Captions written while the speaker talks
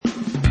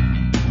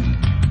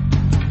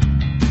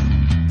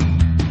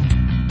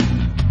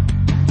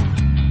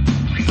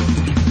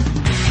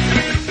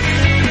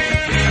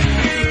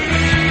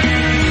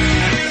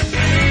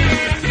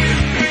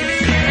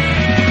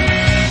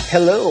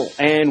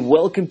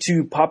welcome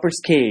to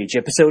Pauper's Cage,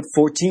 episode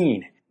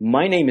 14.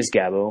 My name is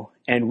Gabo,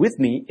 and with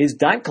me is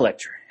Dime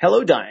Collector.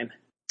 Hello, Dime.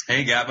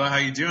 Hey, Gabo, how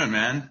you doing,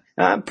 man?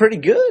 I'm pretty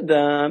good.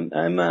 I'm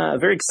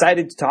very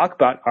excited to talk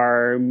about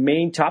our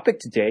main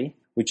topic today,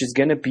 which is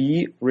going to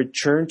be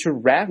Return to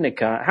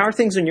Ravnica. How are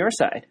things on your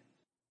side?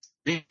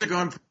 Things are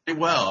going pretty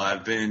well.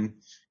 I've been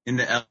in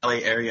the LA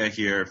area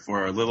here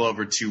for a little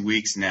over 2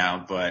 weeks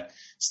now, but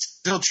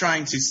still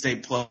trying to stay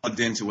plugged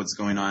into what's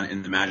going on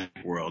in the Magic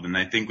world. And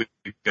I think we've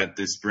got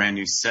this brand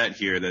new set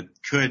here that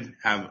could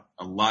have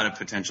a lot of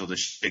potential to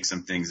shake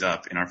some things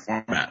up in our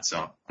format.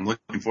 So I'm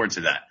looking forward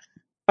to that.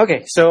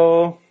 Okay,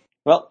 so,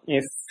 well,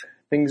 if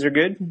things are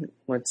good,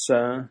 let's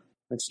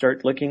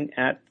start looking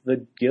at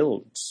the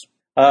guilds.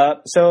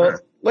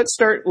 Sure. Let's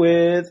start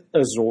with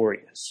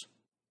Azorius.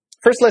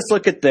 First, let's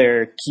look at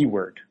their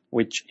keyword,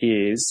 which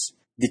is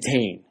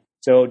detain.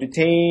 So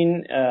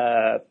detain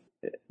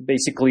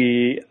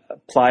basically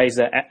applies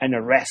an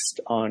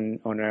arrest on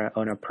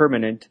a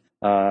permanent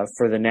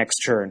for the next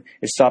turn.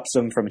 It stops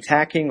them from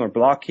attacking or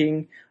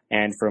blocking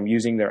and from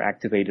using their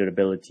activated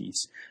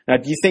abilities. Now,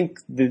 do you think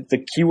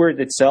the keyword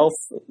itself,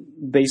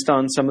 based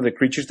on some of the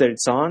creatures that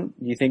it's on,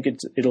 do you think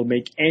it'll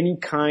make any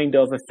kind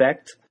of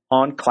effect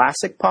on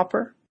Classic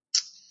Pauper?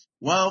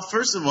 Well,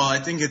 first of all, I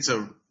think it's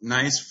a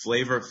nice,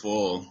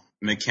 flavorful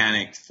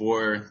mechanic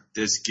for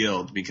this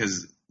guild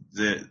because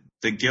the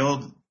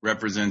guild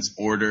represents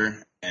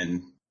order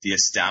and the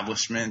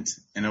establishment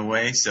in a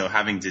way. So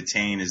having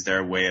detain is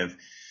their way of,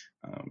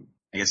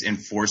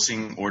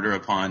 enforcing order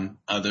upon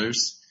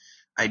others.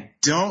 I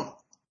don't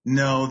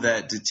know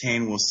that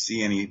detain will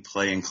see any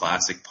play in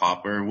Classic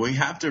Pauper. We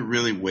have to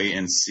really wait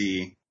and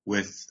see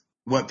with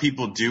what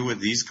people do with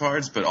these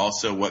cards, but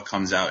also what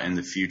comes out in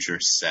the future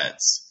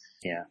sets.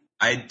 Yeah.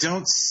 I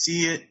don't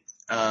see it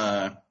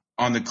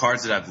on the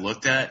cards that I've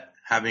looked at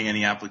having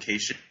any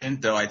application,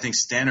 though I think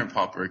Standard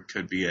Pauper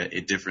could be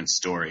a different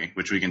story,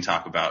 which we can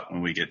talk about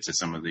when we get to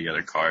some of the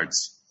other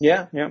cards.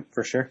 Yeah,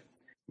 for sure.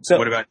 So,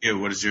 what about you?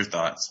 What is your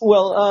thoughts?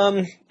 Well, I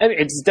mean,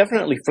 it's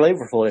definitely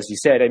flavorful, as you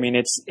said. I mean,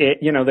 there's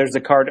the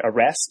card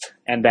Arrest,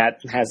 and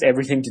that has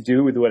everything to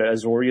do with what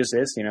Azorius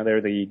is.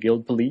 They're the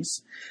guild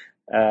police.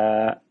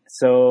 But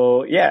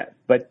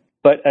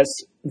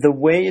as the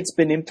way it's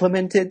been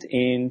implemented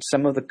in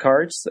some of the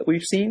cards that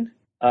we've seen,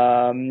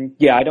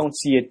 I don't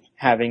see it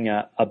having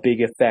a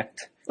big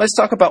effect. Let's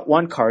talk about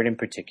one card in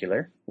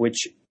particular,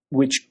 which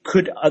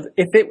could,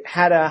 if it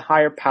had a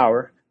higher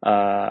power,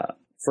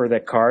 for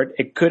that card,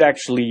 it could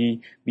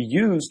actually be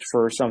used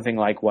for something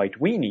like White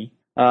Weenie.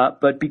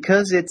 But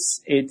because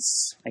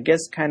it's I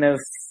guess kind of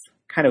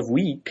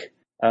weak,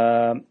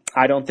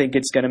 I don't think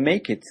it's going to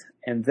make it.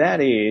 And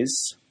that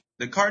is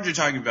the card you're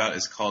talking about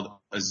is called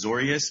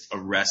Azorius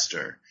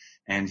Arrester,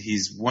 and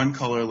he's one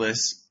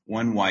colorless,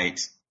 one white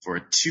for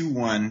a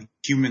 2/1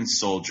 human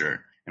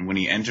soldier. And when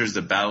he enters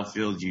the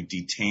battlefield, you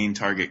detain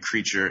target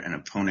creature and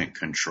opponent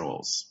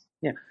controls.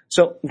 Yeah,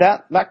 so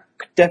that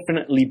could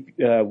definitely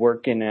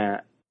work in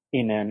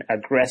an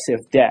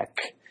aggressive deck.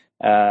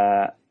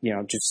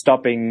 Just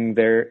stopping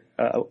their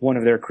one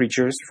of their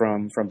creatures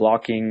from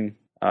blocking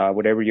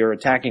whatever you're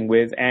attacking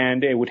with,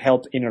 and it would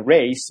help in a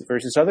race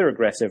versus other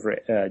aggressive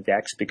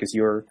decks because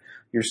you're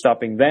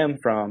stopping them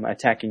from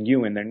attacking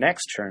you in their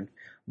next turn.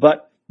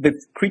 But the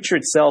creature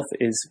itself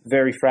is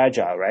very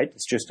fragile, right?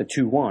 It's just a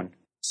 2/1.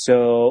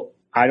 So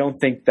I don't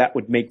think that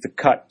would make the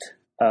cut,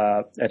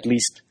 at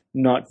least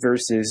not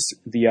versus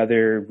the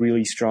other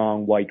really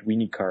strong White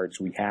Weenie cards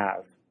we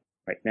have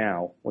right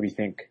now. What do you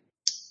think?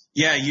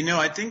 Yeah,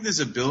 I think this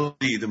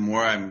ability, the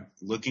more I'm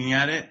looking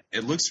at it,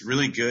 it looks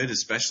really good,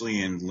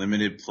 especially in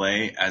limited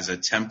play as a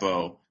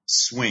tempo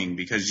swing,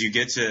 because you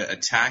get to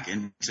attack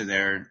into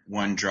their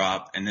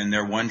 1-drop, and then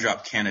their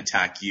 1-drop can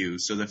attack you.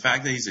 So the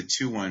fact that he's a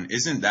 2/1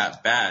 isn't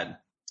that bad.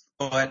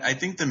 But I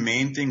think the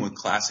main thing with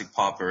Classic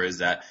Pauper is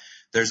that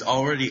there's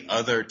already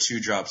other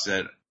 2-drops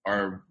that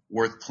are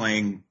worth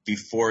playing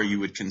before you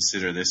would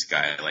consider this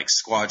guy, like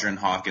Squadron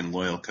Hawk and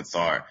Loyal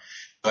Cathar.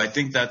 So I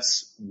think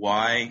that's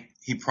why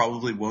he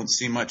probably won't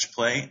see much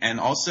play. And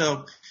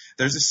also,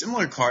 there's a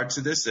similar card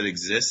to this that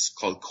exists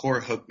called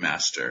Core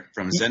Hookmaster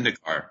from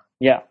Zendikar.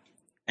 Yeah.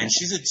 And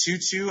she's a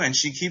 2/2, and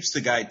she keeps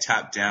the guy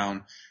tapped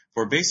down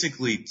for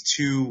basically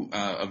 2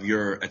 of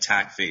your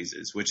attack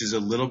phases, which is a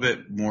little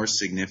bit more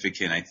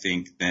significant, I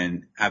think,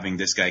 than having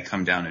this guy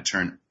come down a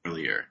turn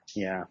earlier.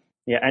 Yeah,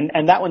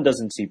 and that one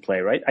doesn't see play,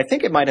 right? I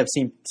think it might have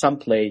seen some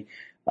play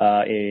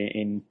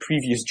in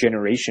previous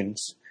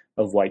generations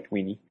of White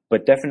Weenie,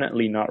 but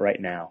definitely not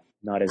right now,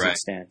 not as it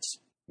stands.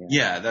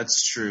 Yeah,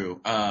 that's true.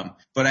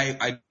 But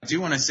I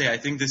do want to say I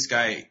think this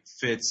guy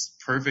fits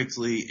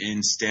perfectly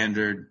in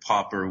Standard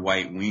Pauper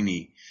White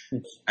Weenie.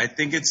 I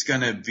think it's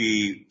going to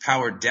be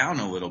powered down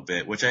a little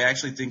bit, which I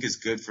actually think is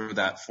good for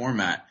that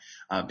format.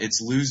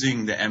 It's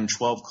losing the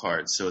M12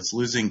 cards, so it's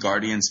losing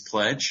Guardian's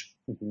Pledge.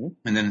 Mm-hmm.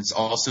 And then it's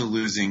also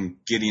losing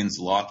Gideon's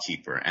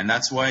Lawkeeper. And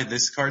that's why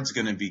this card's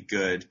going to be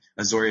good,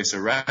 Azorius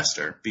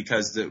Arrester,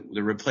 because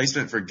the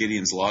replacement for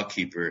Gideon's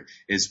Lawkeeper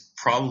is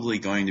probably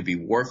going to be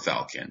War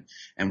Falcon.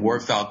 And War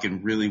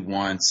Falcon really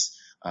wants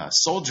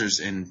soldiers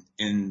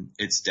in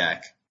its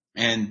deck,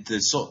 and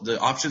the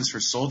options for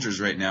soldiers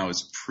right now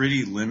is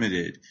pretty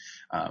limited.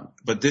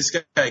 But this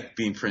guy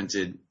being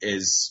printed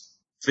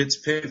fits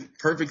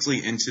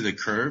perfectly into the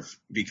curve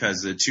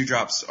because the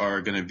 2-drops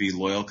are going to be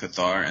Loyal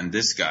Cathar and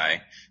this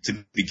guy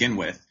to begin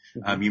with.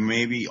 You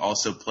maybe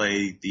also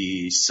play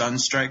the Sun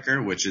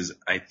Striker, which is,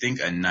 I think,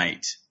 a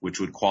knight,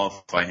 which would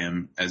qualify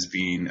him as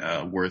being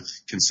worth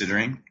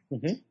considering.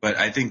 But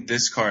I think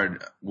this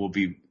card will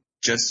be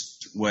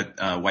just what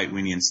White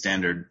Weenie and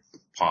Standard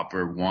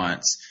Pauper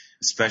wants,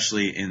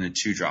 especially in the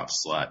 2-drop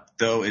slot.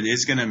 Though it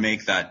is going to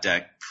make that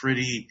deck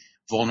pretty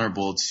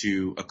vulnerable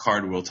to a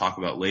card we'll talk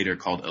about later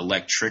called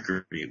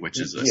Electrickery,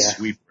 which is a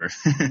sweeper.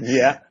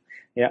 Yeah.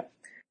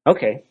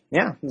 Okay.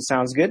 Yeah, that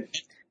sounds good.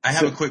 I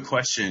have a quick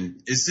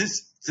question. Is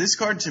this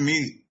card, to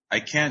me, I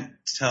can't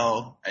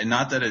tell, and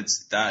not that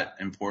it's that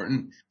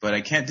important, but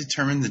I can't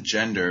determine the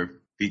gender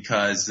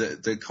because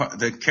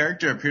the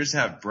character appears to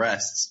have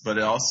breasts, but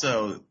it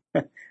also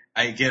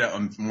I get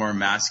a more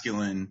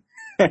masculine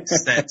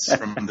sense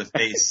from the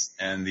face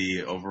and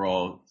the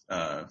overall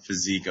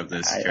physique of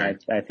this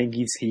character. I think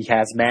he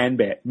has man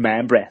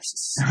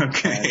breasts.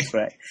 Okay, that's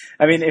right.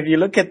 I mean, if you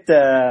look at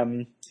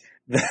the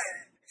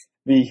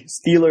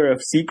Stealer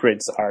of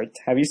Secrets art,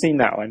 have you seen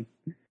that one?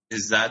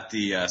 Is that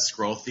the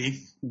Scroll Thief?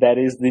 That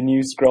is the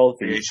new Scroll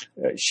Thief.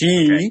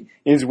 She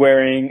is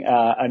wearing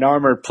an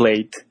armor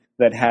plate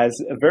that has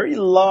a very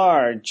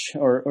large,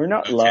 or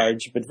not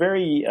large, but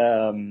very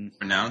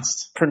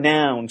pronounced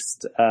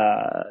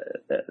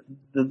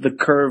the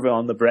curve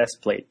on the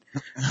breastplate.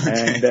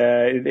 And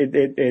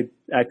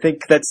I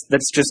think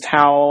that's just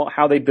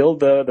how they build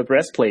the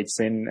breastplates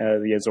in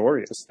the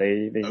Azorius.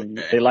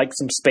 They like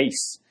some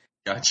space.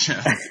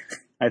 Gotcha.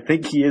 I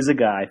think he is a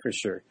guy for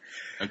sure.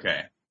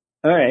 Okay.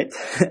 All right.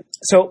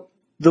 So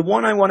the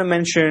one I want to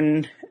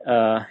mention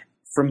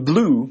from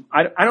blue,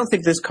 I don't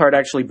think this card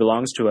actually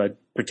belongs to a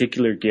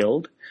particular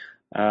guild,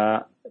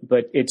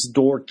 but it's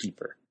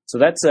Doorkeeper. So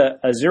that's a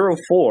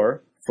 0/4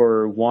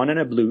 for 1 and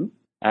a blue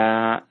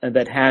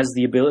that has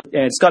the ability,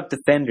 and it's got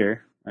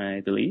Defender,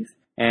 I believe,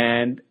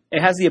 and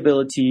it has the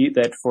ability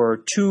that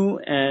for 2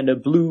 and a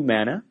blue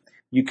mana,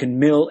 you can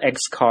mill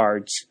X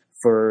cards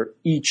for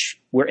each,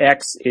 where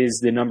X is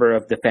the number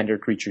of Defender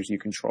creatures you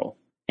control.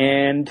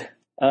 And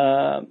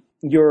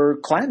your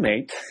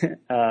clanmate,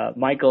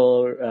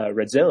 Michael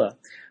Redzilla,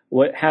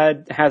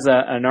 has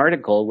an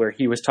article where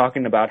he was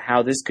talking about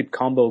how this could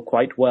combo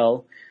quite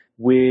well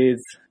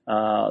with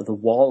the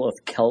Wall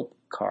of Kelp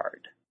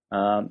card.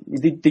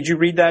 Did you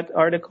read that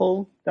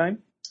article,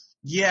 Dime?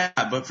 Yeah,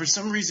 but for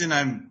some reason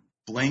I'm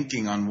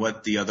blanking on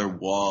what the other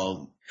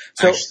wall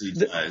actually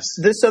does.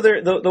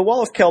 The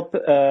Wall of Kelp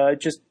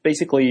just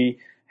basically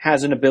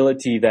has an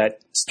ability that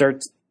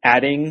starts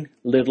adding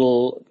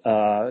little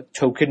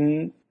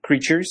token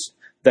creatures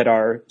that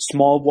are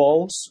small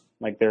walls,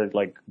 like they're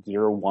like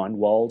 0/1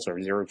 walls or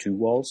 0/2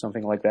 walls,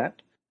 something like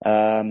that,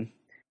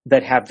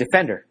 that have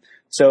Defender.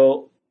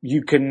 So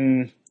you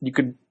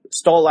could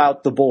stall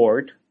out the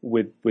board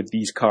with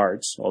these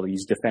cards, all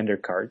these Defender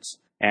cards,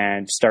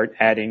 and start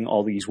adding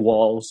all these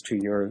walls to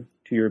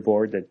your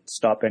board that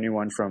stop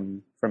anyone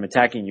from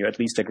attacking you, at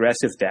least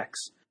aggressive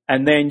decks.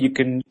 And then you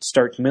can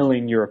start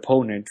milling your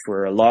opponent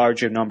for a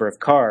larger number of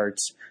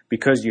cards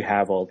because you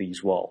have all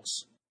these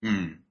walls.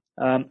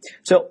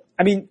 So,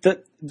 I mean,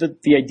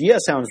 the idea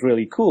sounds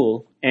really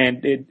cool,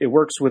 and it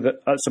works with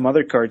some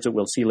other cards that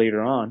we'll see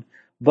later on.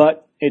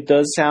 But it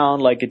does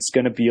sound like it's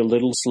going to be a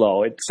little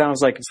slow. It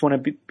sounds like it's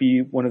going to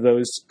be one of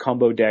those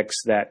combo decks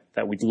that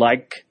we'd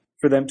like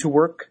for them to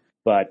work,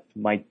 but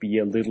might be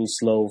a little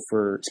slow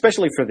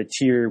especially for the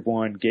tier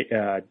 1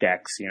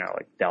 decks,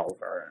 like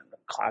Delver and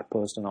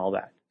Cloudpost and all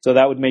that. So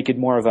that would make it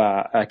more of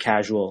a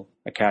casual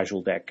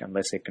deck,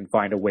 unless it can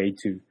find a way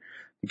to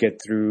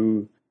get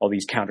through all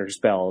these counter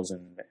spells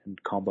and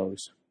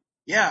combos.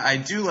 Yeah, I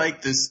do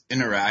like this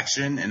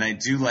interaction, and I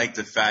do like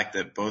the fact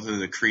that both of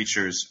the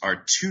creatures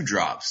are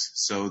 2-drops,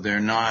 so they're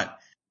not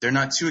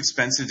too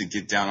expensive to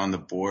get down on the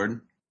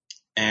board,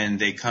 and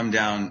they come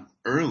down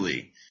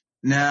early.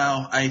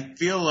 Now, I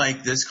feel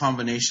like this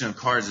combination of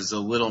cards is a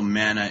little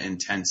mana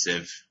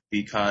intensive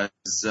because,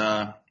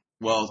 to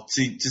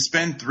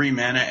spend 3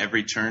 mana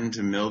every turn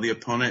to mill the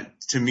opponent,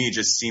 to me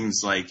just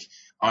seems like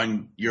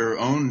on your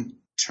own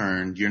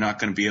turn, you're not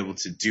going to be able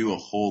to do a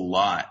whole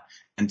lot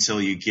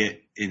until you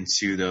get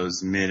into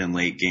those mid and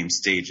late game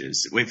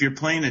stages. If you're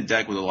playing a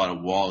deck with a lot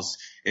of walls,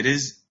 it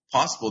is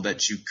possible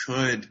that you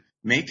could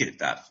make it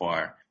that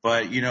far.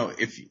 But,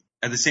 if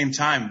at the same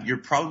time, you're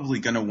probably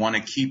going to want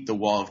to keep the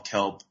Wall of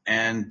Kelp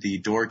and the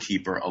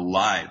Doorkeeper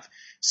alive.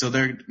 So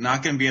they're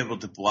not going to be able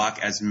to block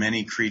as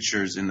many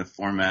creatures in the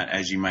format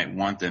as you might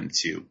want them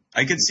to.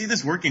 I could see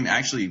this working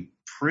actually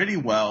pretty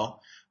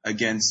well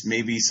against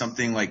maybe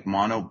something like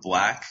mono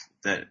black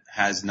that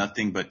has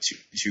nothing but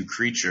two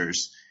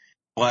creatures.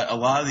 But a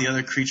lot of the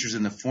other creatures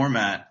in the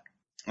format,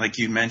 like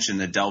you mentioned,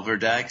 the Delver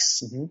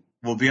decks,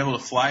 will be able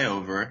to fly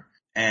over,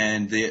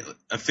 and the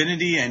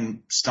Affinity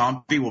and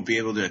Stompy will be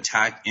able to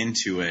attack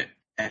into it.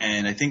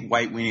 and I think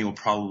White Weenie will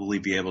probably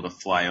be able to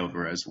fly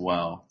over as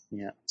well.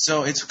 Yeah.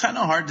 So it's kind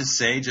of hard to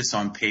say just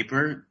on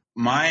paper.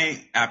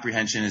 My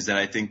apprehension is that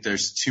I think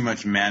there's too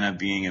much mana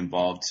being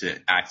involved to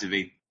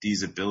activate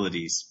these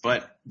abilities,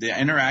 but the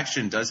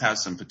interaction does have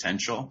some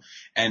potential,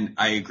 and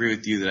I agree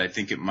with you that I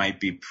think it might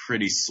be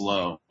pretty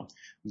slow.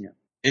 Yeah.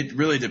 It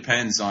really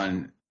depends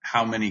on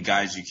how many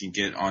guys you can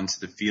get onto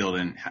the field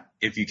and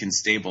if you can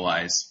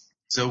stabilize.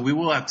 So we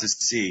will have to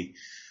see,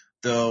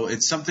 though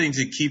it's something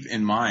to keep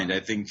in mind. I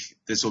think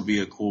this will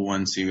be a cool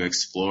one to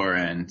explore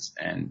and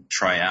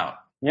try out.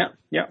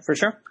 Yeah, for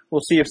sure.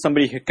 We'll see if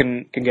somebody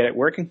can get it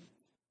working.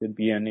 It'd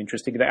be an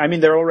interesting deck. I mean,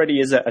 there already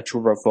is a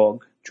Turbo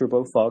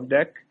Fog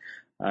deck,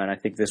 and I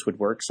think this would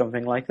work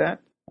something like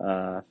that.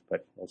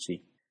 But we'll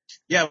see.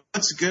 Yeah,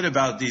 what's good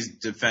about these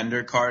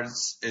Defender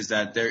cards is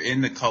that they're in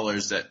the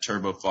colors that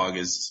Turbo Fog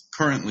is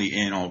currently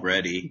in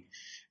already.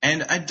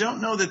 And I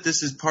don't know that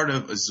this is part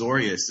of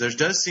Azorius. There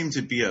does seem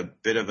to be a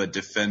bit of a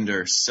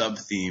Defender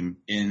sub-theme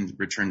in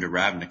Return to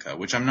Ravnica,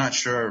 which I'm not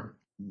sure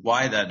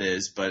why that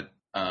is, but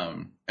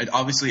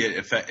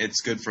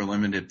it's good for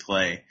limited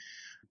play.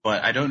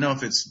 But I don't know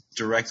if it's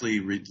directly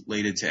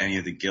related to any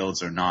of the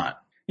guilds or not.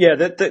 Yeah,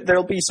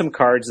 there'll be some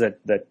cards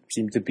that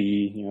seem to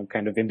be,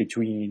 kind of in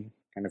between,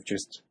 kind of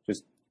just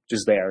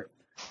there.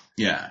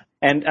 Yeah.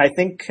 And I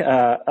think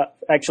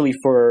actually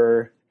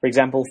for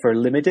example, for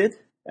limited,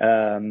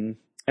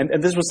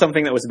 and this was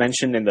something that was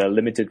mentioned in the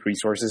Limited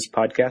Resources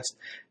podcast.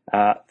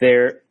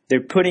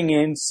 They're putting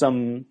in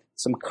some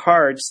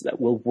cards that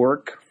will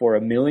work for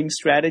a milling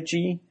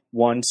strategy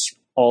once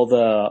all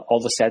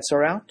the sets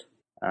are out.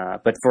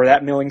 But for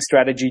that milling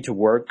strategy to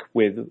work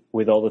with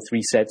all the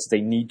 3 sets,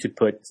 they need to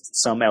put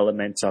some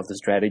elements of the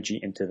strategy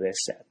into this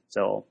set.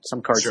 So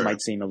some cards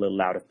might seem a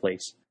little out of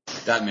place.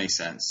 That makes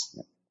sense.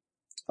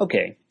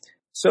 Okay,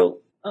 so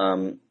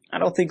I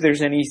don't think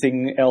there's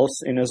anything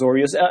else in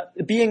Azorius.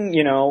 Being,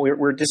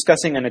 we're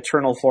discussing an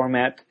Eternal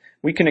format,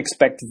 we can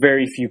expect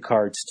very few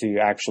cards to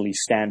actually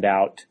stand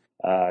out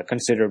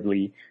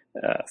considerably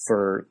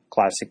for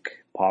Classic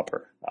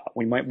Pauper.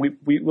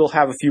 We will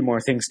have a few more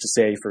things to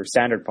say for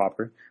Standard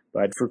Pauper,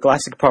 but for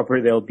Classic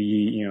Pauper they'll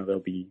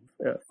be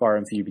far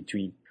and few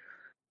between.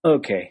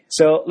 Okay,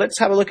 so let's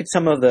have a look at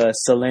some of the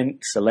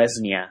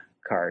Selesnya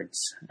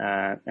cards.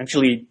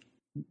 Actually,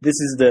 this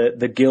is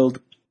the guild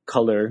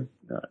color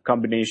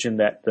combination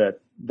that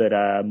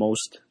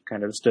most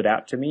kind of stood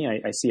out to me.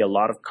 I see a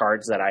lot of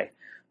cards that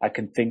I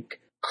can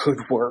think could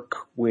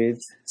work with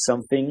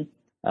something.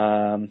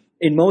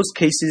 In most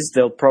cases,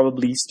 they'll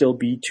probably still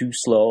be too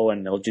slow,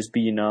 and they'll just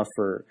be enough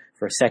for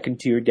a second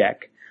tier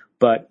deck.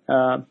 But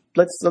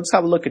let's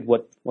have a look at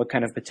what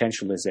kind of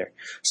potential is there.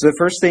 So the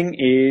first thing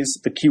is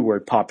the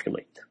keyword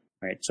populate.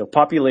 Right. So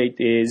populate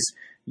is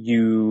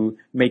you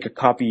make a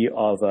copy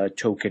of a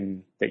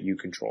token that you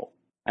control,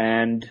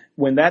 and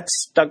when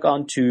that's stuck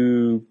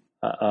onto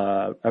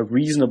a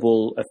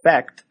reasonable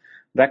effect,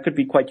 that could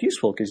be quite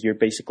useful because you're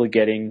basically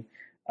getting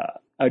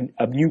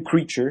a new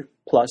creature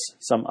plus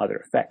some other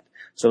effect.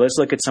 So let's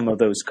look at some of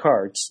those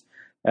cards.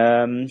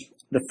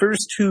 The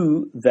first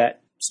 2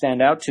 that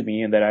stand out to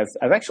me, and that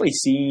I've actually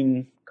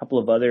seen a couple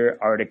of other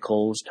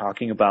articles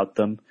talking about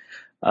them.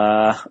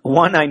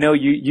 One I know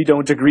you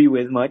don't agree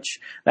with much.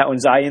 That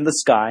one's Eye in the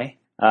Sky.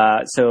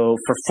 So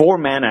for 4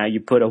 mana, you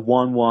put a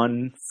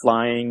 1/1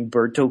 flying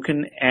bird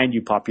token and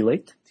you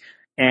populate.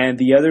 And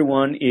the other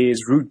one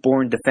is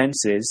Rootborn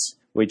Defenses,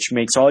 which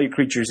makes all your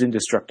creatures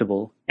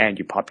indestructible and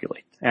you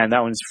populate. And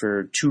that one's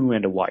for 2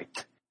 and a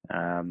white.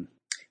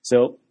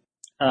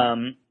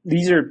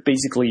 These are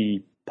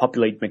basically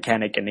populate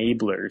mechanic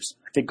enablers.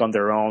 I think on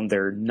their own,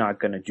 they're not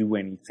going to do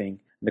anything.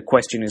 The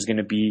question is going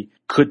to be,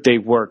 could they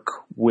work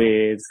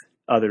with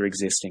other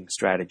existing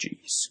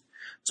strategies?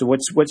 So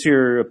what's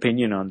your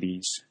opinion on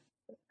these,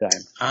 Dan?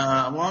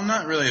 Well, I'm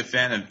not really a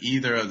fan of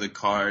either of the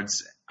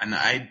cards, and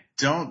I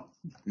don't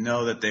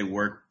know that they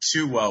work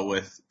too well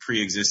with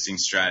pre-existing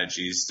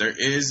strategies. There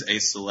is a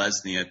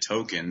Selesnya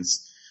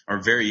tokens, or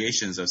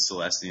variations of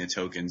Selesnya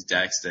tokens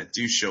decks that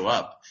do show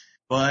up.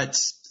 But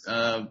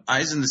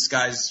Eyes in the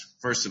Skies,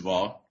 first of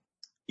all,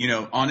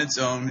 on its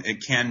own,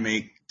 it can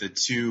make the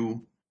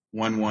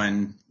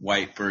 2/1/1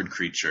 white bird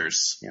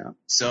creatures. Yeah.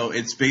 So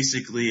it's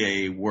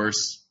basically a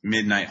worse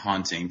Midnight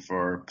Haunting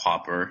for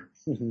Pauper.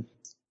 Mm-hmm.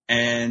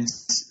 And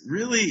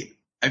really,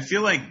 I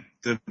feel like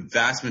the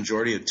vast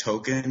majority of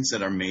tokens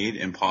that are made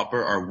in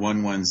Pauper are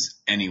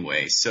 1/1s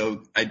anyway.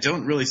 So I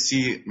don't really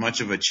see much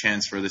of a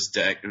chance for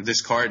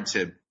this card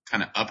to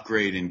kind of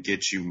upgrade and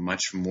get you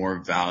much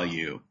more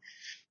value.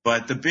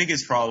 But the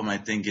biggest problem, I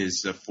think,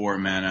 is the 4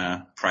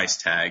 mana price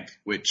tag,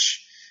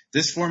 which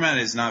this format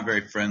is not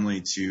very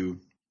friendly to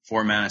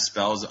 4 mana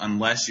spells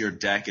unless your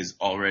deck is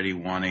already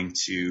wanting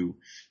to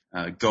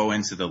go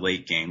into the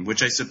late game,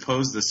 which I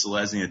suppose the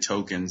Selesnya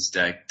tokens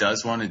deck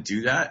does want to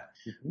do that.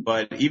 Mm-hmm.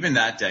 But even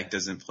that deck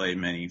doesn't play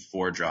many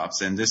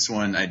 4-drops. And this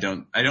one, I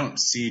don't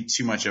see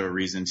too much of a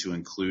reason to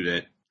include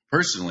it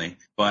personally.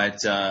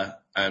 But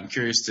I'm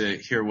curious to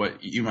hear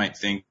what you might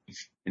think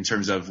in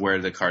terms of where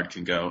the card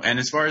can go. And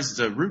as far as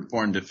the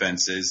Rootborn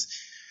Defenses,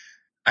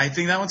 I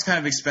think that one's kind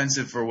of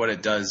expensive for what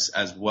it does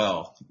as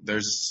well.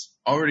 There's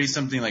already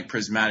something like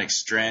Prismatic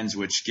Strands,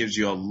 which gives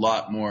you a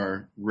lot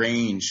more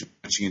range,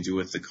 what you can do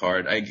with the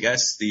card. I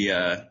guess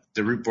the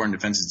Rootborn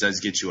Defenses does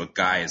get you a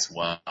guy as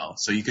well.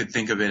 So you could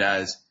think of it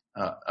as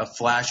a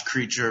flash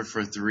creature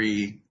for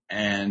 3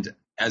 and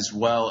as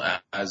well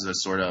as a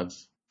sort of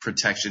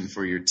protection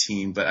for your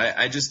team. But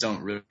I just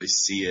don't really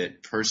see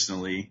it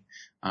personally.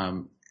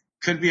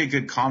 Could be a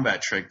good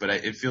combat trick, but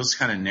it feels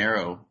kind of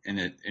narrow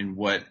in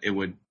what it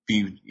would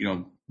be,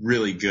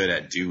 really good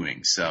at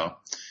doing. So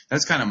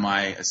that's kind of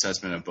my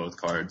assessment of both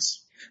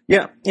cards.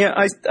 Yeah,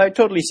 I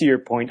totally see your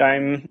point.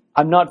 I'm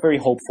not very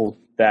hopeful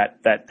that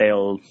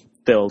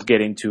they'll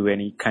get into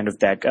any kind of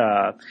deck.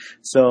 But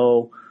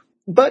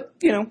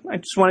I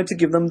just wanted to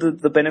give them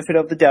the benefit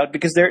of the doubt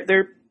because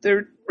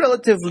they're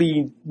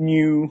relatively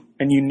new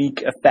and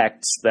unique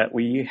effects that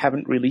we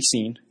haven't really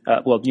seen.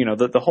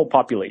 The whole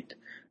populate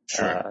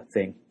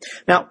thing.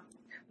 Now,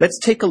 let's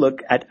take a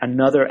look at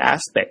another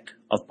aspect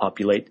of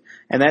populate,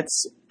 and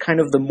that's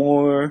kind of the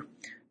more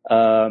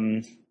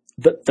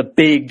the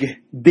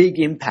big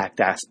impact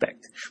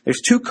aspect.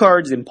 There's 2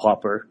 cards in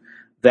Pauper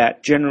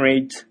that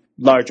generate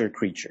larger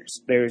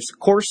creatures. There's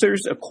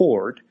Courser's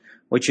Accord,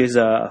 which is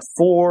a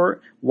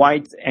 4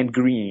 white and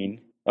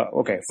green.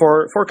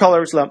 4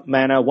 colors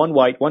mana, 1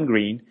 white, 1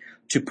 green,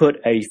 to put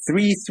a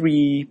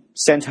 3/3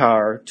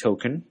 Centaur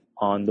token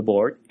on the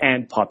board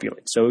and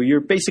populate. So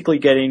you're basically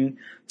getting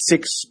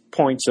 6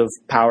 points of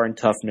power and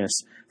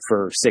toughness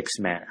for 6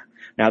 mana.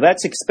 Now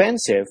that's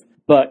expensive,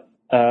 but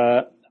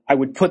I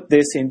would put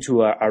this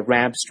into a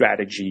ramp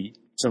strategy,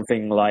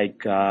 something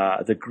like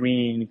the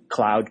green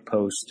Cloud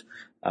Post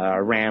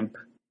ramp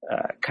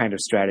kind of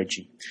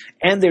strategy.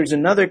 And there's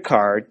another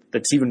card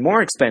that's even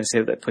more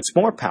expensive that puts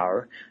more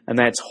power, and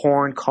that's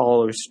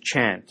Horncaller's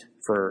Chant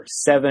for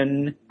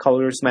 7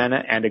 colors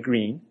mana and a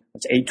green.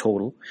 That's 8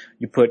 total.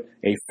 You put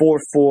a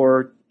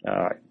 4/4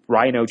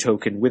 Rhino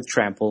token with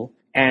trample,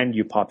 and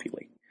you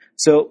populate.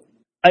 So,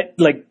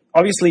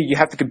 obviously, you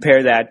have to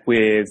compare that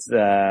with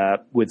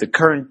the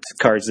current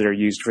cards that are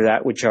used for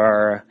that, which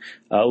are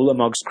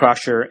Ulamog's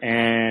Crusher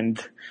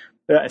and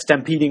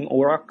Stampeding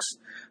Aurochs.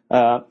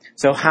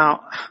 So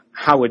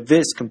how would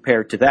this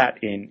compare to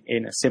that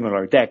in a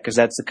similar deck? Because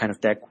that's the kind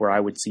of deck where I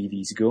would see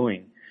these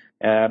going.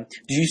 Do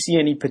you see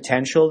any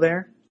potential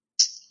there?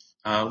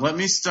 Let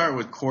me start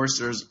with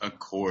Courser's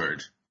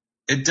Accord.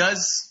 It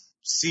does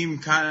seem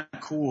kind of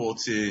cool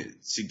to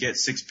get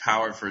 6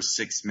 power for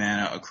 6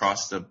 mana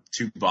across the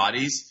 2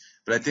 bodies,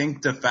 but I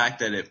think the fact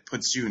that it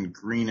puts you in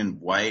green and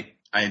white,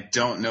 I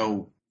don't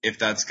know if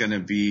that's going to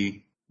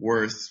be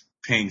worth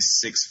paying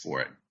 6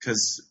 for it.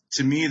 Because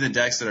to me, the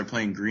decks that are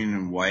playing green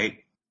and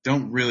white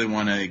don't really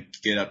want to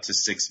get up to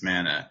 6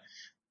 mana.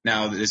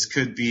 Now, this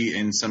could be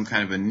in some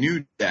kind of a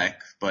new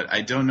deck, but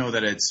I don't know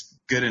that it's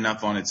good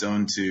enough on its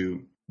own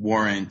to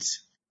warrant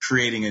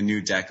creating a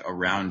new deck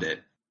around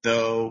it.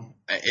 Though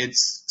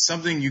it's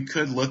something you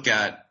could look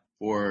at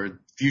for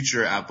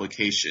future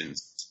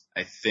applications,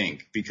 I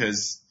think,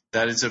 because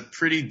that is a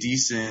pretty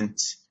decent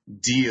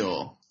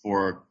deal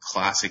for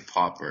classic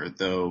Pauper.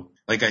 Though,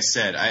 like I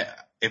said,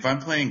 if I'm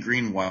playing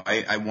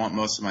green-white, I want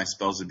most of my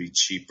spells to be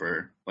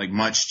cheaper, like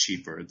much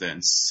cheaper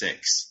than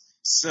 6.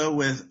 So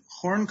with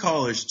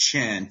Horncaller's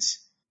Chant,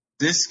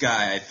 this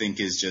guy I think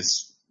is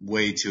just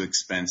way too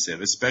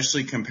expensive,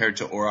 especially compared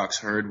to Auroch's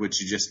Herd,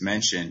 which you just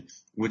mentioned,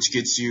 which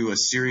gets you a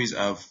series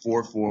of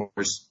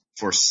 4/4s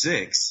for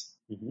 6,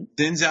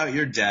 thins out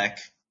your deck,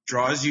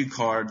 draws you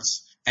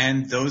cards,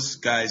 and those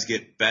guys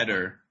get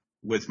better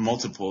with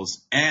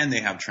multiples, and they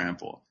have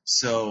trample.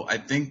 So I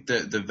think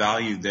that the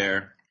value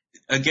there,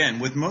 again,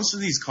 with most of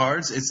these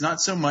cards, it's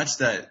not so much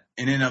that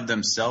in and of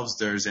themselves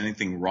there's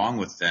anything wrong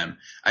with them.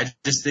 I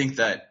just think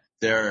that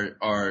there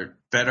are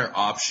better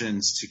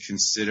options to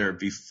consider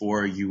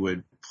before you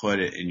would put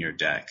it in your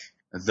deck.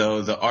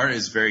 Though the art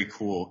is very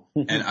cool.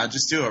 And I'll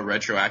just do a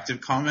retroactive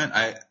comment.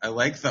 I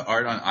like the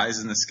art on Eyes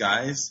in the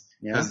Skies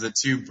because the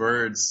 2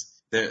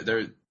 birds,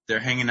 they're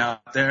hanging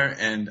out there,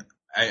 and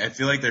I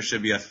feel like there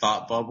should be a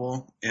thought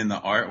bubble in the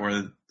art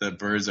where the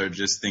birds are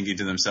just thinking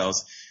to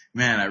themselves,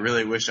 man, I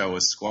really wish I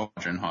was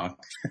Squadron Hawk.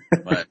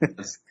 But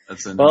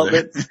that's another.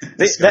 Well,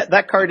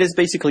 that card is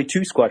basically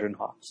 2 Squadron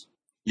Hawks.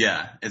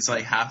 Yeah, it's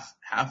like half.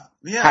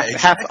 Yeah,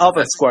 half of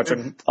a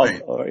Squadron.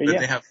 But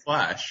they have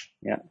flash.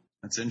 Yeah.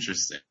 That's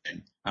interesting.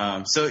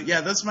 So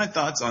yeah, that's my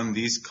thoughts on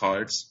these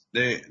cards.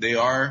 They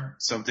are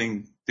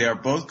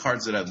both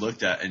cards that I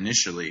looked at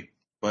initially,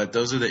 but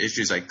those are the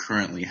issues I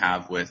currently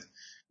have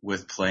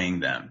with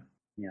playing them.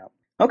 Yeah.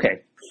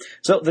 Okay.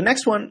 So the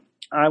next one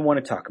I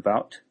want to talk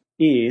about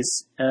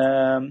is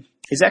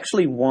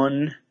actually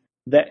one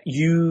that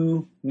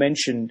you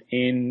mentioned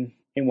in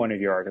one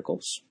of your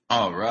articles.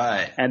 All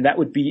right. And that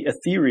would be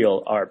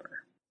Ethereal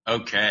Armor.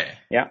 Okay.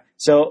 Yeah.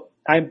 So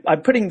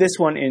I'm putting this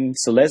one in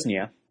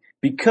Selesnya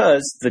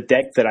because the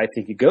deck that I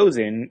think it goes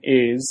in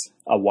is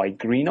a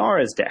white-green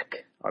auras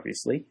deck,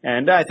 obviously.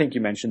 And I think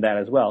you mentioned that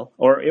as well.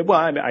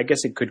 I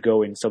guess it could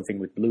go in something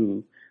with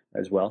blue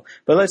as well.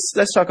 But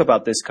let's talk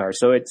about this card.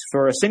 So it's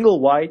for a single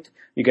white,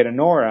 you get an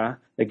aura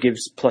that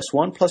gives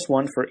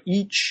 +1/+1 for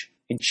each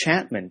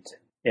enchantment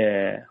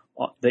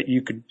that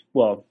you could.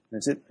 Well,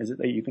 is it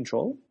that you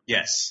control?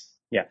 Yes.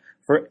 Yeah,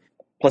 for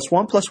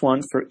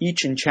 +1/+1 for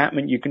each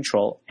enchantment you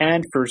control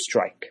and first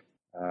strike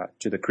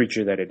to the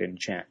creature that it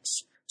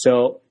enchants.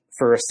 So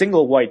for a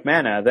single white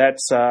mana,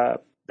 that's a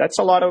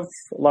lot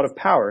of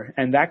power,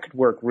 and that could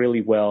work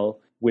really well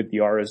with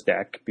the Aura's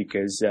deck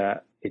because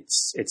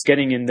it's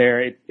getting in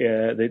there.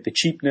 The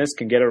cheapness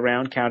can get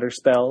around counter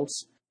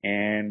spells,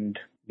 and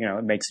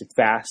it makes it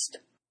fast.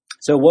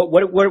 So what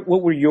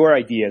were your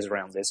ideas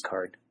around this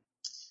card?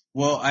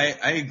 Well,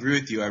 I agree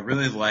with you. I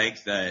really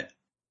like that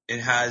it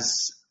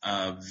has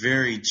a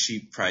very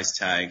cheap price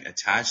tag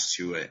attached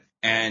to it.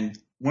 And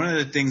one of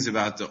the things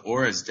about the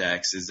Aura's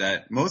decks is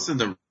that most of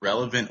the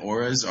relevant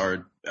Auras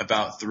are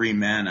about 3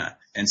 mana.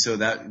 And so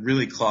that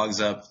really clogs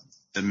up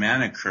the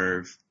mana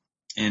curve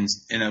in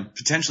a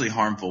potentially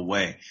harmful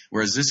way.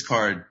 Whereas this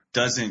card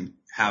doesn't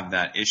have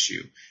that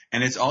issue.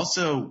 And it's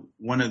also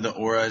one of the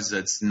Auras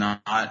that's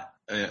not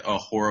a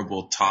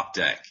horrible top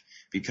deck,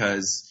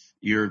 because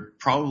you're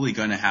probably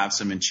going to have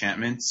some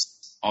enchantments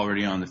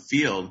already on the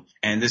field,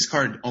 and this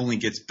card only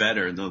gets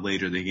better the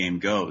later the game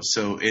goes.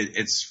 So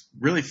it's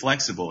really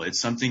flexible.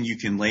 It's something you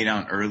can lay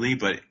down early,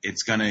 but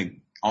it's going to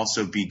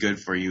also be good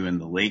for you in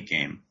the late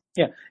game.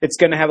 Yeah, it's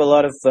going to have a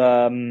lot of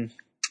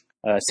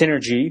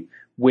synergy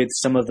with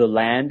some of the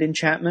land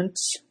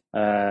enchantments,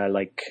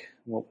 like,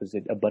 what was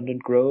it,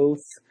 Abundant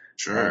Growth?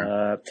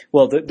 Sure.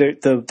 Well,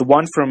 the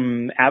one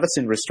from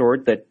Avacyn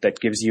Restored that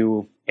gives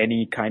you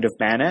any kind of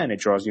mana and it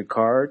draws you a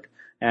card,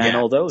 and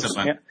all those.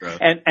 Yeah.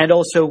 And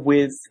also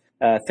with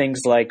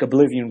things like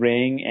Oblivion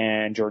Ring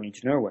and Journey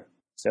to Nowhere.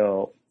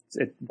 So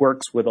it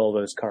works with all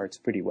those cards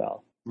pretty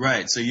well.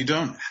 Right. So you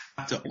don't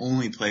have to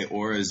only play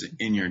Auras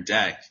in your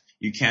deck.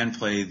 You can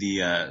play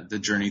the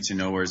Journey to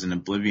Nowheres and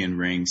Oblivion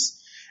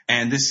Rings,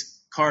 and this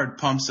card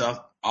pumps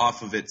up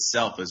off of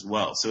itself as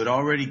well. So it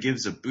already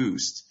gives a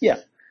boost. Yeah.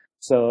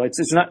 So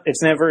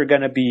it's never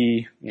gonna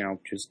be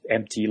just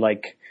empty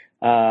like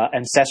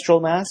Ancestral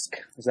Mask.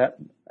 Is that,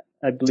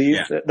 I believe,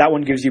 that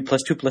one gives you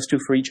 +2/+2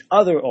 for each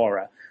other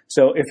aura.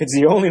 So if it's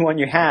the only one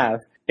you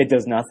have, it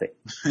does nothing.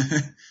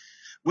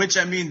 Which,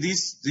 I mean,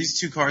 these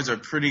two cards are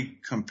pretty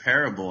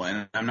comparable,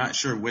 and I'm not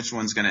sure which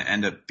one's going to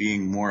end up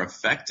being more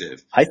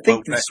effective. I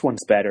think this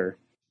one's better.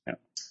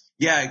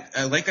 Yeah,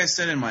 like I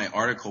said in my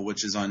article,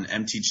 which is on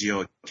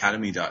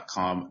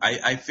mtgoacademy.com,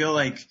 I feel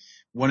like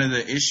one of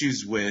the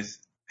issues with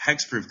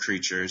hexproof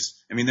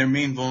creatures, I mean, their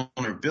main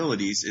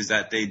vulnerabilities is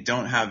that they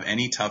don't have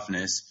any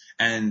toughness,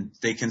 and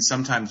they can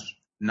sometimes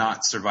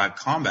not survive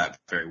combat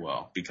very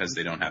well because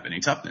they don't have any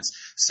toughness.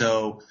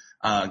 So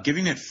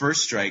giving it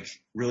first strike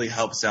really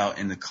helps out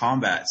in the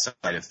combat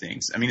side of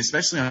things. I mean,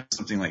 especially on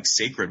something like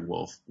Sacred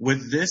Wolf.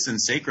 With this and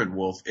Sacred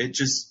Wolf, it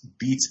just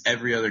beats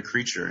every other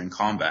creature in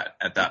combat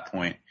at that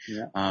point.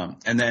 Yeah.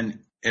 And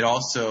then it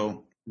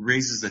also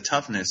raises the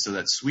toughness so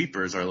that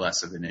sweepers are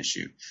less of an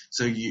issue.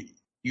 So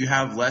you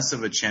have less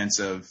of a chance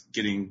of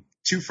getting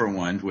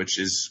 2-for-1, which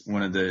is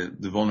one of the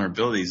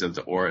vulnerabilities of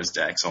the Aura's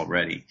decks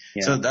already.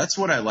 Yeah. So that's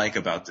what I like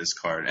about this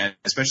card, and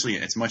especially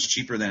it's much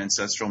cheaper than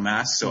Ancestral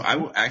Mask. So I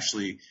will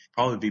actually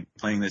probably be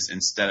playing this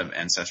instead of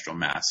Ancestral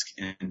Mask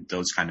in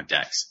those kind of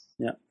decks.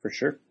 Yeah, for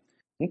sure.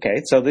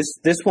 Okay, so this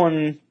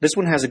one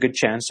has a good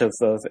chance of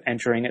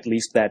entering at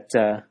least that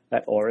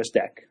Aura's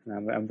deck.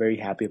 I'm very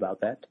happy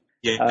about that.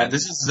 Yeah,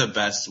 this is the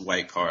best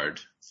white card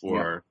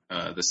for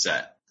the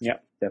set. Yeah,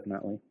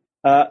 definitely.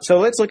 So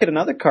let's look at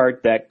another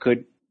card that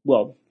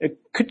it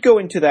could go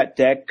into that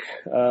deck.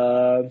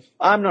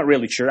 I'm not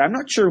really sure. I'm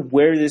not sure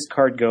where this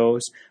card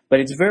goes, but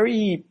it's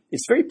very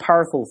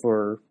powerful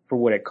for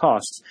what it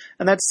costs,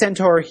 and that's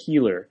Centaur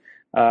Healer.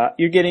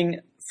 You're getting,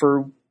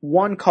 for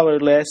one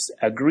colorless,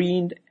 a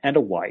green and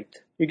a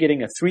white. You're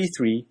getting a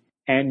 3/3,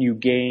 and you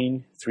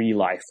gain 3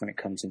 life when it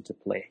comes into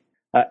play.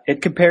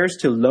 It compares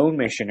to Lone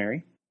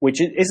Missionary, which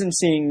isn't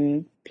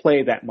seeing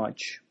play that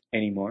much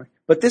anymore.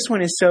 But this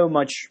one is so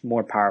much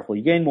more powerful.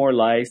 You gain more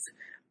life.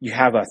 You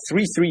have a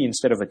 3/3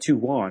 instead of a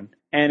 2/1,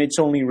 and it's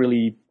only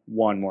really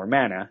 1 more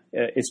mana.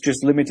 It's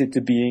just limited to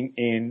being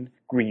in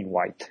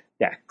green-white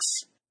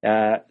decks.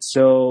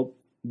 So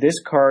this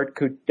card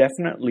could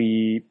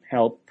definitely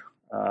help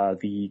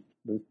the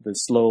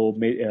slow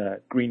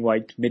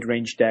green-white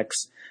mid-range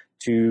decks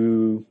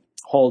to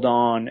hold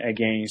on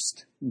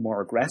against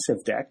more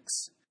aggressive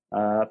decks.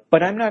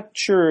 But I'm not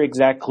sure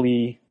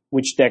exactly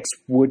which decks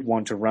would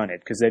want to run it,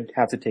 because they'd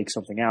have to take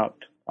something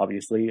out,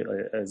 obviously,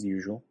 as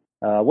usual.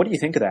 What do you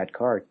think of that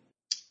card?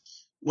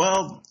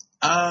 Well,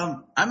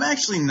 I'm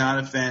actually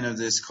not a fan of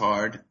this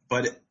card,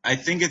 but I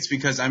think it's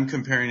because I'm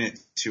comparing it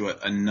to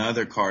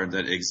another card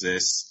that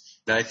exists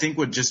that I think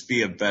would just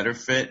be a better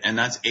fit, and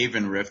that's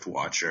Aven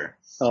Riftwatcher.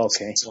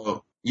 Okay.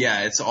 So,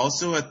 yeah, it's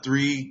also a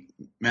 3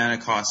 mana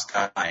cost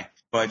guy,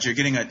 but you're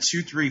getting a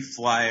 2/3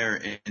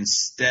 flyer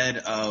instead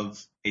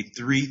of a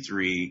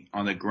 3/3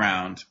 on the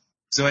ground.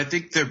 So I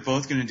think they're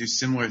both going to do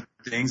similar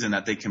things in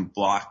that they can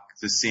block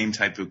the same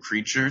type of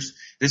creatures.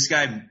 This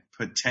guy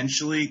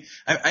potentially.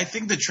 I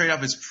think the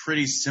trade-off is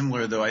pretty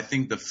similar, though. I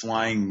think the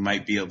flying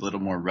might be a little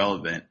more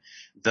relevant.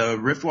 The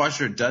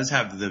Riftwatcher does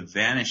have the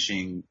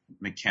vanishing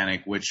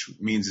mechanic, which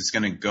means it's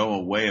going to go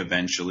away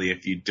eventually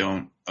if you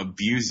don't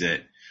abuse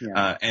it.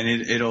 Yeah. And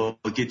it'll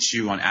get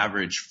you on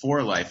average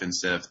 4 life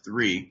instead of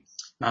 3.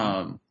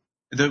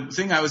 The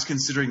thing I was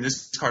considering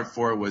this card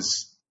for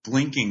was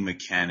blinking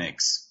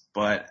mechanics,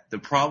 but the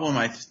problem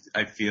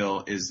I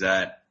feel is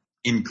that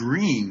in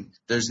green,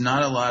 there's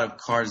not a lot of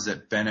cards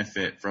that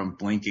benefit from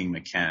blinking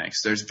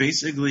mechanics. There's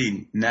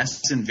basically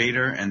Nest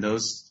Invader and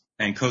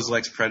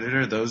Kozilek's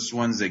Predator, those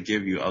ones that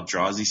give you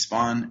Eldrazi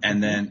spawn,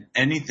 and then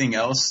anything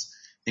else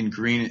in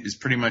green is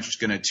pretty much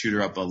going to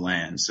tutor up a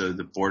land. So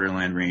the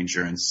Borderland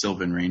Ranger and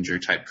Sylvan Ranger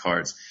type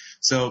cards.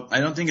 So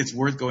I don't think it's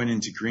worth going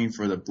into green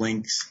for the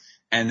blinks.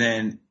 And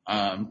then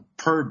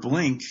per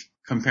blink,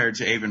 compared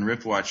to Aven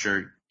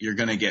Riftwatcher, you're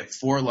going to get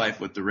 4 life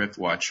with the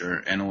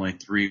Riftwatcher and only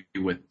 3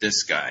 with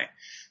this guy.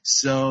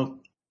 So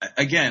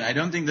again, I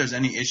don't think there's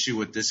any issue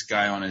with this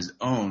guy on his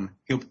own.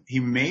 He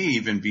may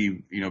even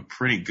be,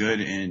 pretty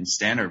good in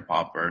Standard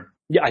Pauper.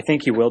 Yeah, I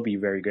think he will be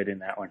very good in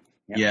that one.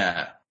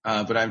 Yeah,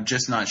 but I'm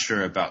just not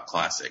sure about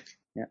Classic.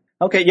 Yeah.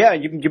 Okay. Yeah,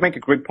 you make a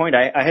great point.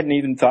 I hadn't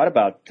even thought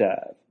about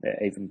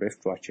Aven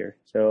Riftwatcher.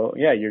 So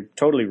yeah, you're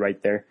totally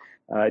right there.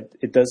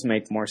 It does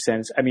make more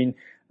sense. I mean,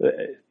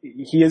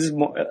 he is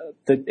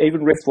the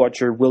Aven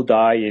Riftwatcher will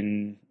die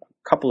in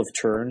a couple of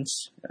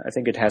turns. I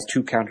think it has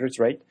 2 counters,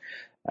 right?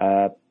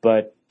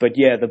 But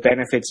yeah, the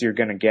benefits you're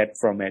going to get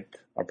from it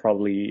are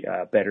probably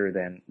better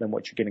than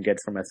what you're going to get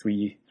from a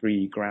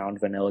 3/3 ground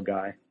vanilla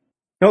guy.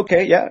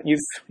 Okay, yeah,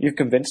 you've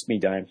convinced me,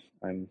 Dime.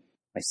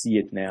 I see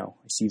it now.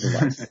 I see the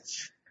light.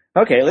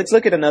 Okay, let's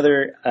look at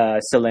another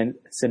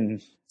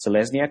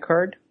Selesnya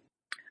card,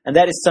 and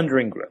that is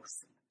Sundering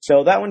Growth.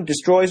 So that one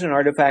destroys an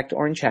artifact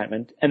or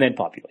enchantment and then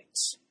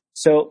populates.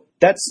 So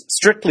that's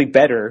strictly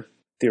better,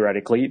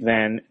 theoretically,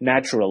 than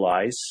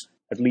Naturalize,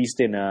 at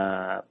least in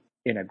a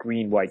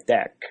green-white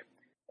deck,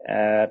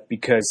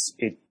 because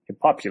it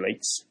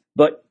populates.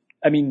 But,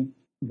 I mean,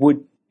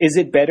 is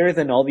it better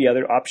than all the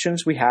other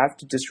options we have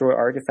to destroy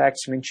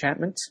artifacts and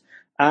enchantments?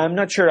 I'm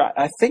not sure.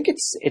 I think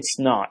it's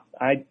not.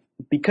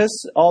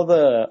 Because all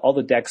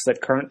the decks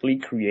that currently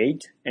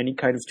create any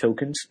kind of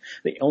tokens,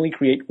 they only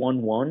create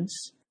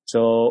 1/1s.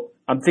 So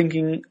I'm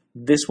thinking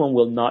this one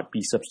will not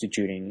be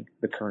substituting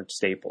the current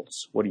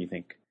staples. What do you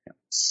think?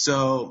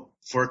 So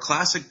for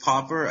Classic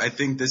Pauper, I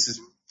think this is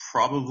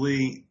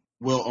probably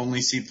will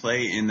only see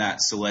play in that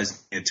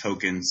Selesnya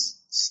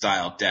tokens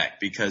style deck,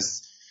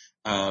 because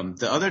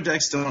the other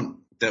decks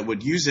that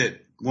would use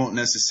it won't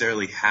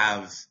necessarily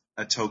have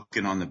a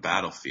token on the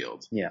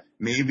battlefield. Yeah.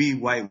 Maybe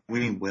White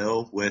Wing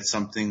will with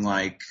something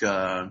like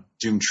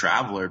Doom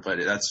Traveler, but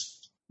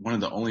that's one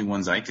of the only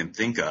ones I can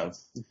think of.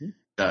 Mm-hmm.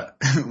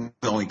 The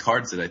only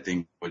cards that I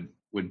think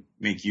would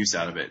make use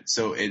out of it.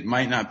 So it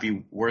might not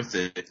be worth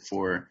it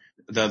for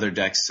the other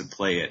decks to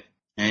play it.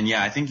 And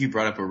yeah, I think you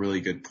brought up a really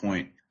good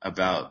point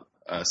about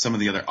some of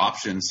the other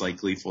options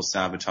like Lethal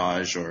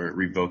Sabotage or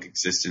Revoke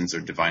Existence or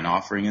Divine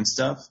Offering and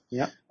stuff.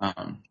 Yeah.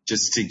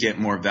 Just to get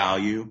more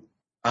value.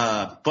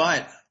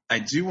 But I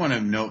do want to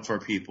note for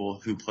people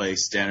who play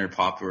Standard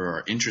Pauper or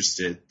are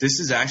interested, this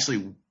is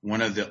actually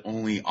one of the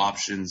only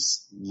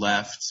options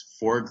left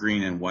for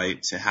green and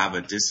white to have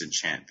a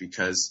disenchant,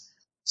 because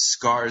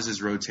Scars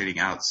is rotating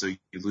out, so you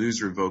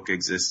lose Revoke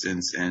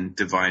Existence and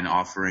Divine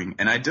Offering.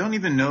 And I don't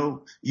even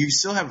know, you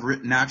still have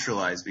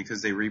Naturalize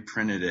because they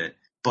reprinted it,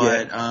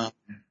 but yeah.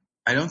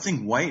 I don't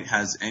think white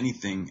has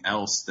anything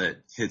else that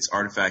hits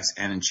artifacts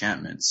and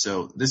enchantments.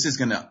 So this is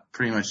going to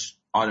pretty much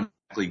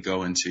automatically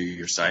go into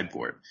your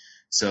sideboard.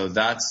 So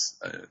that's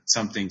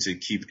something to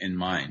keep in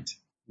mind.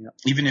 Yep.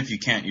 Even if you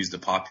can't use the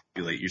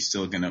populate, you're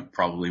still going to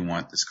probably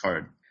want this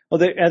card. Well,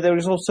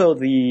 there's also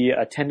the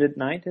Attendant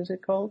Knight, is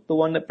it called? The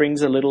one that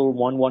brings a little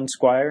 1/1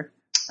 squire?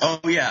 Oh,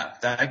 yeah.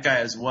 That guy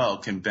as well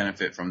can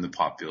benefit from the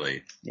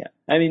populate. Yeah.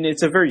 I mean,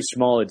 it's a very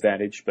small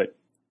advantage, but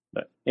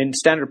in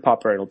Standard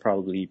Pauper, it'll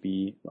probably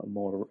be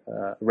more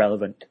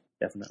relevant,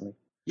 definitely.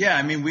 Yeah,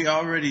 I mean, we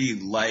already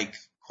like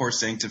Core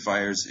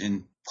Sanctifiers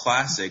in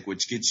Classic,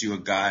 which gets you a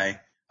guy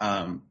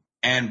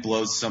and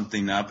blows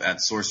something up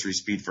at sorcery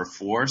speed for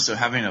 4. So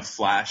having a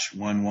flash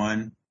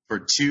 1/1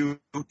 for 2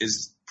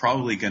 is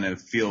probably going to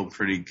feel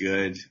pretty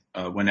good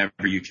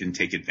whenever you can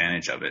take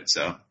advantage of it.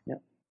 So yeah,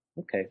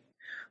 okay,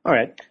 all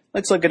right.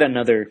 Let's look at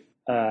another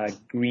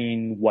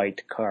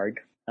green-white card.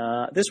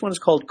 This one's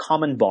called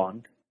Common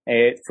Bond.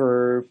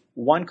 For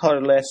 1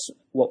 colorless,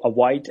 a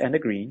white and a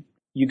green,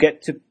 you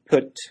get to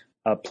put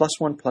a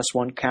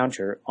 +1/+1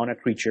 counter on a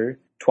creature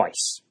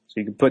twice. So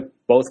you can put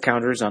both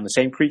counters on the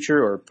same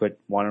creature or put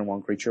one on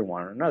one creature,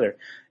 one on another.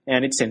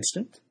 And it's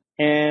instant.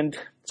 And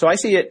so I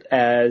see it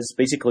as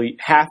basically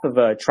half of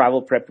a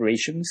travel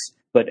preparations,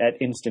 but at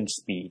instant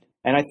speed.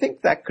 And I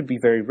think that could be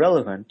very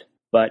relevant,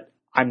 but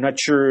I'm not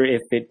sure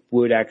if it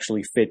would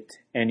actually fit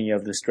any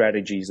of the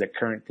strategies that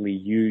currently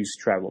use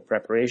travel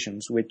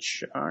preparations,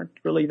 which aren't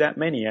really that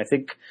many. I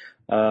think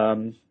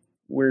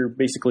we're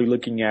basically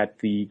looking at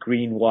the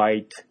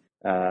green-white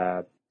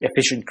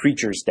efficient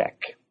creatures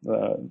deck.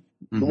 The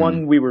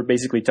one we were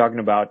basically talking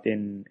about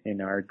in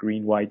our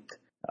green-white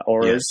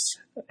auras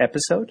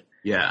episode.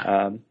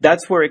 Yeah.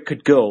 That's where it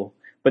could go.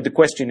 But the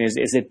question is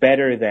it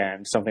better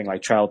than something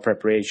like Trial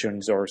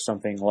Preparations or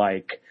something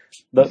like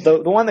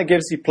the one that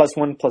gives you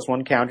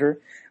 +1/+1 counter,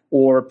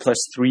 or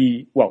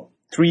 +3, well,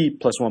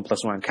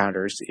 3+1/+1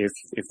 counters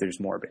if there's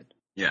Morbid.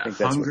 Yeah,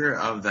 Hunger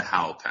of the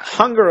Howl Pact.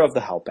 Hunger of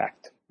the Howl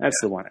Pact. That's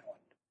the one I want.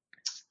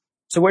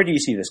 So where do you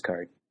see this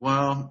card?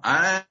 Well,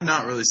 I'm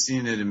not really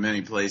seeing it in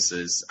many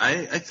places.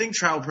 I think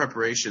Trial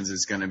Preparations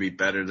is going to be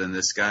better than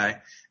this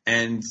guy.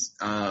 And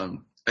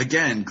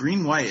again,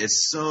 green-white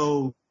is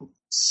so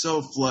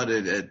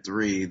flooded at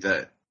 3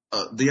 that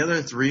the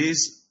other 3s,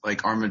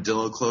 like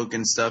Armadillo Cloak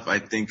and stuff, I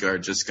think are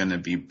just going to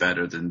be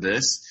better than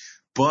this.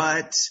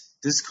 But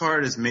this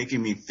card is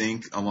making me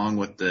think, along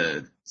with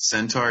the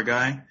Centaur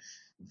guy,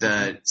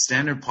 that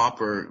Standard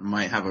Pauper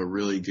might have a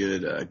really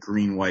good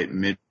green-white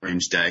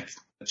mid-range deck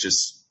that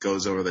just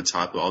goes over the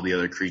top of all the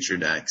other creature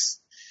decks.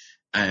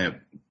 I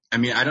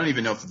mean, I don't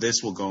even know if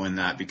this will go in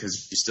that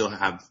because you still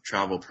have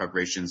Travel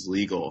Preparations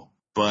legal,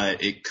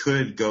 but it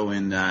could go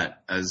in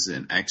that as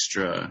an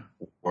extra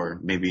or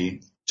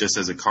maybe just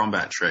as a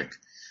combat trick.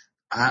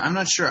 I'm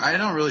not sure. I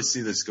don't really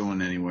see this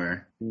going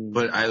anywhere,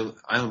 but I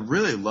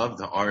really love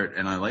the art,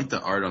 and I like the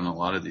art on a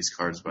lot of these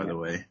cards, by the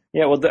way.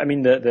 Yeah, well, I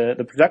mean,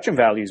 the production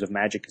values of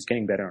Magic is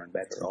getting better and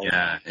better.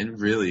 Yeah, it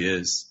really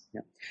is.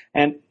 Yeah.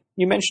 And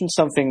you mentioned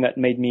something that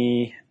made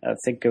me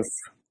think of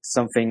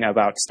something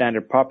about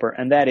Standard Pauper,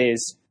 and that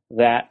is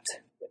that,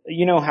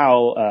 you know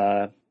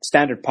how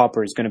Standard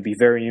Pauper is going to be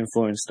very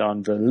influenced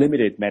on the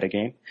limited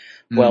metagame?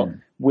 Well,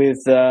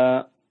 with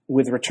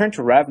Return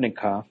to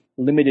Ravnica,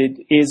 limited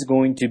is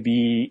going to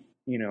be,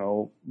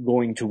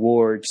 going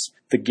towards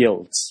the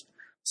guilds.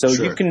 So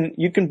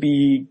you can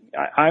be,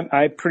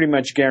 I pretty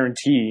much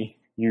guarantee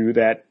you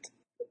that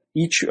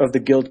each of the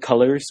guild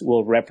colors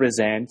will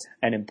represent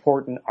an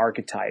important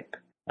archetype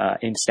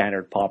in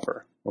Standard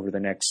Pauper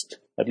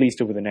at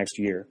least over the next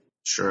year.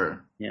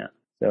 Sure. Yeah.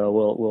 So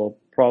we'll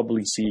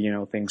probably see,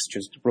 things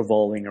just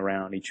revolving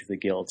around each of the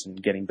guilds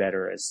and getting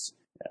better as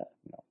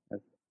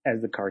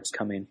the cards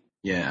come in.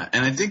 Yeah,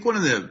 and I think one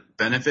of the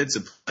benefits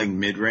of playing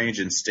mid-range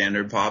in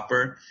Standard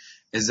Pauper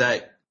is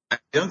that I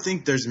don't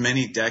think there's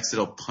many decks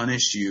that'll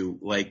punish you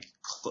like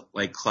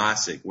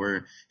Classic,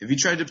 where if you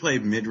tried to play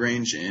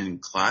mid-range in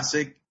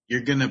Classic,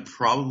 you're going to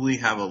probably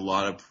have a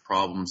lot of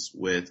problems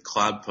with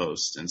Cloud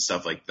Post and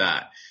stuff like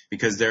that,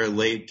 because their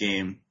late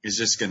game is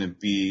just going to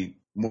be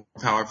more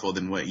powerful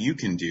than what you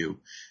can do,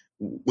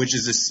 which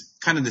is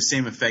kind of the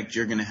same effect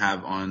you're going to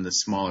have on the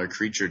smaller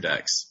creature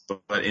decks.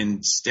 But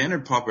in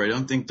Standard Pauper, I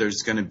don't think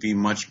there's going to be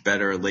much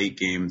better late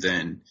game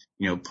than,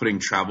 putting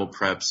Travel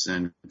Preps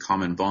and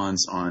Common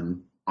Bonds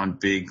on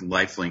big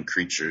lifelink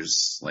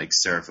creatures like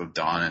Seraph of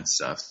Dawn and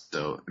stuff.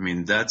 So, I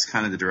mean, that's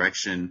kind of the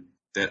direction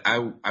that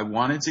I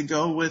wanted to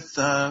go with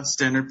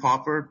Standard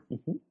Pauper.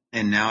 Mm-hmm.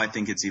 And now I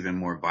think it's even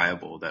more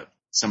viable that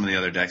some of the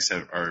other decks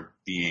are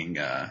being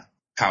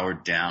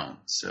powered down.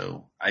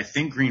 So I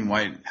think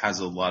green-white has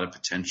a lot of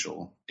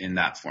potential in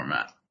that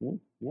format.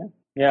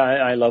 Yeah.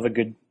 I love a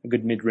good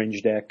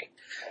mid-range deck.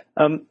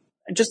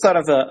 I just thought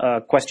of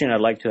a question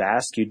I'd like to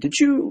ask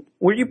you.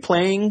 Were you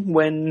playing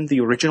when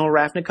the original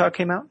Ravnica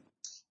came out?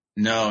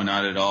 No,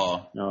 not at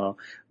all. No.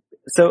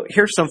 So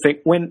here's something.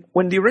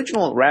 When the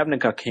original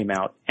Ravnica came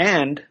out,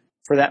 and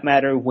for that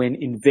matter, when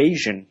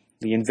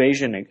the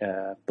Invasion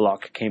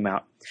block came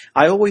out,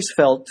 I always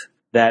felt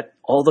that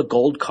all the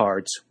gold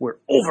cards were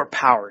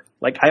overpowered.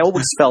 Like, I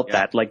always felt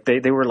that. Like,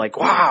 they were like,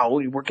 wow,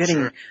 we're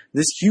getting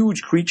this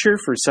huge creature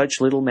for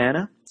such little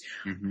mana.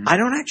 Mm-hmm. I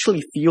don't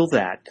actually feel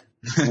that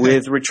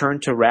with Return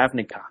to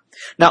Ravnica.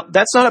 Now,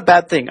 that's not a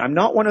bad thing. I'm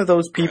not one of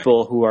those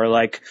people who are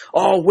like,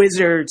 oh,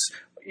 Wizards,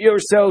 you're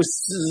so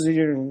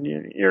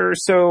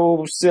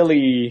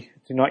silly,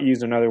 to not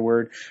use another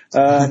word.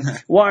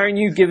 Why are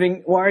you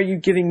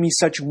giving me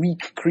such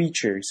weak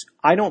creatures?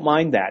 I don't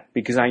mind that,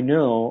 because I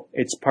know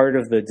it's part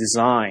of the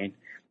design,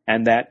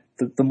 and that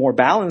the more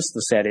balanced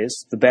the set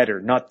is, the better,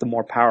 not the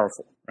more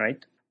powerful,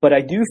 right? But I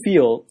do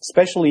feel,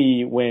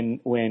 especially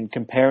when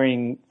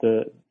comparing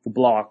the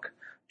block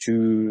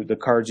to the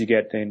cards you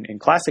get in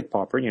Classic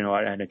Pauper,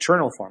 an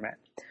Eternal format,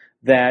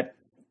 that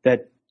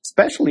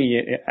especially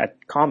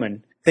at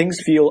Common, things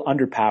feel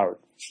underpowered,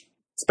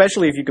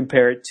 especially if you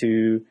compare it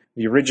to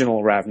the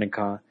original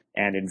Ravnica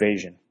and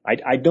Invasion.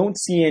 I don't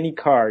see any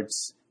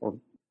cards, or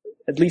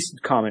at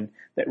least Common,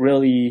 that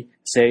really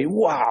say,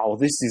 wow,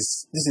 this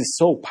is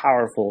so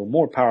powerful,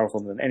 more powerful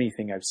than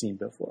anything I've seen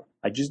before.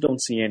 I just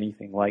don't see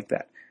anything like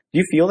that. Do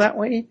you feel that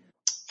way?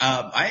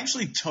 I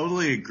actually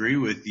totally agree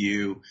with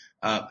you.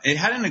 It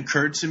hadn't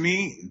occurred to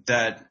me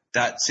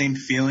that same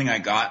feeling I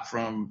got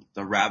from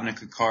the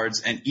Ravnica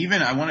cards, and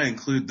even I want to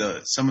include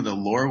some of the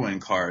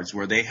Lorwyn cards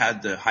where they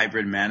had the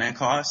hybrid mana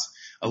cost.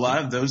 A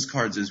lot of those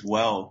cards as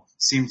well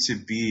seem to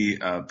be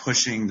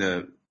pushing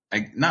I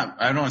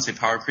don't want to say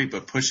power creep,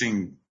 but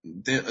pushing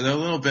they're a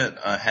little bit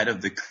ahead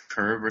of the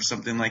curve or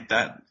something like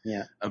that.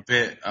 Yeah. A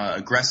bit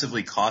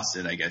aggressively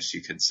costed, I guess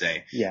you could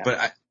say. Yeah.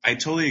 But I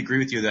totally agree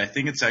with you that I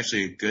think it's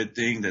actually a good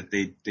thing that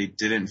they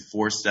didn't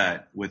force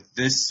that with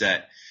this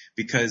set,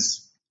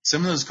 because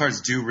some of those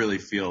cards do really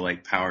feel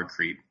like power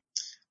creep.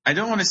 I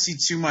don't want to see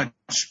too much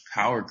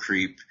power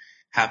creep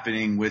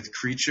happening with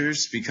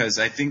creatures, because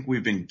I think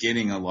we've been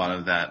getting a lot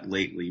of that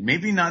lately.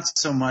 Maybe not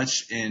so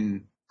much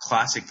in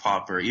classic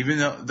Pauper,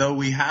 even though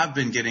we have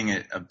been getting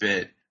it a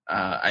bit.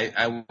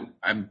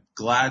 I'm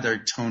glad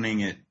they're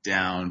toning it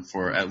down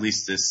for at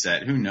least this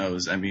set. Who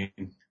knows? I mean,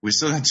 we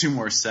still got 2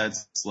 more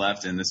sets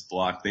left in this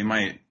block. They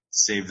might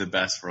save the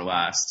best for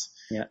last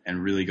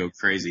and really go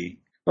crazy.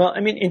 Well,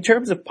 I mean, in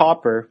terms of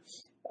Pauper,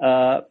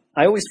 I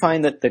always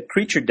find that the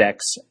creature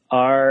decks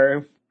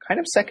are kind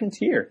of second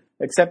tier,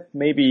 except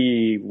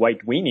maybe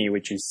White Weenie,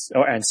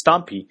 and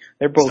Stompy.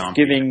 They're both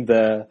giving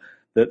the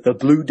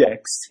blue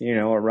decks,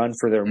 a run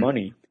for their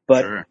money.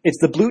 But It's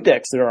the blue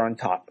decks that are on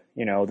top.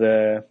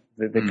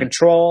 The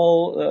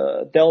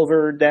control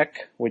Delver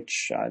deck,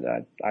 which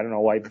I don't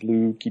know why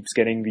blue keeps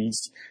getting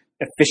these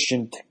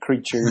efficient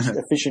creatures,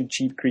 efficient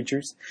cheap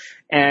creatures,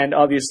 and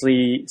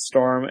obviously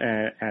Storm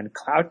and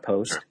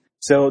Cloudpost.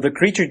 So the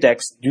creature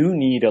decks do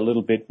need a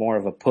little bit more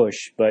of a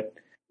push, but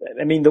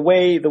I mean the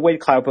way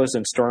Cloudpost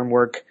and Storm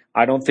work,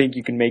 I don't think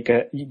you can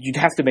you'd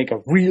have to make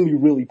a really,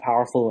 really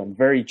powerful and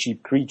very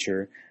cheap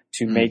creature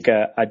to make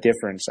a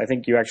difference. I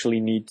think you actually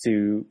need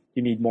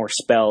more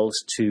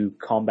spells to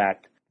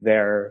combat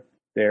their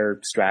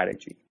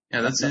strategy.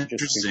 Yeah, that's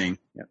interesting.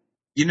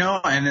 And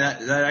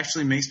that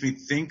actually makes me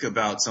think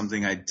about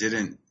something I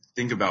didn't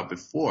think about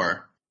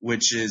before,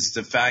 which is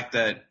the fact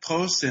that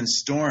Post and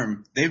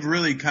Storm, they've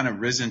really kind of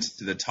risen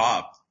to the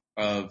top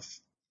of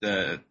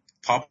the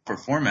Pauper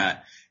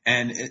format.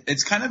 And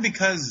it's kind of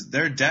because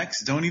their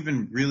decks don't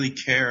even really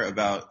care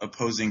about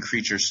opposing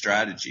creature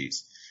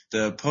strategies.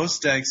 The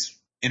Post decks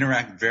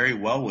interact very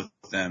well with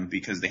them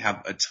because they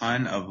have a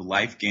ton of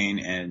life gain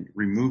and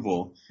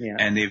removal,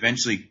 and they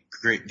eventually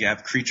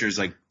have creatures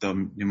like the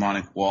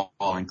Mnemonic Wall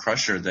and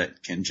Crusher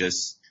that can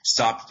just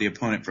stop the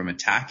opponent from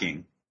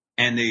attacking,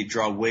 and they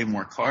draw way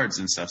more cards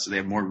and stuff, so they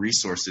have more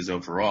resources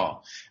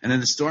overall. And then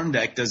the Storm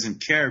deck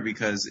doesn't care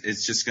because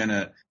it's just going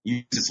to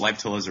use its life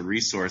total as a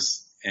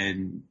resource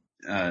and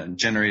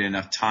generate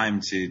enough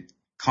time to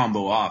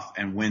combo off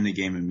and win the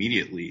game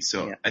immediately.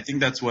 So I think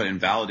that's what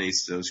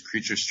invalidates those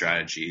creature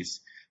strategies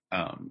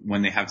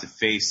when they have to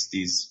face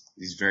these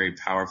very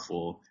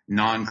powerful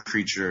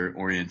non-creature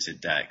oriented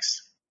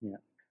decks. Yeah.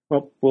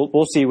 Well,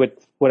 we'll see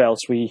what else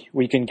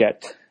we can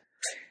get.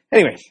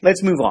 Anyway,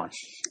 let's move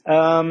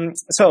on.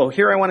 So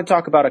here I want to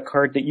talk about a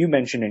card that you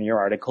mentioned in your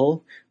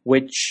article,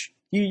 which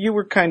you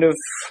were kind of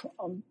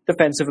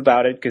defensive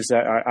about it because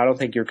I don't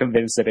think you're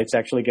convinced that it's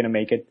actually going to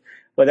make it.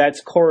 But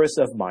that's Chorus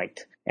of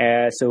Might.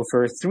 So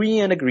for 3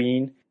 and a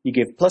green, you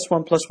give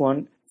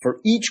 +1/+1 for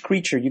each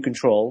creature you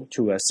control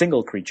to a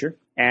single creature,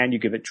 and you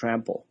give it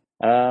trample.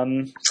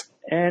 And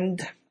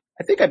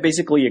I think I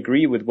basically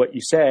agree with what you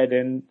said,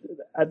 and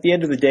at the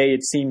end of the day,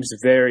 it seems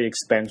very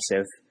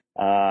expensive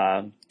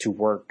to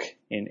work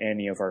in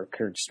any of our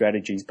current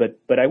strategies. But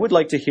I would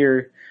like to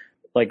hear,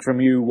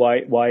 from you,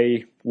 why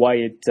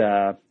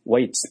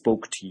it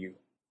spoke to you.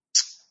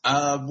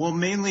 Well,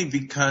 mainly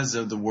because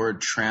of the word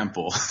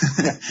trample.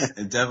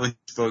 It definitely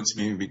spoke to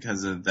me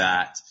because of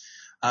that.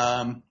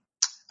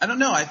 I don't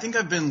know. I think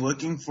I've been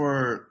looking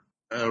for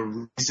a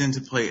reason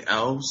to play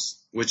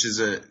Elves, which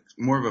is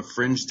more of a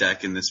fringe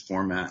deck in this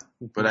format.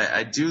 But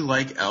I do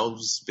like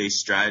Elves-based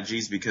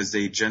strategies because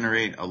they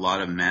generate a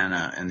lot of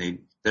mana, and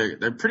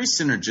they're pretty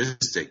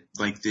synergistic.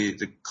 Like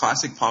the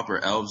classic Pauper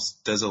Elves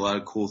does a lot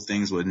of cool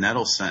things with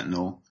Nettle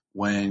Sentinel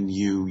when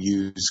you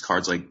use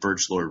cards like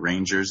Birchlord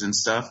Rangers and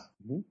stuff.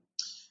 Mm-hmm.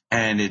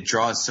 And it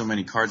draws so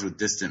many cards with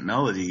Distant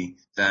Melody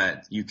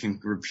that you can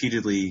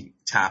repeatedly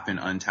tap and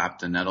untap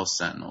the Nettle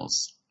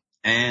Sentinels.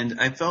 And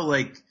I felt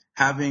like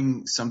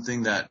having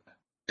something that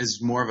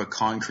is more of a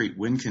concrete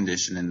win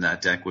condition in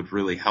that deck would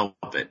really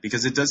help it,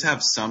 because it does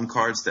have some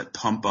cards that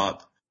pump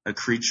up a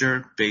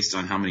creature based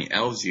on how many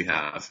elves you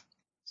have.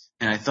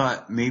 And I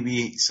thought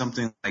maybe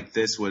something like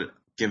this would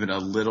give it a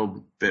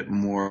little bit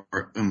more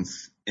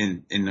oomph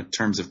in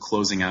terms of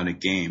closing out a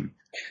game.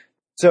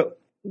 So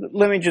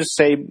let me just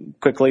say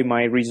quickly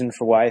my reason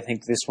for why I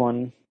think this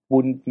one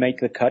wouldn't make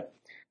the cut.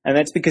 And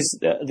that's because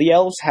the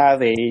elves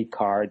have a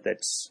card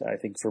that's, I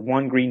think, for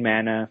 1 green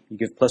mana, you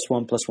give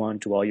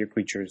 +1/+1 to all your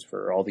creatures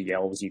for all the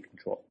elves you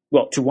control.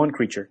 Well, to 1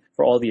 creature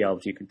for all the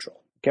elves you control.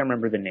 I can't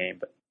remember the name,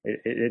 but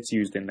it's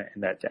used in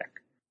that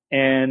deck.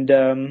 And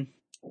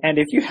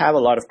if you have a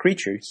lot of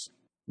creatures,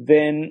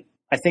 then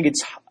I think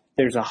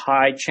there's a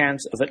high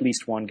chance of at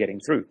least one getting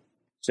through.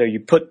 So you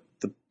put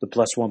the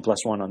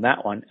 +1/+1 on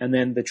that one, and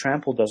then the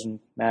trample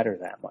doesn't matter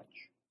that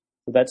much.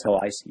 So that's how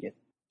I see it.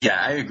 Yeah,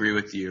 I agree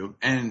with you.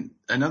 And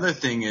another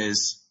thing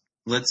is,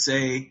 let's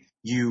say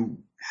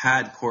you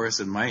had Chorus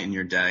of Might in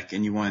your deck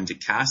and you wanted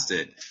to cast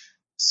it.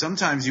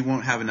 Sometimes you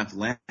won't have enough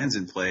lands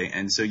in play,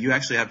 and so you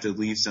actually have to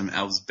leave some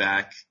elves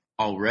back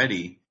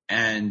already.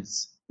 And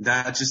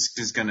that just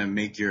is going to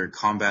make your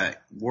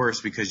combat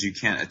worse because you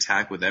can't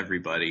attack with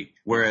everybody.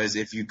 Whereas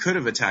if you could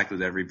have attacked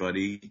with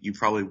everybody, you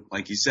probably,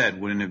 like you said,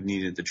 wouldn't have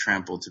needed the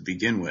trample to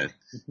begin with.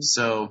 Mm-hmm.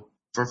 So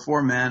for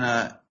 4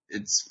 mana,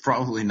 it's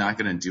probably not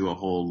going to do a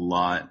whole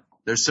lot.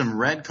 There's some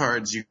red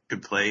cards you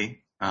could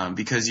play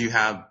because you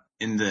have,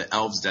 in the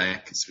Elves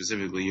deck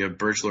specifically, you have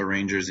Birchlore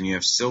Rangers and you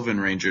have Sylvan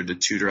Ranger to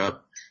tutor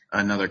up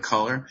another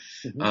color.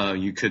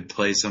 Mm-hmm. You could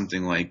play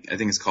something like, I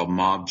think it's called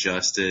Mob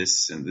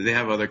Justice, and they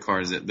have other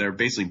cards that they're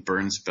basically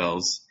burn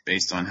spells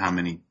based on how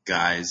many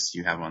guys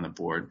you have on the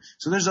board.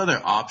 So there's other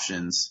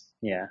options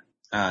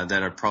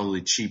that are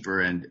probably cheaper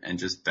and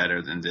just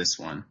better than this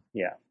one.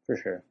 Yeah, for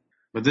sure.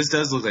 But this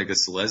does look like a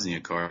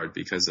Selesnya card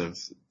because of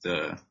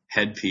the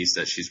headpiece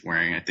that she's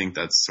wearing. I think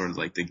that's sort of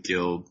like the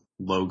guild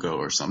logo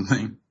or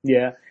something.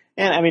 Yeah.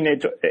 And I mean,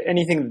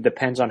 anything that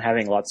depends on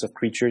having lots of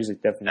creatures is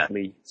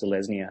definitely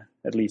Selesnya,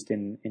 at least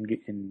in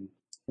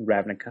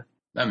Ravnica.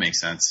 That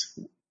makes sense.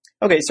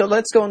 Okay, so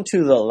let's go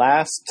into the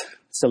last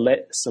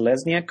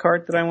Selesnya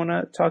card that I want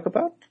to talk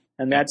about,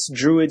 and that's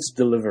Druid's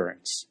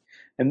Deliverance.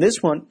 And this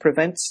one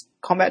prevents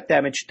combat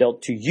damage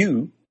dealt to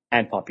you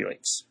and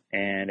populates,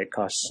 and it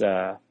costs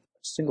a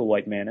single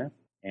white mana,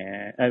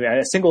 and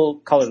a single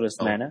colorless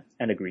mana,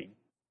 and a green.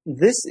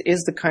 This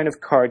is the kind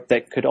of card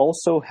that could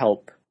also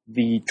help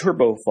the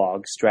Turbo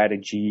Fog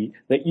strategy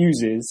that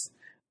uses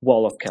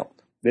Wall of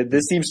Kelp.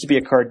 This seems to be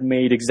a card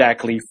made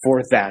exactly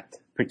for that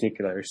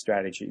particular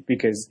strategy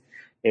because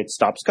it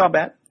stops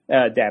combat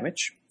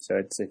damage, so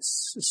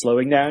it's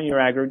slowing down your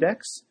aggro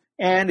decks,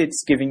 and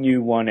it's giving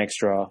you one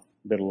extra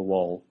little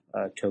wall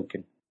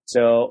token.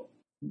 So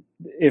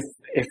if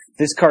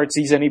this card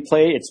sees any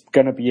play, it's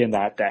gonna be in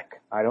that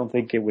deck. I don't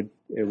think it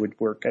would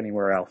work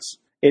anywhere else.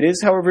 It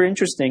is, however,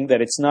 interesting that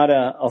it's not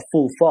a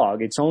full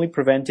fog. It's only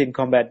preventing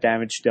combat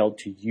damage dealt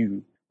to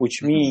you,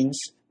 which means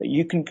that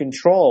you can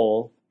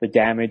control the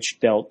damage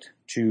dealt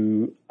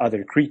to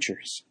other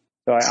creatures.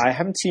 So I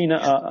haven't seen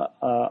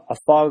a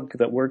fog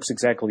that works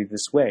exactly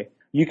this way.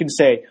 You can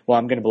say, well,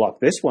 I'm going to block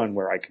this one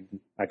where I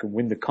can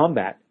win the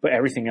combat, but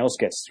everything else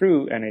gets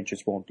through and it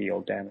just won't deal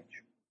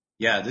damage.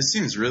 Yeah, this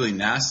seems really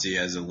nasty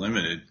as a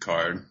limited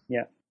card.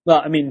 Yeah. Well,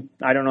 I mean,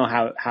 I don't know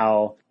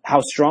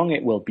how strong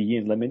it will be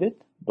in limited,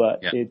 but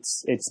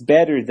it's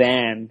better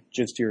than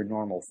just your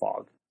normal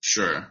fog.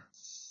 Sure.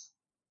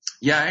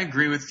 Yeah, I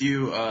agree with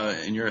you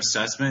in your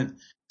assessment.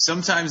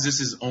 Sometimes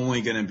this is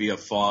only going to be a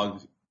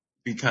fog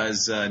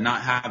because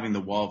not having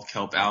the Wall of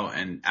Kelp out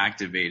and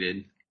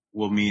activated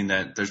will mean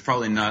that there's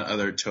probably not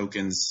other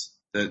tokens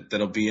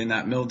that'll be in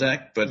that mill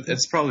deck, but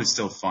it's probably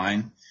still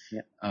fine.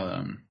 Yeah.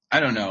 I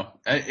don't know.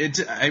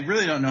 I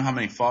really don't know how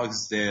many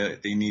fogs they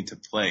need to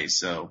play,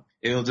 so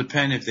it'll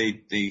depend if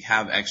they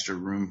have extra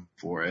room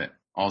for it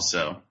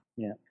also.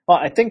 Yeah. Well,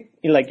 I think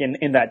like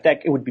in that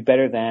deck, it would be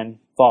better than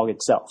fog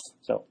itself.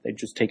 So they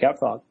just take out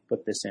fog,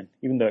 put this in,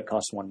 even though it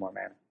costs one more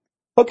mana.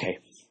 Okay.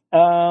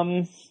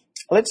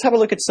 Let's have a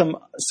look at some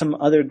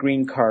other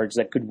green cards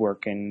that could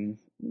work in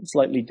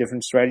slightly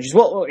different strategies.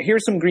 Well,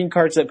 here's some green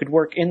cards that could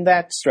work in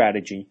that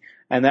strategy,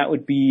 and that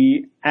would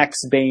be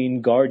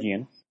Axebane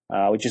Guardian,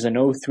 which is an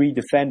 0/3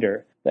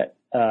 defender that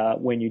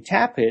when you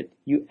tap it,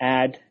 you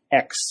add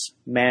X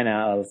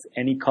mana of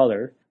any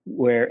color,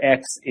 where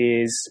X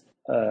is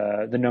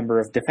the number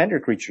of defender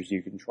creatures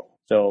you control.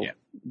 So,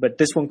 but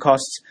this one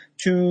costs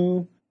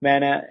 2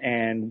 mana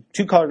and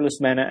 2 colorless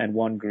mana and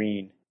 1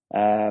 green.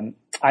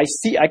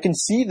 I can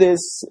see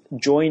this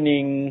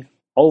joining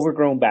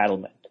Overgrown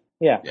Battlement.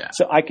 Yeah.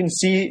 So I can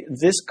see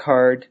this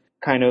card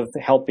kind of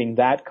helping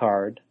that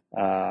card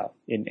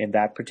in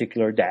that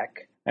particular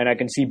deck, and I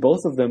can see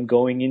both of them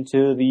going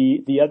into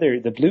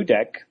the blue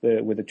deck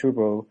with the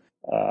turbo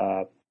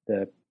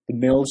the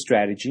mill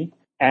strategy.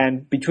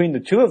 And between the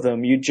two of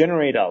them, you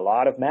generate a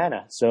lot of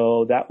mana.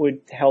 So that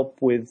would help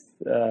with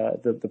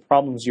the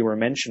problems you were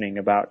mentioning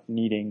about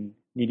needing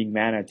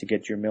mana to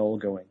get your mill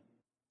going.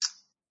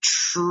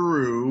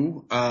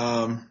 True.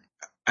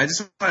 I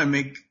just want to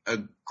make a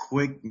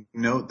quick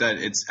note that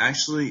it's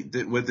actually,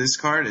 with this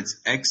card, it's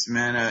X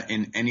mana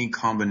in any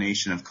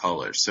combination of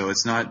colors. So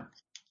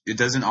it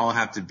doesn't all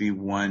have to be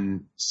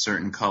one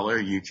certain color.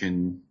 You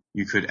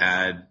could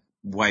add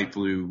white,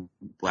 blue,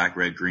 black,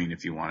 red, green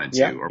if you wanted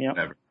to,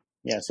 whatever.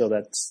 Yeah, so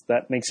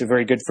that makes it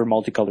very good for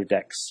multicolored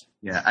decks.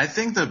 Yeah, I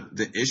think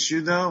the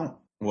issue though,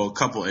 well, a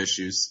couple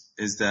issues,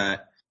 is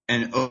that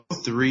an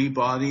 0/3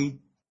 body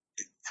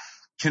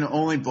can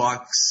only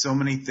block so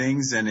many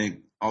things, and it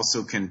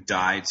also can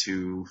die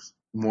to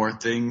more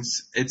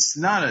things. It's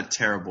not a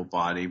terrible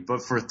body,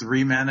 but for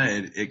 3 mana,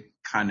 it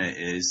kind of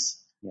is.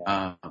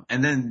 Yeah.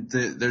 And then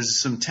there's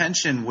some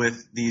tension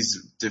with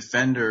these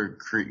defender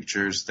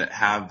creatures that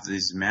have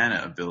these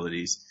mana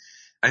abilities.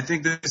 I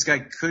think this guy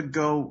could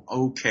go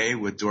okay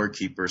with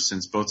Doorkeeper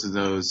since both of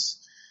those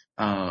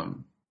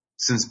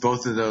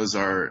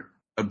are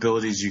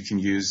abilities you can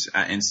use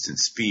at instant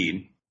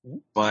speed. Mm-hmm.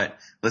 But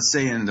let's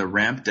say in the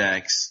ramp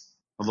decks,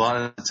 a lot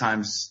of the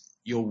times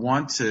you'll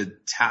want to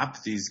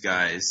tap these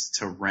guys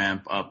to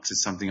ramp up to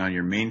something on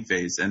your main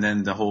phase, and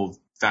then the whole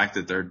fact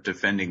that they're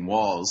defending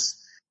walls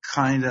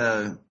kind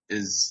of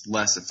is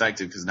less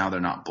effective because now they're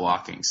not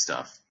blocking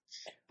stuff.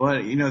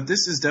 But,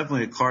 this is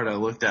definitely a card I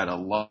looked at a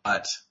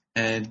lot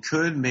and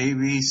could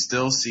maybe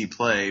still see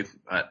play.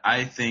 But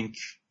I think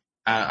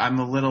I'm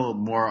a little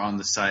more on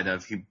the side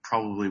of he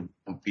probably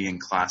won't be in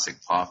Classic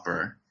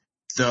Pauper.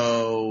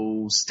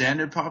 Though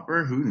Standard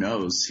Pauper, who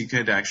knows? He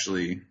could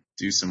actually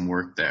do some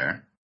work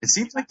there. It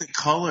seems like the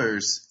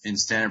colors in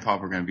Standard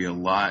Pauper are going to be a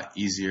lot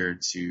easier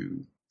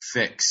to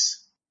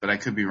fix, but I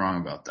could be wrong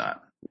about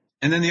that.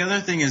 And then the other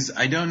thing is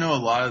I don't know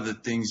a lot of the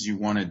things you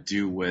want to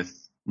do with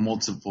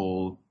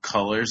multiple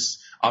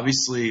colors.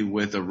 Obviously,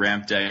 with a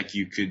ramp deck,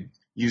 you could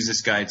use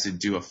this guy to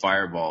do a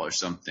fireball or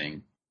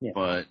something. Yeah.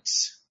 But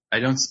I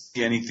don't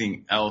see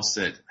anything else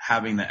that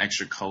having the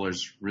extra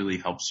colors really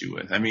helps you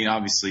with. I mean,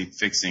 obviously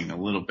fixing a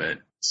little bit.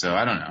 So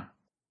I don't know.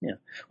 Yeah.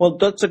 Well,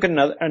 let's look at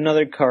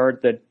another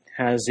card that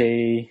has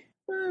a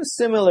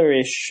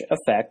similar-ish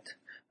effect,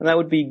 and that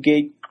would be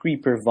Gate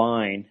Creeper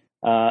Vine.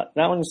 That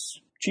one's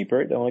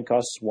cheaper. It only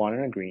costs 1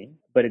 and a green,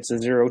 but it's a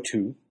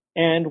 0/2,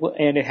 and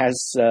it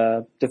has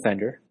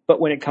Defender. But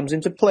when it comes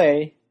into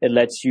play, it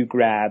lets you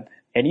grab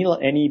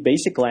any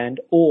basic land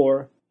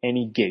or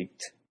any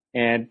gate.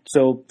 And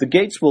so the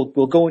gates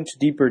will go into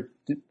deeper.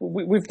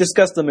 We've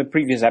discussed them in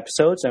previous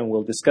episodes, and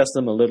we'll discuss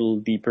them a little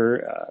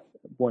deeper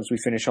once we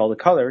finish all the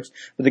colors.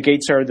 But the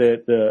gates are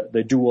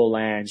the dual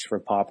lands for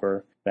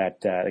Pauper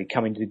that they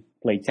come into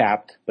play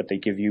tapped, but they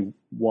give you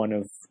one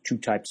of two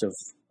types of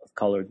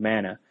colored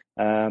mana.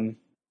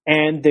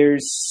 And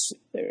there's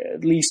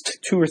at least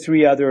 2 or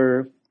 3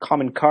 other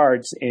common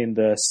cards in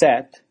the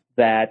set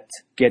that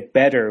get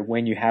better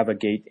when you have a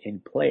gate in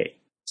play.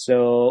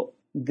 So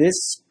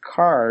this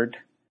card,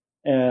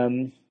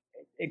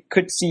 it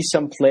could see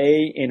some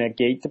play in a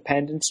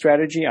gate-dependent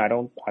strategy. I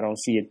don't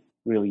see it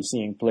really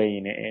seeing play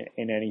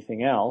in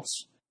anything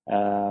else.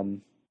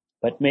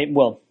 But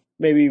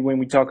maybe when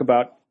we talk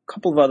about a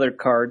couple of other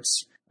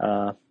cards,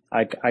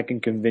 I can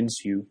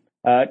convince you.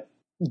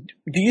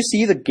 Do you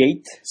see the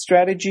gate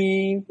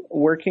strategy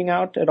working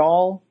out at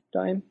all,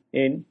 Dime,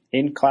 in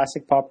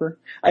Classic Pauper?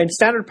 In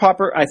Standard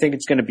Pauper, I think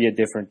it's going to be a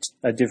different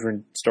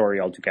story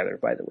altogether,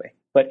 by the way.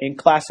 But in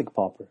Classic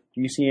Pauper,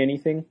 do you see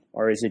anything,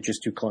 or is it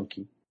just too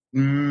clunky?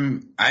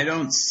 I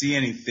don't see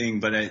anything,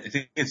 but I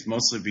think it's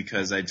mostly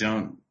because I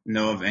don't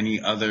know of any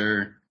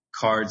other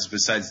cards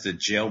besides the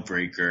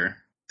Jailbreaker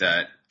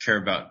that care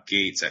about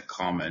gates at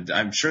common.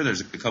 I'm sure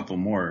there's a couple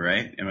more,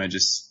 right? I'm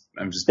just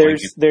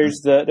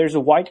there's a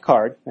white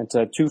card. It's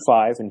a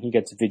 2/5, and he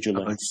gets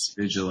Vigilance.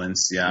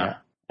 Vigilance, yeah.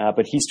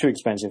 But he's too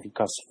expensive. He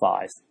costs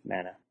 5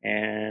 mana,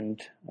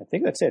 and I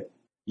think that's it.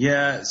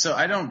 Yeah, so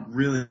I don't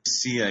really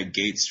see a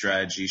gate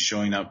strategy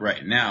showing up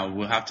right now.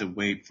 We'll have to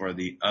wait for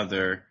the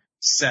other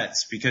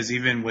sets, because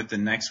even with the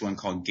next one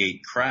called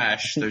Gate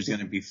Crash, there's going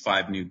to be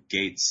 5 new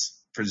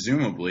gates,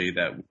 presumably,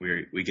 that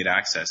we get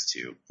access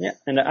to. Yeah,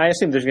 and I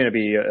assume there's going to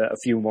be a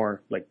few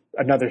more, like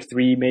another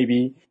 3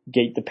 maybe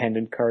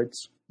gate-dependent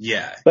cards.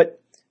 Yeah.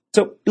 But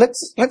so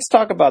let's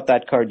talk about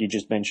that card you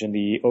just mentioned,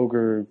 the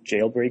Ogre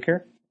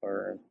Jailbreaker.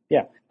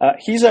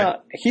 He's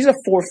a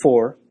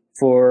 4/4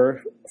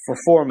 for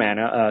 4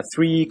 mana,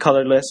 3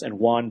 colorless and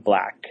 1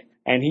 black,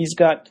 and he's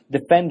got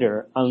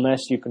Defender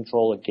unless you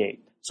control a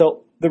gate.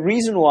 So the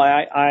reason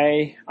why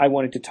I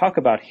wanted to talk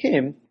about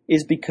him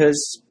is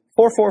because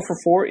 4/4 for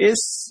 4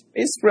 is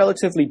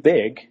relatively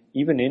big,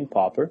 even in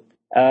Pauper.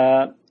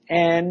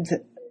 And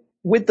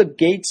with the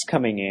gates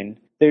coming in,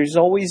 there's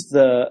always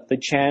the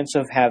chance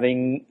of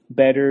having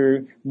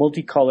better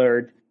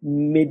multicolored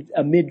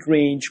a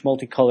mid-range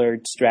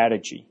multicolored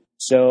strategy.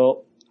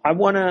 So I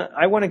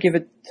wanna give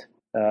it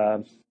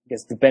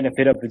the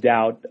benefit of the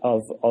doubt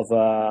of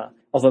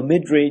a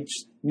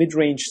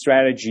mid-range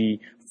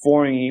strategy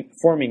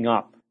forming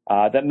up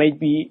that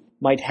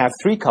might have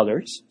 3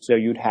 colors. So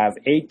you'd have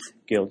 8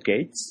 guild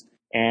gates,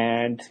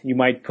 and you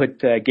might put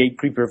Gate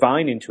Creeper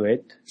Vine into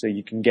it, so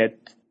you can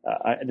get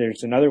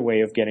there's another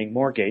way of getting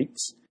more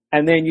gates.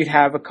 And then you'd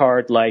have a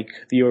card like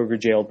the Ogre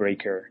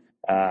Jailbreaker,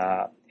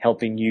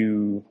 helping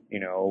you,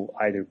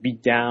 either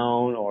beat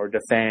down or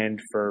defend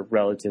for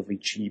relatively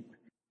cheap.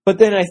 But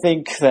then I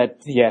think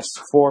that, yes,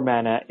 4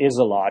 mana is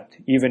a lot,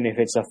 even if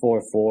it's a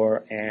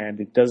 4/4, and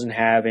it doesn't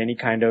have any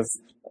kind of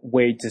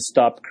way to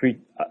stop,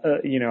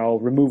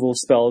 removal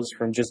spells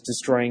from just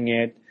destroying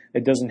it.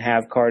 It doesn't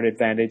have card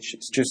advantage.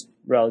 It's just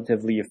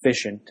relatively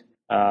efficient.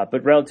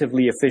 But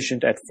relatively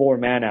efficient at 4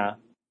 mana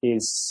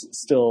is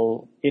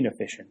still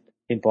inefficient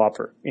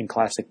in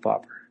Classic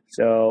Pauper.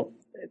 So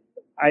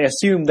I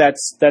assume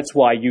that's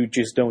why you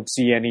just don't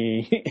see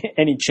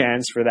any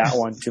chance for that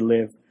one to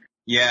live.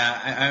 Yeah,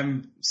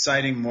 I'm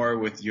siding more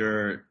with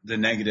the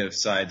negative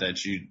side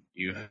that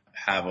you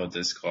have with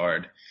this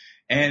card.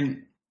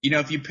 And,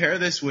 if you pair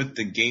this with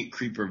the Gate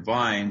Creeper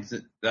Vine,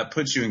 that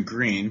puts you in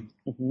green.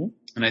 Mm-hmm.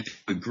 And I think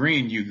with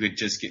green, you could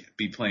just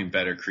be playing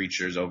better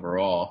creatures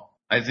overall.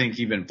 I think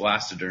even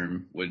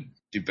Blastoderm would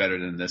do better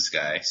than this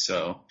guy.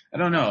 So, I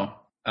don't know.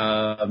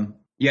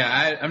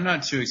 I'm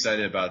not too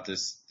excited about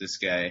this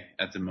guy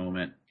at the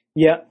moment.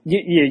 Yeah,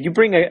 you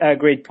bring a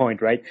great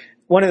point, right?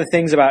 One of the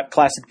things about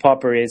Classic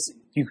Pauper is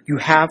you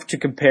have to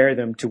compare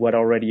them to what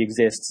already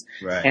exists.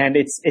 Right. And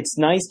it's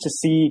nice to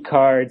see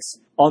cards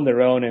on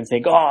their own and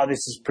think, oh,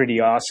 this is pretty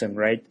awesome,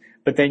 right?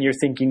 But then you're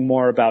thinking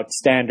more about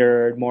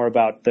standard, more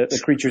about the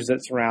creatures that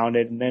surround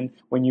it. And then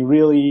when you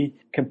really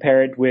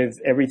compare it with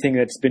everything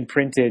that's been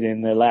printed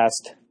in the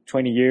last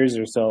 20 years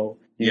or so,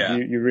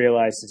 you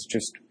realize it's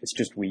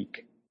just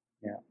weak.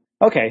 Yeah.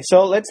 Okay,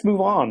 so let's move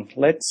on.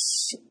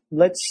 Let's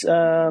have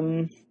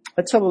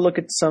a look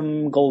at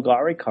some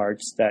Golgari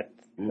cards that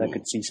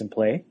could see some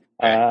play.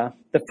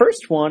 The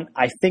first one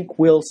I think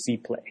will see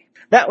play.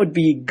 That would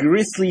be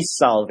Grisly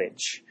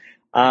Salvage,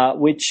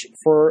 which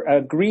for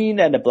a green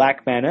and a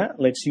black mana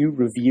lets you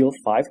reveal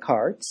 5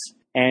 cards,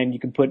 and you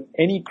can put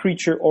any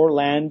creature or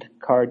land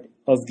card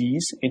of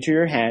these into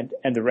your hand,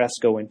 and the rest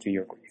go into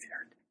your graveyard.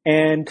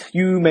 And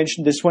you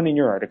mentioned this one in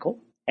your article,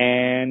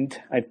 and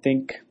I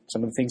think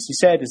some of the things you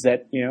said is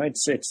that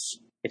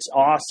it's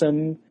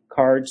awesome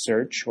card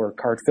search or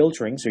card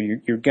filtering, so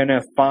you're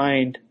gonna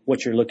find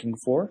what you're looking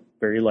for,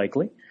 very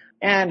likely,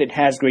 and it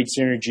has great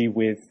synergy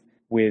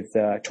with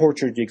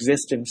Tortured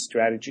Existence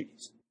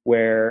strategies,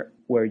 where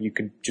you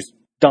can just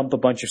dump a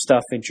bunch of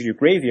stuff into your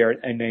graveyard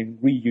and then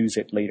reuse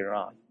it later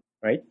on,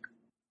 right?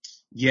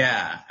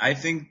 Yeah, I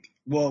think.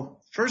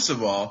 Well, first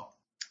of all,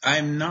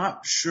 I'm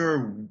not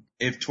sure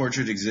if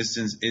Tortured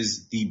Existence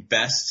is the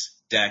best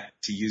deck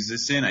to use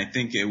this in. I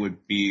think it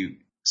would be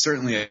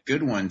certainly a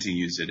good one to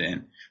use it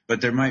in,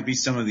 but there might be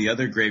some of the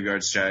other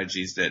graveyard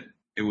strategies that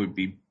it would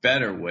be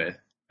better with.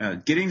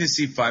 Getting to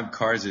see 5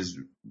 cards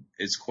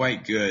is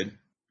quite good,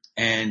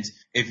 and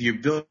if you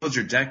build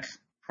your deck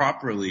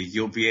properly,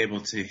 you'll be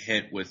able to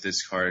hit with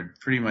this card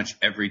pretty much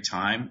every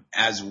time,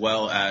 as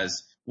well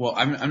as, well,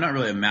 I'm not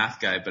really a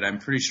math guy, but I'm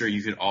pretty sure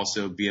you could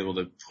also be able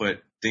to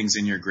put things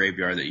in your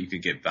graveyard that you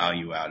could get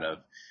value out of.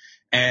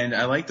 And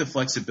I like the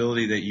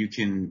flexibility that you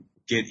can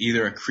get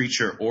either a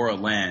creature or a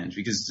land,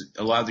 because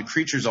a lot of the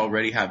creatures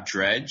already have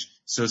dredge,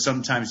 so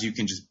sometimes you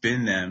can just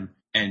bin them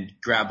and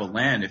grab a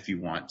land if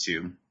you want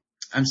to.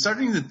 I'm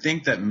starting to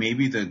think that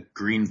maybe the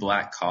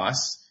green-black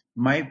costs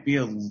might be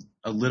a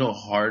little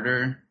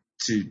harder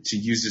to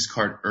use this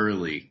card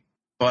early,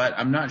 but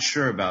I'm not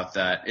sure about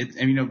that.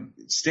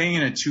 Staying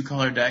in a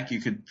 2-color deck,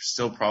 you could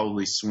still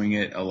probably swing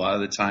it a lot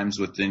of the times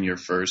within your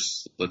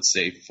first, let's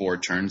say, 4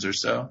 turns or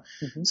so.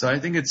 Mm-hmm. So I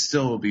think it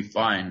still will be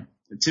fine.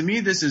 To me,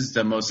 this is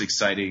the most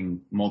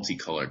exciting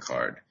multicolor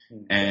card,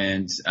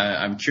 and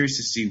I'm curious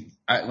to see.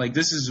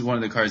 This is one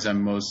of the cards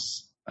I'm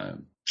most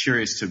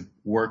curious to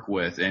work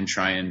with and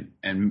try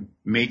and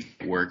make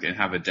it work and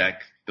have a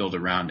deck build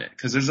around it,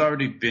 because there's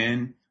already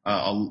been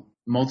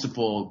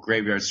multiple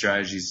graveyard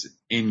strategies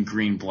in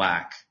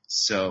green-black.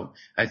 So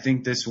I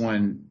think this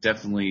one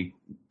definitely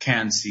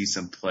can see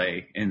some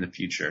play in the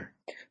future.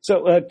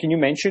 So can you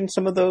mention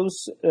some of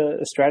those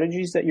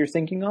strategies that you're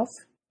thinking of?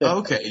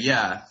 Okay,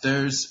 yeah.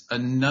 There's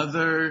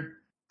another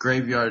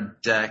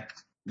graveyard deck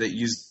that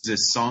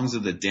uses Songs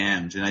of the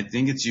Damned, and I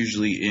think it's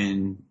usually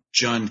in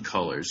Jund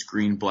colors,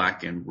 green,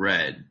 black, and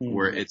red,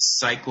 where it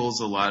cycles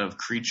a lot of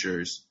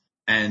creatures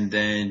and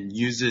then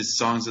uses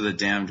Songs of the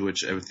Damned,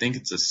 which I would think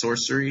it's a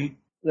sorcery.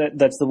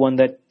 That's the one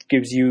that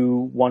gives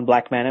you 1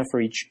 black mana for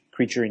each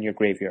creature in your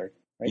graveyard,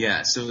 right?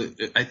 Yeah, so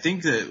I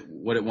think that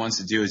what it wants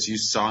to do is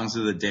use Songs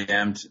of the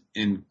Damned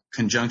in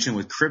conjunction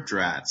with Crypt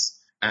Rats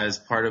as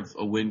part of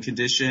a win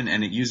condition,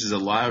 and it uses a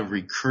lot of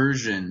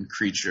recursion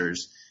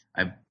creatures.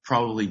 I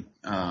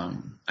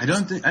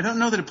don't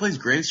know that it plays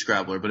Grave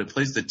Scrabbler, but it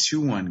plays the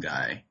 2/1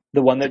 guy.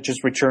 The one that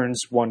just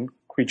returns 1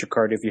 creature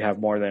card if you have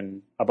more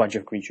than a bunch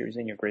of creatures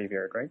in your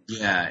graveyard, right?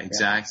 Yeah,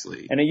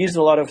 exactly. Yeah. And it uses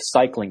a lot of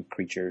cycling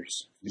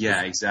creatures.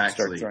 Yeah,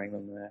 exactly. Start throwing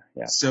them there.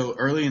 Yeah. So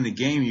early in the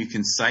game, you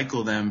can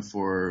cycle them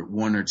for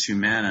 1 or 2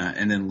 mana,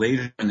 and then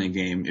later in the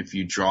game, if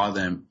you draw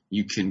them,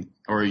 you can,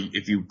 or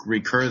if you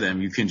recur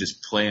them, you can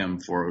just play them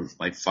for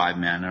like 5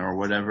 mana or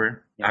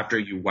whatever after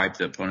you wipe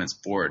the opponent's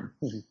board.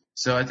 Mm-hmm.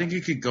 So I think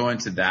you could go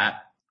into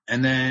that,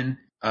 and then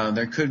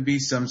there could be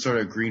some sort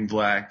of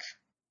green-black,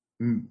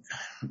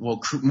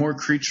 more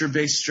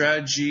creature-based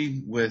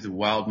strategy with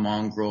Wild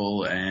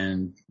Mongrel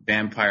and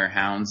Vampire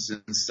Hounds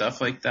and stuff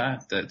like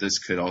that this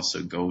could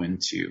also go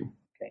into.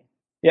 Okay.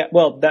 Yeah,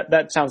 well,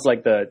 that sounds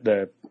like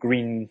the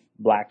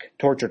green-black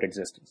Tortured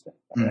Existence.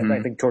 Mm-hmm.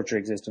 I think Tortured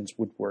Existence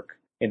would work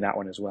in that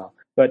one as well.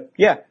 But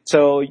yeah,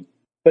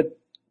 but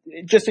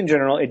just in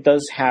general, it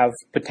does have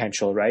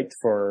potential, right,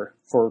 for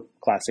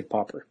classic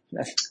Pauper.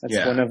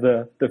 That's one of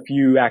the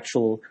few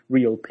actual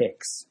real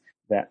picks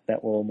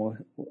that will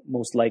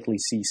most likely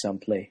see some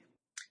play.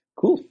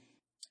 Cool.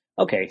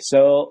 Okay,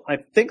 so I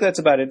think that's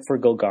about it for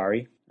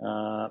Golgari.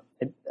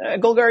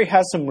 Golgari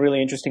has some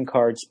really interesting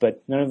cards,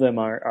 but none of them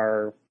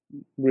are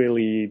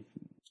really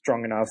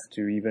strong enough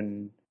to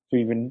even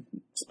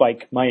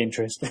spike my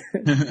interest,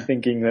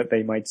 thinking that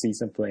they might see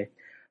some play.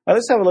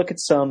 Let's have a look at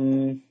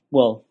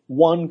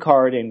one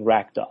card in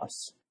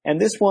Rakdos. And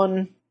this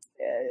one,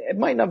 it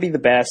might not be the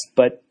best,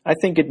 but I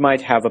think it might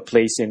have a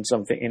place in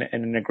something, in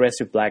an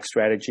aggressive black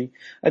strategy.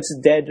 That's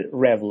Dead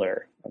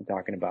Reveler I'm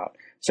talking about.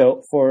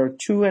 So for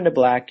 2 and a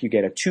black, you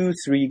get a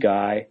 2/3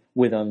 guy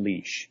with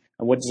Unleash.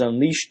 And what does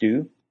Unleash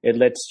do? It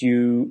lets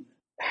you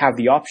have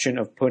the option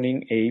of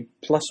putting a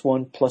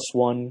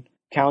 +1/+1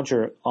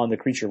 counter on the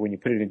creature when you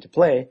put it into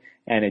play,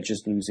 and it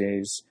just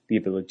loses the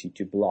ability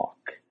to block.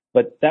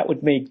 But that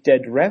would make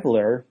Dead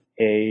Reveler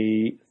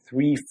a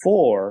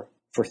 3/4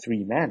 for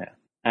 3 mana.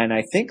 And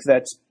I think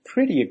that's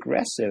pretty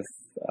aggressive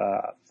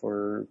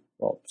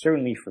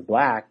certainly for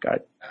black,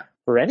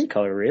 for any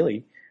color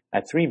really,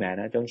 at 3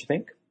 mana, don't you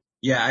think?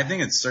 Yeah, I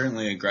think it's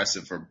certainly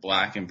aggressive for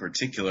black in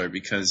particular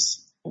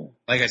because,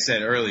 like I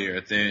said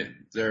earlier,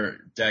 their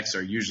decks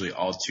are usually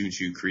all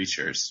 2/2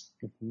 creatures.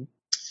 Mm-hmm.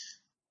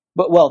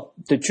 But,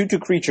 the 2/2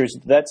 creatures,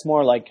 that's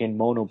more like in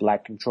mono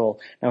black control.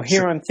 Now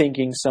here I'm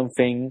thinking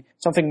something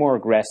more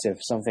aggressive,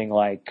 something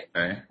like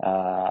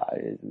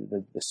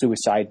the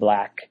Suicide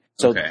Black.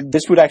 So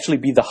this would actually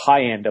be the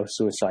high end of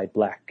Suicide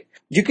Black.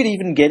 You could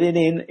even get it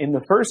in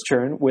the first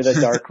turn with a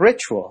Dark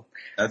Ritual.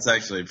 That's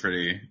actually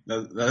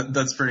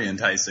that's pretty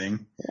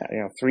enticing.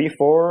 Yeah,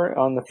 3/4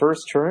 on the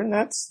first turn,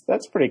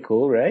 that's pretty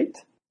cool, right?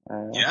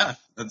 Yeah,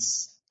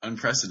 that's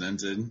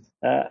unprecedented.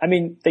 I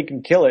mean, they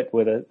can kill it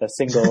with a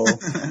single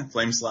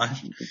Flame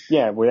Slash.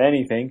 Yeah, with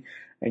anything,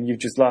 and you've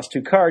just lost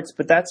 2 cards.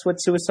 But that's what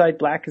Suicide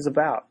Black is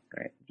about,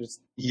 right?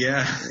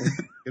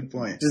 Good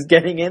point. Just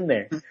getting in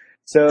there.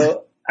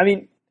 So, I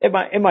mean, it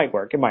might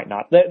work, it might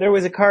not. There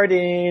was a card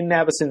in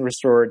Abyssin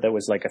Restored that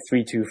was like a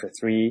 3/2 for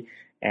 3,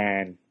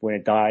 and when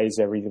it dies,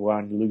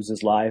 everyone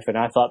loses life. And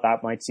I thought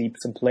that might see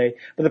some play.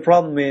 But the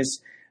problem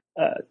is,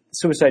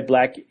 Suicide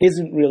Black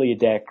isn't really a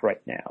deck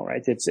right now,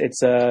 right? It's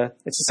a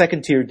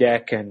second tier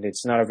deck, and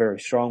it's not a very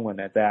strong one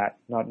at that.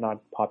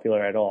 Not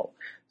popular at all.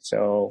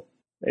 So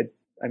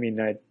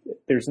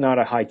there's not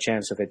a high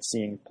chance of it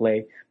seeing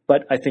play.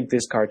 But I think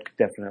this card could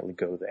definitely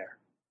go there,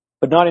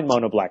 but not in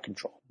mono black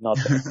control. Not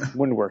there.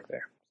 Wouldn't work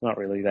there. It's not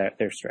really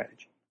their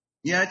strategy.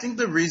 Yeah, I think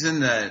the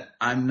reason that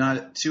I'm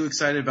not too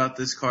excited about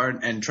this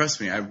card, and trust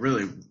me, I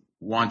really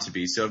want to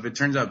be. So if it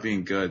turns out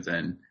being good,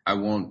 then I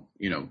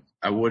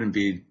wouldn't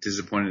be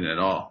disappointed at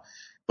all.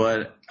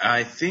 But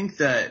I think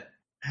that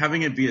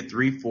having it be a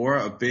 3/4,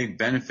 a big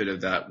benefit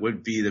of that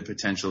would be the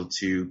potential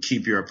to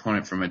keep your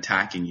opponent from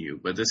attacking you.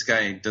 But this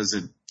guy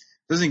doesn't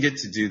get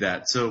to do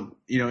that. So,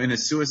 in a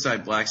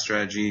Suicide Black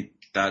strategy,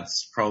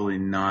 that's probably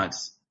not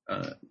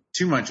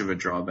too much of a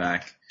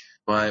drawback.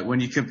 But when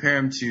you compare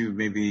him to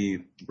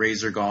maybe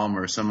Razor Golem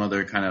or some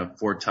other kind of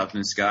 4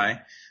 toughness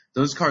guy,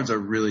 those cards are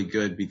really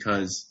good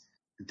because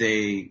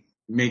they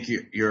make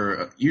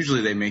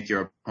usually they make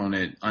your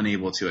opponent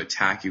unable to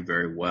attack you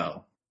very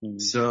well. Mm-hmm.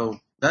 So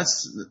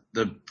that's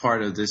the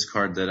part of this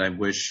card that I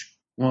wish.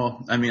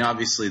 Well, I mean,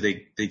 obviously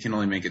they can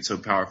only make it so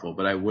powerful,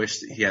 but I wish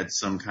that he had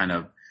some kind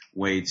of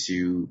way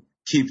to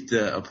keep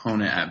the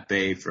opponent at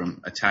bay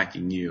from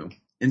attacking you.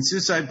 In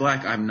Suicide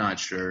Black, I'm not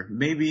sure.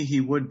 Maybe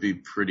he would be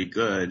pretty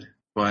good,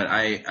 but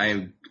I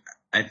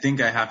think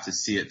I have to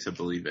see it to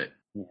believe it.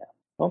 Yeah.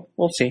 Well,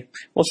 we'll see.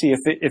 We'll see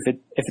if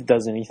it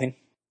does anything.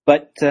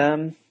 But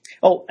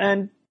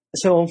and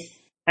so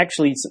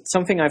actually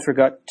something I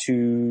forgot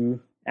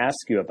to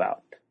ask you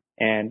about,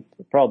 and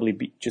probably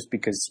just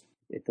because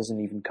it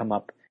doesn't even come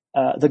up.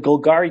 The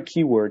Golgari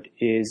keyword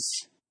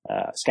is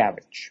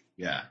Scavenge.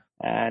 Yeah.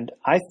 And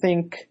I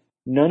think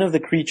none of the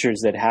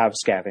creatures that have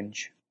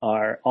Scavenge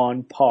are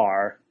on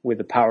par with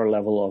the power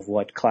level of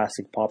what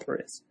Classic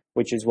Pauper is,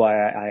 which is why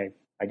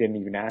I didn't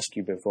even ask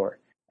you before.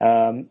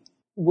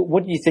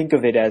 What do you think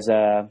of it as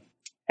a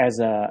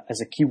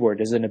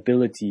keyword, as an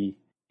ability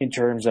in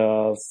terms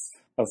of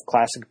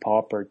Classic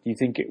Pauper? Do you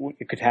think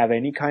it could have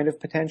any kind of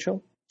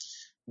potential?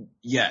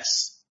 Yes,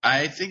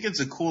 I think it's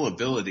a cool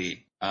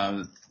ability.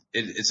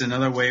 It's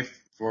another way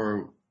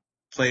for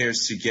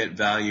players to get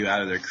value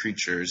out of their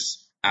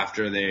creatures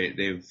after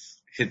they've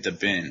hit the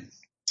bin.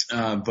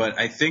 But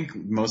I think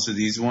most of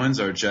these ones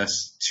are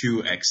just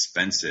too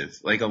expensive.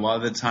 Like a lot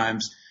of the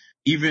times,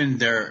 even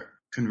their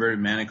converted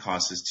mana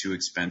cost is too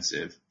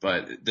expensive,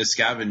 but the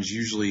Scavenge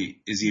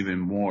usually is even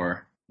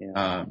more.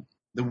 Yeah.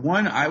 The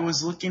one I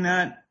was looking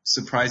at,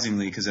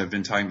 surprisingly, because I've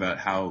been talking about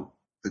how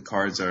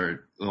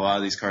a lot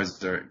of these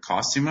cards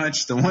cost too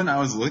much. The one I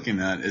was looking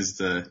at is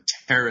the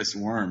Terrace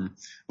Worm,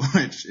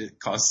 which it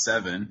costs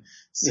 7,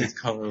 6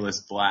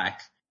 colorless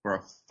black for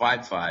a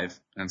 5/5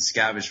 and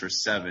Scavenge for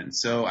 7.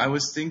 So I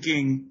was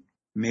thinking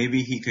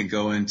maybe he could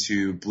go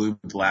into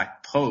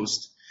blue-black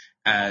post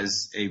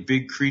as a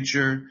big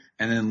creature,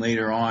 and then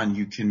later on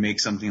you can make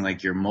something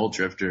like your Mole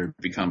Drifter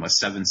become a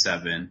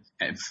 7/7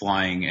 and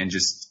flying and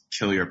just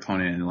kill your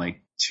opponent in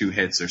like 2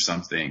 hits or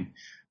something.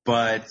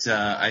 But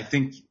I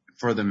think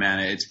for the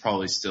mana, it's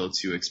probably still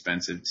too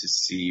expensive to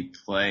see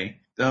play.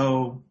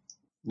 Though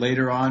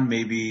later on,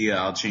 maybe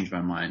I'll change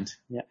my mind.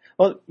 Yeah.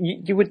 Well,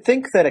 you would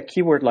think that a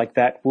keyword like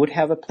that would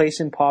have a place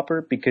in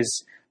Pauper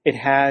because it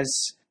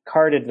has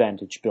card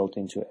advantage built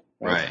into it.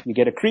 Right. You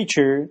get a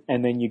creature,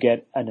 and then you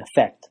get an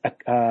effect,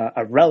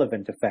 a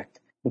relevant effect.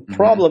 The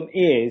problem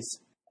is,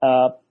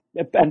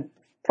 and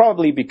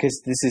probably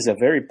because this is a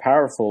very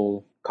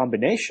powerful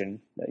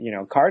combination,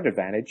 card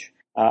advantage,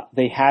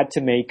 they had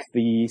to make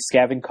the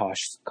scavenge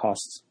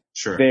costs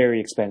sure. very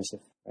expensive.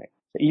 Right.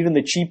 Even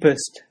the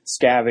cheapest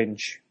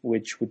scavenge,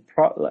 which would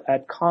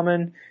at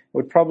common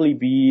would probably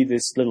be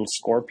this little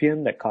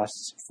scorpion that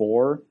costs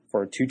 4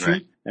 for a 2/2,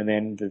 Right. and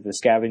then the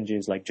scavenge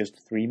is like just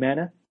 3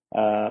 mana.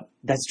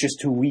 That's just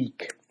too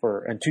weak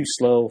and too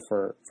slow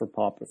for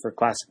Pauper, for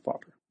classic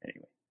Pauper.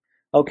 Anyway.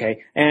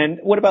 Okay, and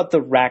what about the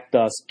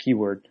Rakdos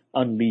keyword,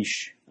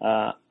 Unleash?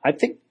 I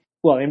think,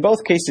 well, in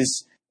both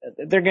cases,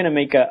 they're going to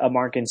make a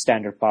mark in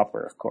standard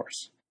Pauper, of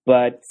course.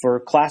 But for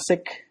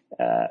classic,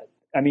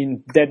 I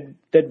mean, Dead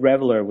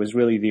Reveler was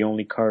really the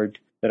only card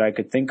that I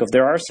could think of.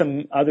 There are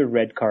some other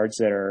red cards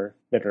that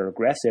are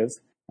aggressive,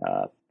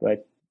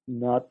 but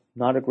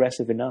not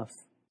aggressive enough.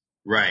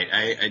 Right,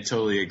 I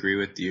totally agree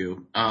with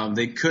you.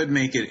 They could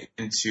make it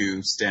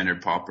into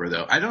standard Pauper,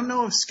 though. I don't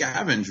know if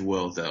Scavenge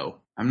will, though.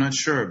 I'm not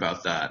sure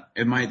about that.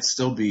 It might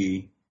still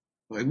be...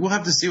 We'll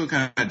have to see what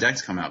kind of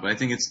decks come out, but I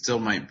think it still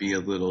might be a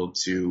little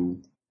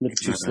too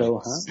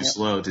slow, huh? Too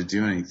slow to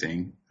do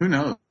anything. Who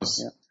knows?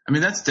 Yeah. I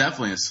mean, that's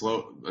definitely a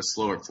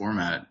slower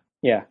format.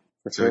 Yeah,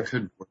 for sure. So it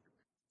could work.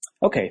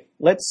 Okay,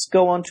 let's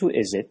go on to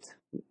Is It,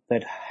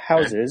 that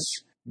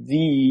houses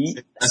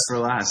the... That's for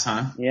last,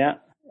 huh? Yeah,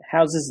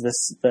 houses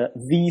the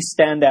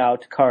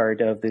standout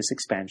card of this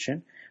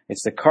expansion.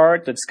 It's the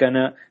card that's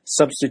gonna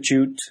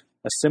substitute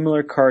a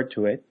similar card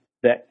to it,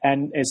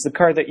 and it's the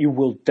card that you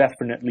will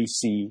definitely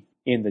see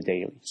in the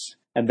dailies,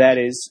 and that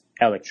is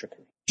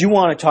Electricity. Do you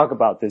want to talk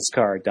about this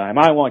card, Dime?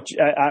 I'm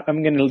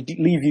going to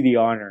leave you the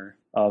honor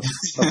of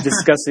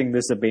discussing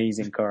this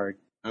amazing card.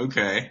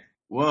 Okay.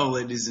 Well,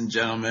 ladies and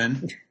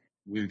gentlemen,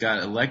 we've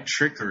got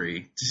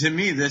Electricity. To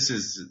me, this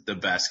is the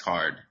best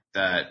card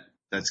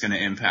that's going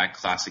to impact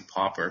Classic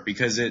Pauper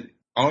because it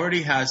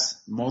already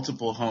has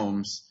multiple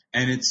homes,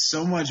 and it's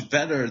so much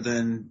better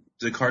than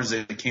the cards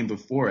that came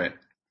before it.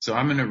 So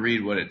I'm going to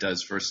read what it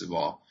does first of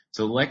all.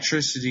 So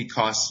Electricity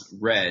costs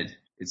red.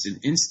 It's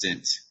an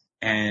instant,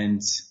 and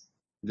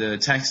the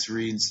text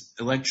reads,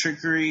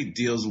 Electricity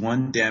deals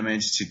 1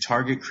 damage to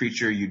target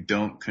creature you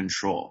don't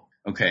control.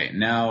 Okay,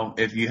 now,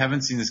 if you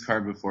haven't seen this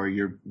card before,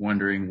 you're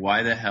wondering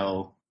why the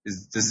hell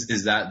is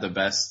that the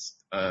best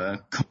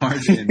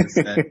card in the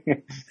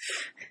set?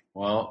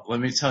 Well, let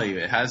me tell you,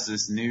 it has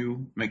this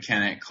new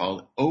mechanic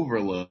called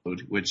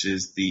Overload, which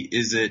is the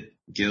Is It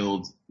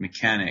Guild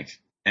mechanic.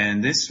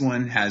 And this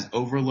one has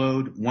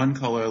Overload, 1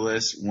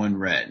 colorless, 1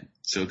 red.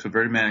 So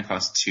converted mana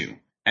costs 2.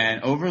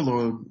 And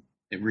Overload,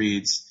 it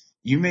reads,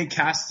 you may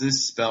cast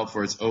this spell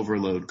for its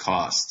overload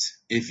cost.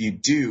 If you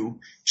do,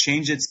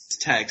 change its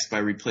text by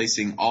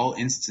replacing all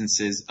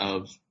instances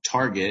of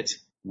target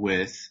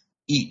with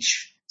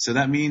each. So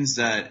that means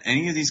that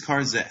any of these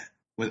cards that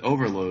with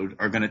overload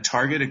are going to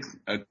target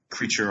a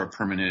creature or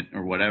permanent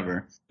or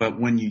whatever. But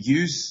when you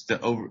use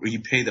you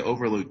pay the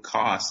overload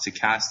cost to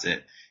cast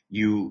it,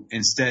 you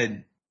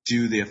instead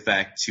do the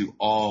effect to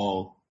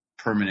all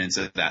permanents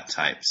of that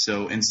type.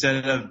 So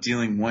instead of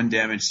dealing 1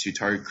 damage to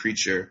target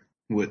creature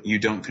what you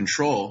don't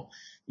control,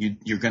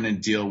 you're going to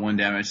deal 1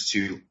 damage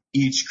to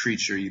each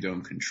creature you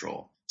don't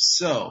control.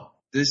 So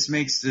this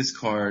makes this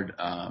card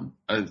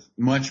a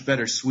much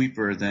better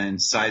sweeper than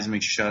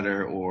Seismic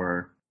Shudder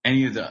or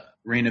any of the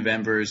Rain of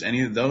Embers,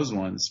 any of those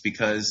ones,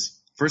 because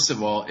first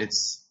of all,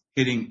 it's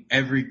hitting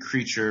every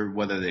creature,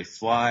 whether they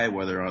fly,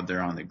 whether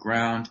they're on the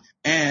ground,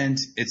 and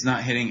it's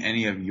not hitting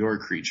any of your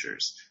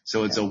creatures.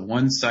 So it's a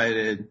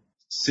one-sided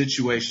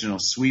situational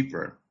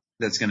sweeper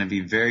that's going to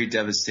be very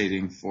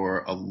devastating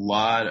for a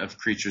lot of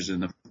creatures in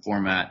the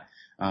format.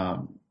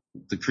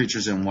 The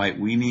creatures in White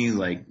Weenie,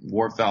 like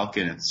War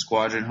Falcon and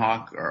Squadron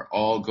Hawk, are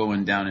all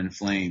going down in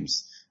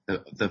flames.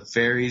 The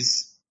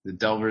fairies, the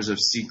Delvers of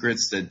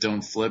Secrets that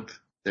don't flip,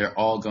 they're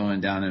all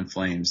going down in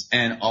flames.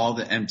 And all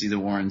the Empty the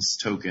Warrens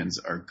tokens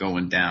are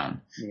going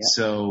down. Yeah.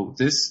 So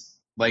this,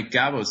 like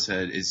Gabo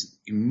said, is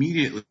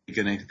immediately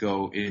going to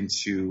go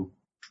into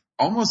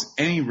almost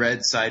any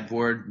red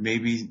sideboard,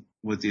 maybe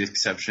with the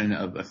exception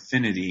of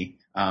Affinity.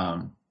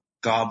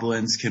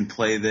 Goblins can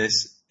play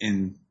this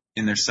in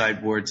their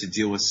sideboard to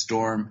deal with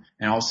Storm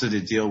and also to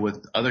deal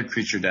with other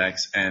creature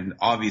decks. And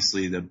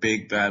obviously the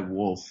big bad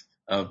wolf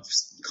of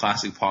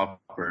Classic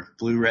Pauper,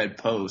 Blue-Red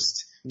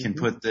Post, can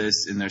put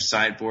this in their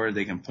sideboard.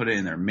 They can put it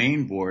in their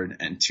main board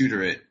and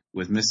tutor it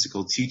with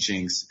Mystical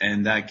Teachings.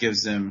 And that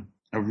gives them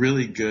a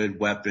really good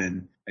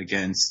weapon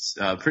against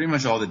pretty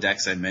much all the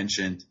decks I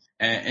mentioned.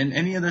 And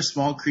any other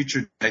small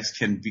creature decks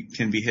can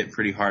be hit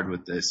pretty hard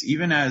with this.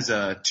 Even as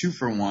a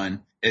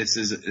 2-for-1, this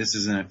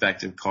is an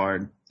effective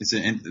card.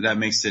 That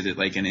makes it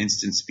like an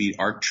instant speed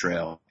Arc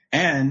Trail.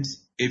 And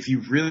if you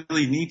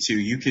really need to,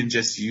 you can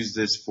just use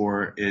this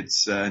for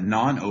its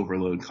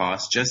non-overload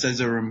cost, just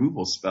as a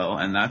removal spell,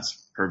 and that's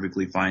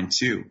perfectly fine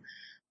too.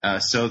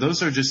 So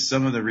those are just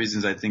some of the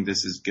reasons I think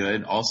this is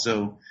good.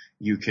 Also,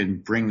 you can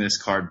bring this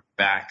card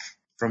back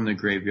from the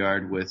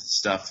graveyard with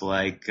stuff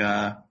like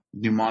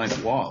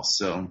Mnemonic Wall.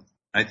 So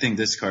I think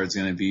this card's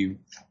going to be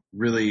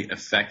really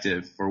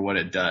effective for what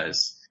it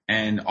does,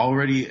 and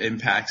already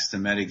impacts the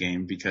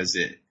metagame because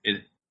it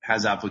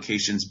has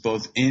applications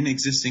both in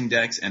existing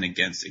decks and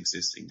against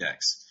existing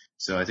decks.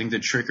 So I think the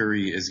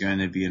trickery is going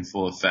to be in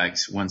full effect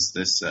once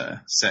this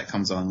set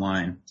comes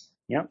online.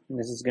 Yeah,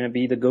 this is going to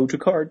be the go-to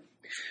card.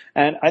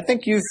 And I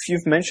think you've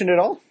mentioned it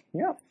all.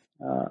 Yeah.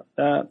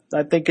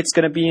 I think it's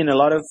going to be in a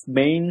lot of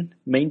main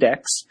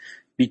decks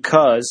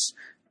because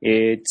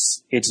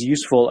it's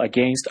useful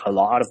against a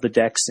lot of the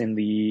decks in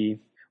the,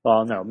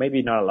 well, no,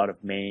 maybe not a lot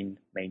of main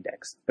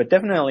decks, but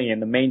definitely in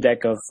the main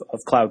deck of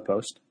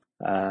Cloudpost.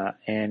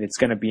 And it's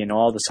going to be in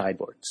all the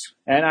sideboards.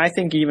 And I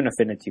think even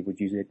Affinity would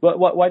use it.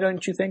 Why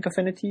don't you think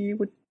Affinity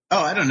would?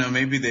 Oh, I don't know.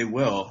 Maybe they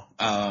will.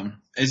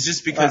 It's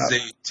just because they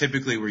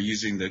typically were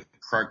using the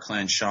Krark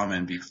Clan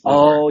Shaman before.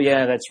 Oh,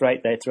 yeah, that's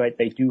right.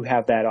 They do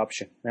have that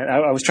option.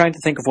 I was trying to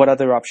think of what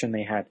other option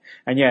they had.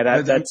 And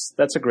yeah,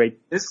 that's a great...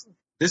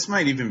 This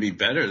might even be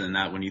better than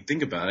that when you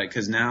think about it,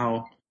 because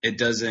now they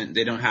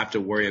don't have to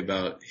worry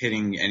about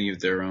hitting any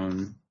of their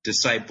own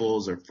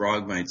disciples or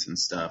frogmites and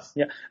stuff.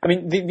 Yeah, I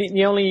mean,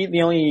 the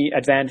only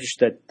advantage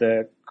that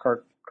the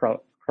Krark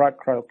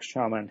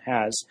Shaman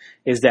has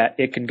is that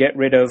it can get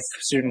rid of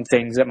certain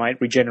things that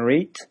might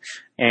regenerate,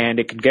 and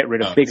it can get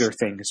rid of bigger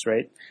things,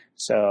 right?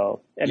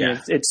 So, I mean,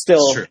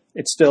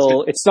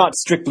 it's not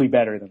strictly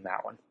better than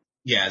that one.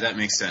 Yeah, that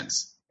makes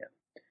sense. Yeah.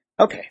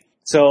 Okay,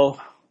 so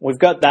we've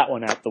got that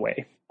one out the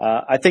way.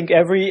 I think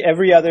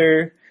every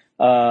other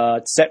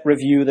set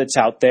review that's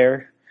out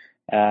there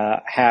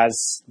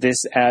has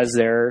this as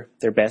their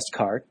best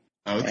card.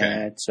 Okay.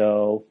 And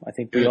so I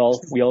think we all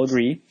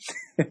agree.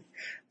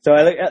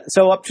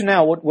 So up to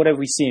now, what have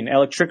we seen?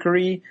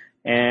 Electrickery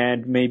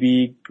and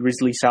maybe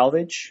Grizzly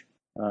Salvage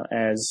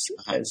as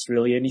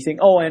really anything.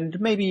 Oh, and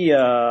maybe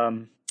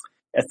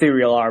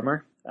Ethereal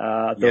Armor.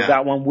 Though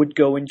that one would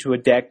go into a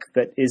deck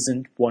that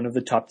isn't one of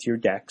the top tier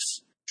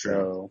decks. True.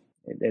 So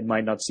it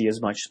might not see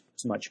as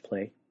much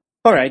play.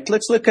 All right,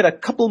 let's look at a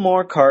couple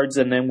more cards,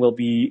 and then we'll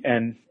be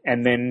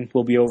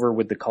over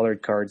with the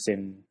colored cards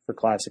for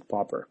Classic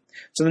Pauper.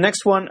 So the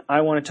next one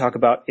I want to talk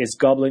about is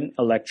Goblin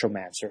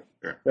Electromancer.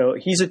 Sure. So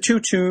he's a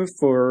 2/2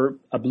 for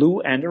a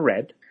blue and a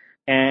red,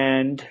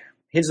 and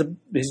his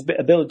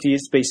ability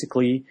is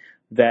basically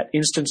that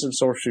instants and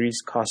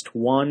sorceries cost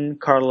 1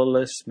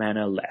 colorless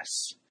mana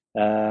less.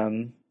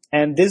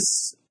 And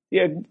this.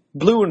 Yeah,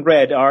 blue and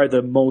red are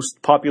the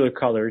most popular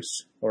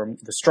colors, or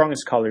the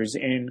strongest colors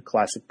in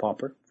Classic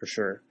Pauper, for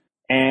sure.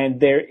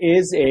 And there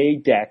is a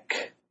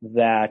deck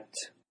that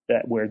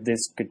where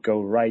this could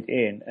go right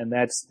in, and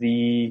that's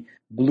the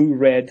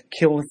blue-red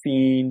Kiln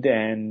Fiend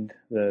and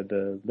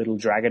the little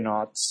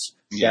Dragonauts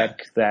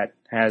deck that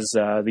has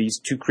these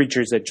two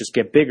creatures that just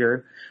get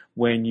bigger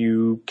when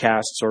you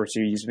cast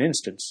sorceries and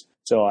instants.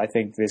 So I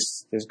think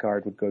this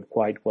card would go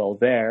quite well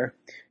there.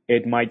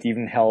 It might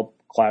even help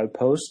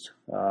Cloudpost,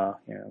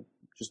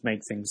 just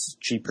make things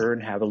cheaper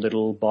and have a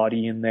little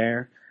body in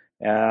there.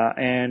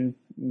 And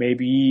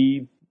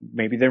maybe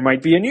there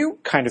might be a new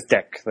kind of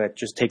deck that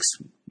just takes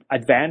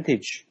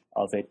advantage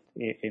of it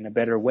in a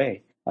better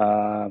way.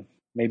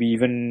 Maybe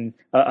even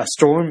a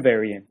Storm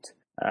variant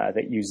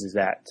that uses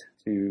that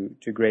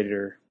to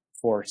greater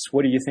force.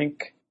 What do you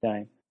think,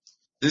 Dime?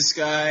 This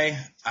guy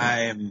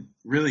I am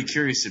really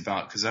curious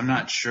about because I'm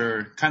not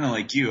sure, kind of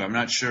like you, I'm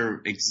not sure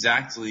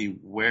exactly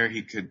where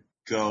he could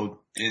go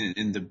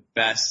in the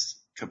best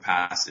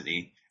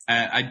capacity.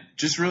 And I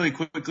just really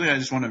quickly, I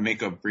just want to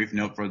make a brief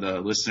note for the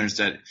listeners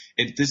that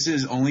this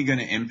is only going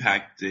to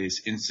impact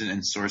these instant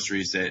and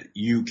sorceries that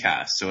you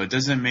cast. So it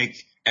doesn't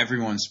make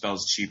everyone's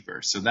spells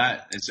cheaper. So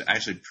that is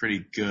actually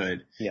pretty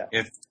good. Yeah.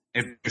 If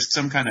there's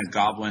some kind of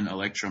Goblin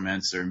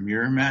Electromancer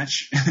mirror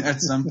match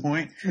at some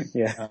point,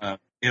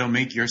 it'll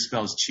make your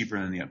spells cheaper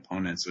than the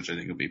opponent's, which I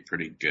think will be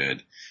pretty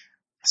good.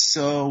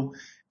 So,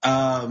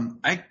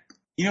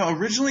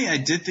 originally I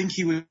did think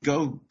he would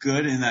go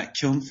good in that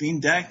Kiln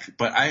Fiend deck,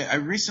 but I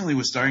recently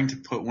was starting to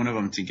put one of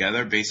them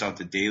together based off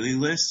the daily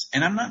list,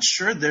 and I'm not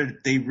sure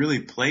that they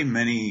really play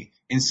many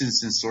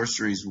instants and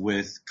sorceries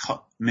with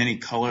many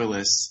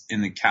colorless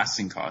in the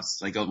casting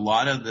costs. Like a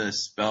lot of the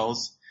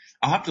spells,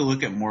 I'll have to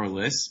look at more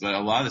lists, but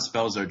a lot of the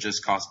spells are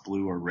just cost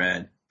blue or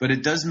red. But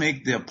it does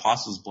make the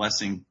Apostle's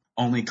Blessing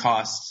only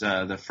cost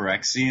the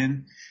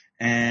Phyrexian,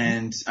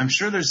 and I'm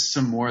sure there's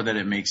some more that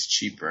it makes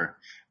cheaper.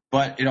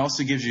 But it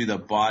also gives you the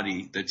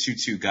body, the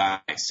 2/2 guy,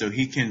 so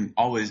he can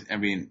always,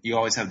 you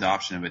always have the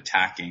option of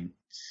attacking.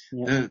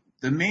 Yeah.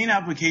 The main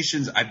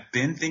applications I've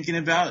been thinking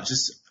about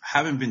just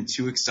haven't been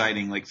too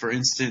exciting. Like, for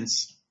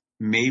instance,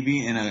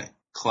 maybe in a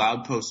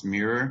Cloudpost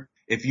mirror,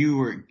 if you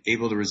were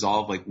able to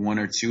resolve like one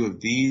or two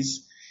of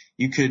these,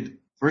 you could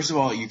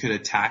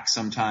attack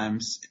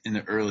sometimes in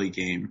the early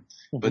game,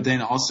 but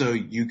then also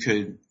you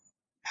could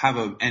have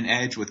an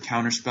edge with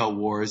Counterspell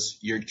Wars.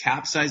 Your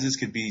cap sizes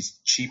could be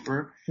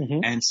cheaper,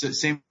 and so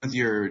same with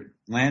your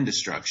land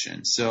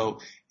destruction. So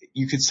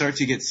you could start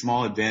to get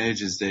small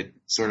advantages that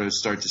sort of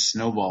start to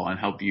snowball and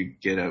help you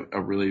get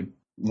a really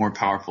more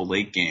powerful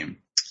late game.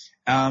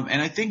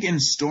 And I think in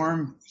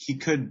Storm, he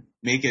could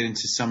make it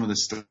into some of the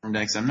Storm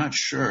decks. I'm not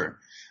sure.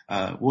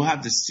 We'll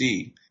have to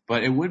see.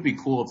 But it would be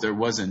cool if there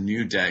was a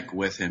new deck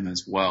with him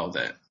as well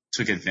that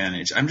took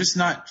advantage. I'm just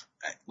not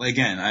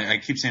again, I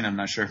keep saying I'm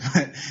not sure,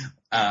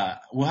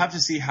 but we'll have to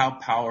see how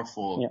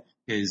powerful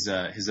his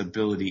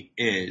ability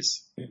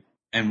is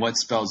and what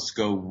spells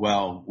go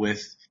well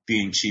with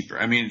being cheaper.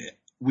 I mean,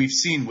 we've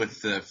seen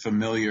with the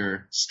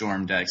familiar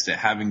Storm decks that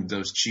having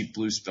those cheap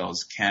blue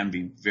spells can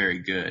be very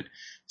good.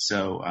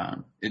 So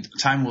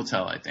time will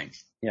tell, I think.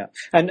 Yeah,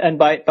 and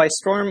by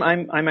Storm,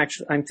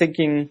 I'm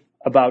thinking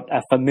about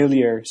a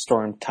familiar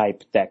Storm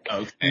type deck,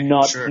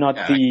 not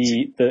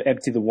the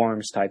Empty the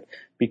Worms type,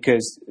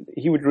 because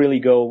he would really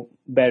go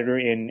better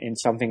in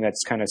something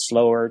that's kind of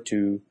slower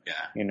to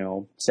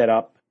set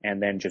up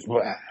and then just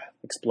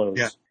explodes.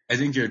 Yeah, I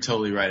think you're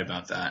totally right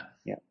about that.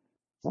 Yeah.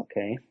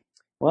 Okay.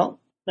 Well,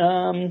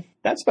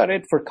 that's about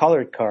it for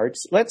colored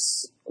cards.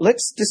 Let's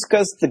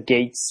discuss the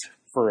gates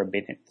for a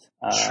minute.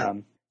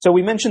 Sure. So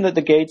we mentioned that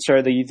the gates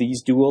are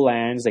these dual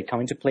lands. They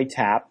come into play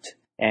tapped,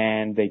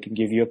 and they can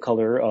give you a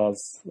color of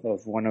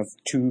one of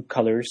two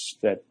colors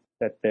that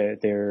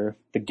the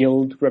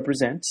guild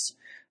represents.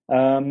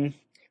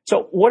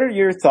 So what are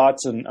your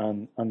thoughts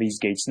on these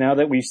gates now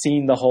that we've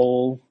seen the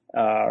whole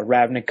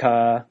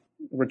Ravnica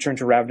Return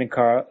to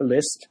Ravnica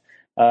list?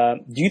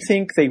 Do you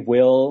think they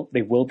will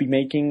be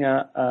making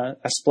a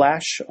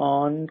splash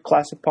on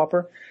Classic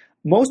Pauper?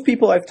 Most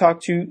people I've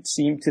talked to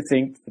seem to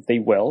think that they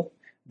will.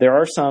 There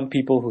are some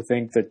people who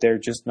think that they're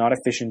just not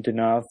efficient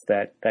enough,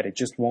 that it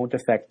just won't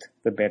affect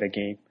the meta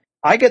game.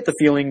 I get the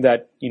feeling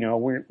that,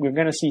 we're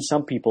going to see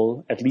some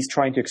people at least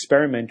trying to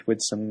experiment with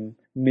some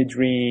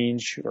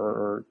mid-range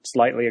or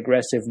slightly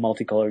aggressive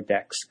multicolored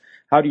decks.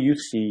 How do you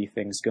see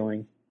things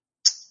going?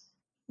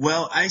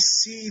 Well, I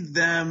see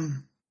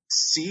them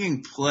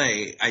seeing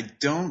play. I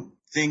don't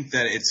think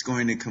that it's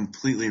going to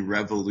completely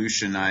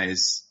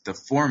revolutionize the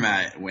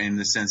format in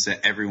the sense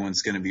that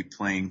everyone's going to be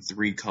playing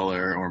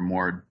 3-color or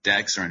more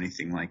decks or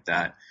anything like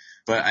that.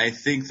 But I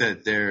think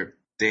that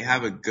they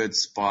have a good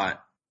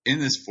spot in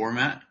this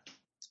format.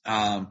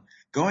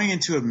 Going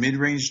into a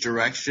mid-range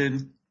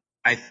direction,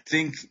 I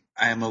think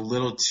I am a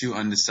little too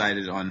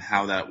undecided on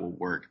how that will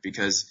work,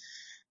 because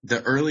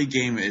the early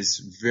game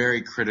is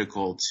very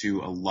critical to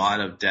a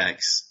lot of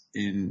decks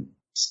in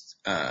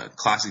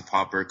Classic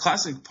Pauper.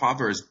 Classic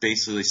Pauper is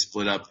basically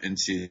split up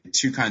into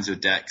two kinds of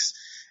decks,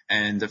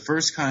 and the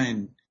first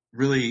kind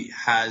really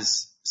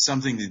has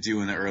something to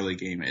do in the early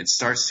game. It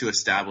starts to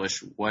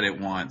establish what it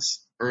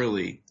wants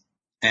early,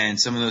 and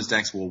some of those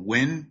decks will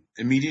win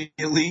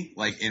immediately,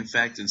 like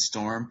Infect and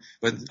Storm,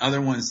 but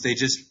other ones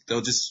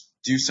they'll just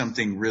do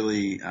something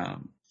really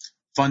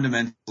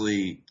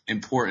fundamentally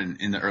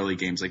important in the early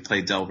games, like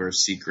play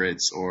Delver's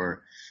Secrets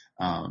or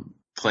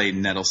play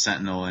Nettle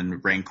Sentinel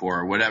and Rancor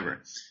or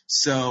whatever.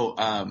 So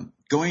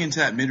going into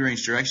that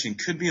mid-range direction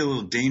could be a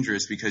little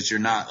dangerous because you're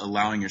not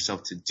allowing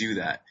yourself to do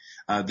that.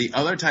 The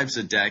other types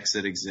of decks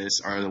that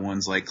exist are the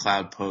ones like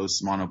Cloud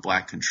Post, Mono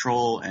Black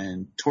Control,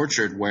 and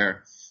Tortured,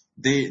 where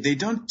they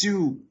don't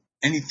do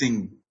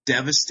anything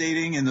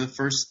devastating in the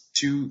first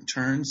 2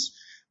 turns,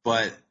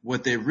 but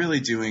what they're really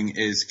doing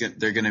is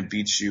they're going to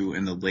beat you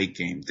in the late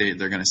game.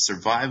 They're going to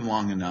survive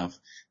long enough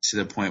to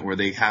the point where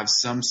they have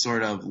some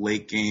sort of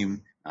late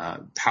game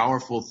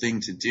powerful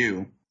thing to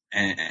do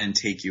and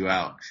take you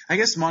out. I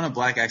guess Mono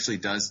Black actually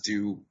does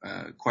do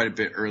quite a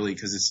bit early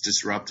because it's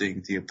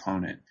disrupting the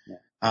opponent.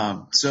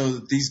 Yeah. So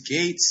these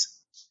gates,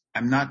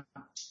 I'm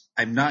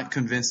not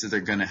convinced that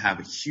they're going to have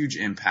a huge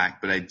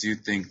impact, but I do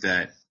think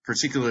that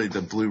particularly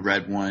the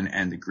blue-red one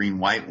and the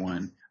green-white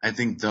one, I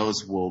think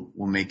those will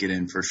make it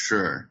in for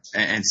sure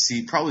and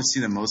probably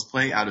see the most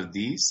play out of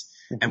these.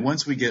 Mm-hmm. And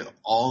once we get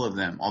all of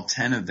them, all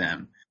 10 of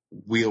them,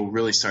 we'll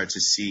really start to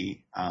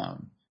see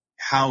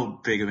how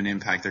big of an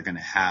impact they're going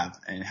to have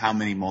and how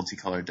many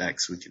multicolor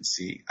decks we can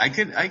see. I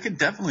could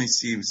definitely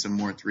see some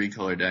more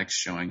 3-color decks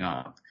showing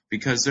up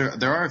because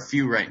there are a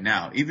few right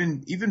now.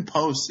 Even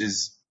Post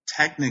is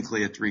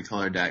technically a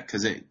 3-color deck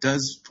because it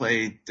does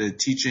play the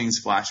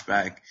Teachings,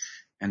 Flashback,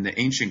 and the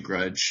Ancient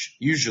Grudge,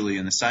 usually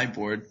in the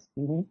sideboard.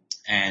 Mm-hmm.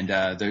 And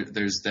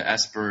there's the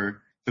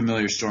Esper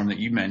Familiar Storm that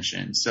you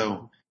mentioned.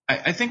 So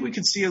I think we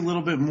could see a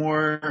little bit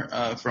more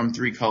from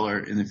 3-color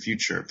in the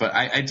future. But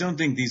I don't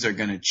think these are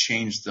going to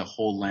change the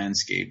whole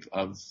landscape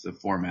of the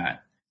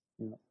format.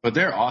 Yeah. But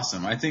they're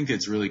awesome. I think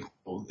it's really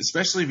cool,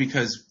 especially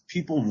because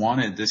people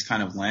wanted this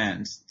kind of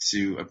land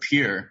to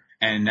appear.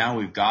 And now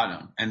we've got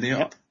them. And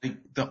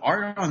the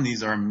art on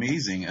these are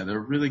amazing. They're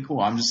really cool.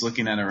 I'm just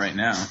looking at it right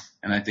now,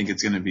 and I think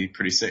it's going to be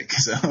pretty sick.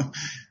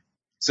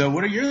 So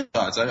what are your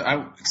thoughts?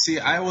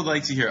 I would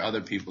like to hear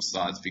other people's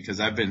thoughts because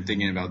I've been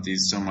thinking about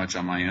these so much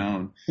on my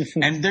own.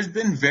 And there's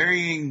been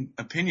varying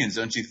opinions,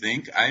 don't you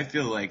think? I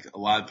feel like a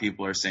lot of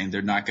people are saying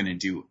they're not going to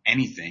do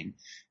anything.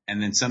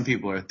 And then some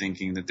people are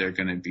thinking that they're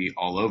going to be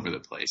all over the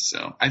place.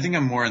 So I think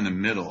I'm more in the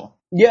middle.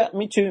 Yeah,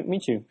 me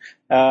too.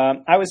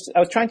 I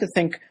was trying to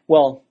think,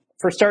 well,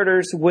 for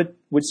starters, would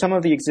some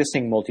of the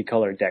existing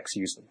multicolor decks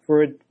use them?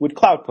 Would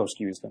Cloud Post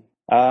use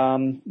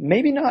them?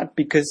 Maybe not,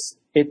 because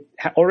it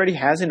already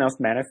has enough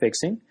mana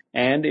fixing,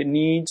 and it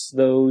needs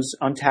those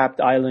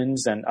untapped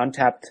islands and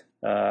untapped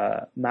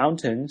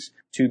mountains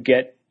to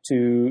get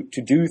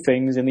to do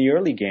things in the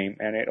early game,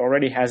 and it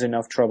already has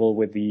enough trouble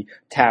with the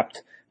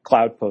tapped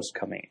Cloud Post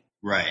coming.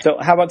 Right. So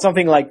how about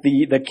something like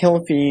the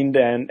Kill Fiend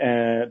and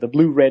the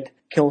blue-red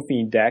Kill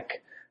Fiend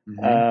deck?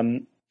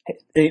 Mm-hmm.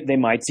 They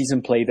might see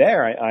some play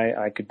there.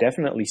 I could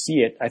definitely see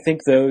it. I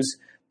think those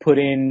put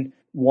in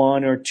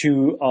one or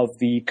two of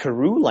the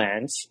Karoo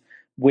lands,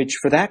 which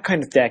for that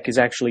kind of deck is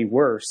actually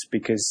worse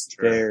because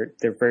they're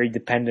very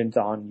dependent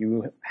on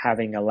you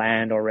having a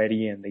land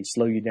already, and they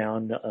slow you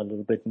down a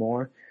little bit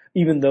more,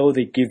 even though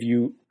they give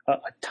you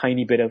a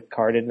tiny bit of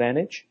card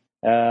advantage.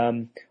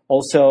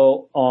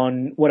 Also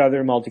on what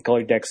other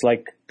multicolored decks,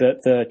 like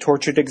the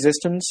Tortured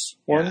Existence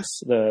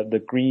ones,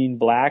 the green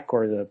black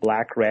or the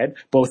black red,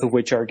 both of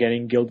which are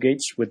getting guild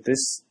gates with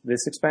this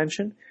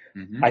expansion.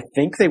 Mm-hmm. I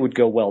think they would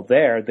go well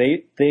there.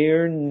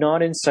 They're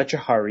not in such a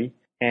hurry,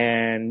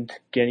 and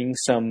getting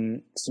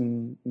some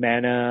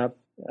mana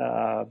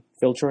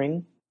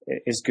filtering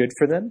is good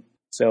for them.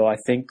 So I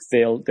think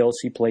they'll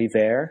see play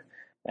there.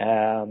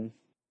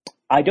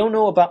 I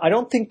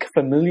don't think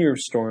Familiar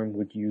Storm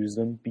would use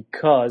them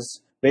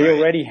because they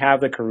already have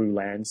the Karoo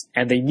lands,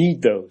 and they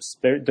need those.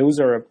 Those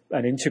are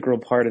an integral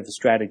part of the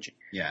strategy.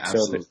 Yeah,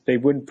 absolutely. So they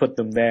wouldn't put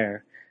them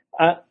there.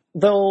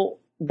 Though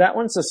that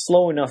one's a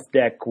slow enough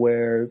deck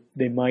where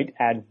they might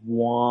add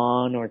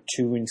one or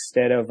two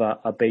instead of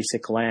a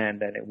basic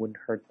land, and it wouldn't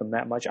hurt them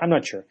that much. I'm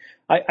not sure.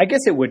 I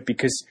guess it would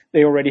because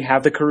they already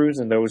have the Karoos,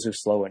 and those are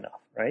slow enough,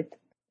 right?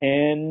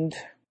 And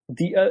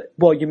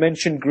you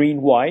mentioned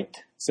green-white.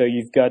 So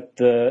you've got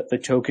the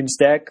tokens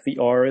deck, the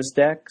auras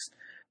decks.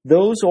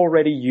 Those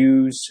already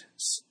use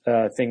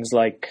things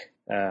like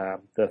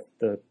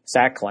the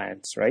sack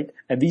lands, right?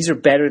 And these are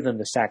better than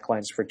the sack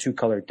lands for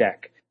two-color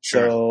deck.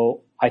 Sure.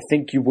 So I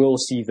think you will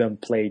see them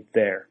played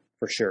there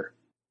for sure.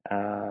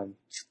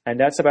 And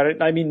that's about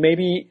it. I mean,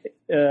 maybe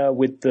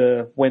when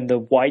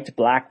the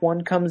white-black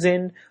one comes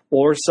in,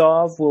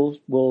 Orzhov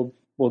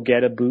will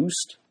get a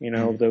boost. You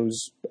know,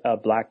 those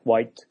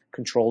black-white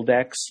control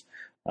decks.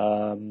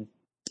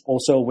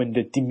 Also, when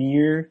the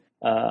Dimir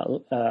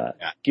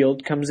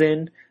guild comes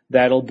in,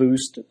 that'll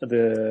boost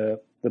the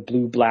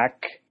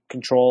blue-black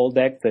control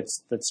deck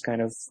that's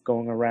kind of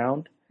going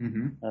around.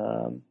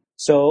 Mm-hmm.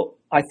 So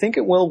I think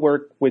it will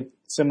work with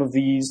some of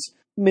these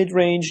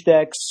mid-range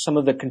decks, some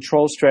of the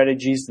control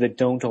strategies that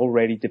don't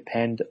already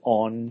depend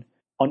on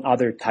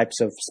other types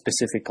of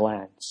specific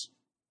lands.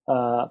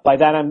 By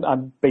that,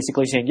 I'm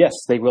basically saying, yes,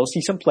 they will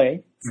see some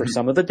play for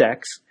some of the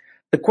decks.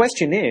 The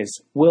question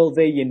is, will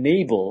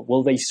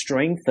they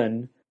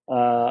strengthen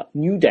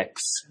new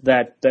decks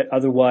that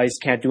otherwise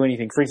can't do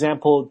anything? For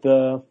example,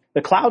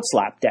 the Cloud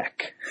Slap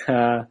deck,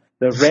 the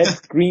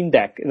red-green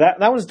deck, that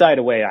one's died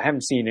away. I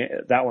haven't seen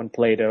that one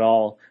played at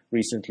all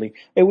recently.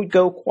 It would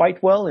go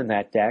quite well in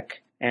that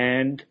deck,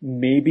 and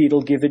maybe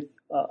it'll give it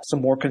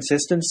some more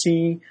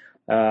consistency,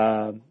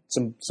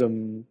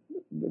 some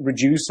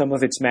reduce some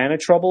of its mana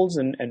troubles,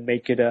 and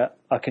make it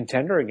a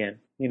contender again.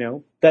 You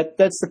know,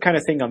 that's the kind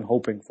of thing I'm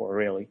hoping for,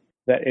 really,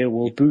 that it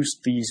will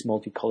boost these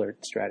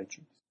multicolored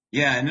strategies.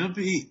 Yeah, and it'll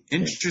be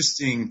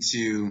interesting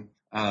to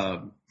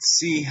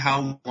see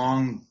how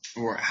long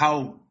or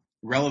how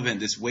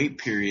relevant this wait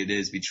period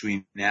is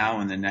between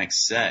now and the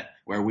next set,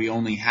 where we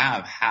only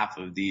have half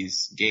of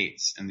these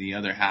gates and the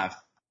other half,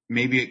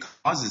 maybe it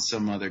causes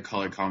some other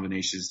color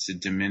combinations to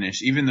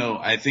diminish, even though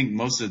I think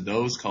most of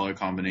those color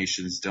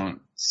combinations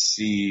don't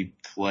see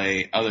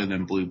play other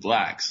than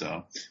blue-black.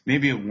 So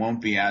maybe it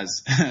won't be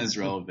as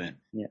relevant.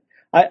 Yeah.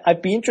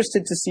 I'd be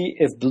interested to see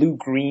if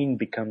blue-green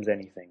becomes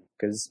anything.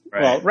 Because,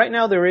 right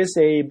now there is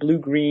a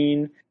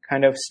blue-green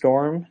kind of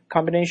storm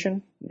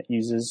combination that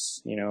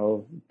uses,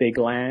 big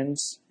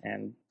lands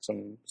and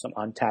some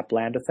untapped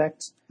land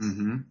effects.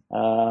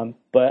 Mm-hmm.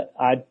 But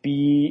I'd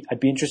be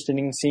interested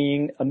in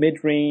seeing a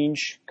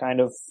mid-range kind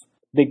of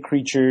big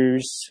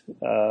creatures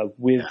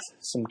with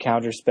some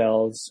counter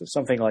spells,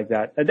 something like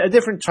that. A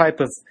different type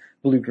of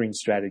blue-green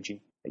strategy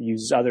that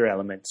uses other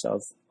elements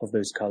of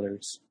those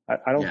colors.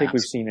 I don't think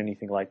we've seen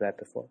anything like that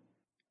before.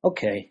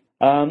 Okay.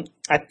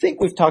 I think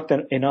we've talked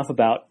enough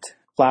about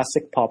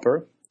classic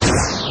Pauper.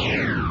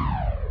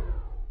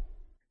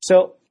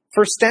 So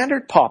for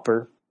standard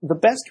Pauper, the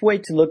best way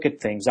to look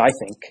at things, I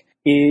think,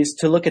 is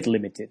to look at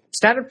limited.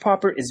 Standard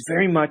Pauper is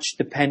very much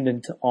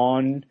dependent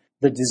on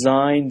the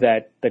design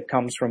that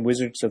comes from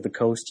Wizards of the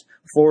Coast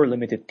for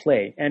limited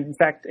play. And in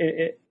fact,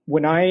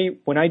 when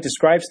I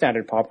describe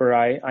standard Pauper,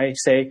 I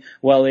say,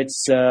 well,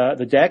 it's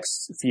the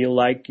decks feel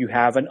like you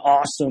have an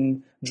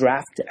awesome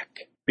draft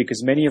deck,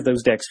 because many of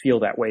those decks feel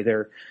that way.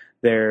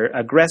 They're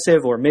aggressive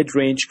or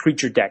mid-range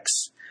creature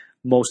decks,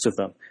 most of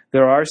them.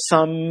 There are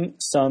some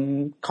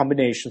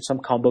combinations, some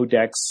combo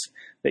decks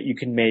that you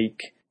can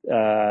make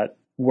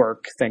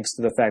work thanks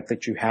to the fact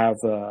that you have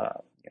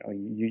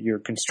you're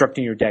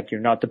constructing your deck. You're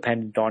not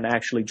dependent on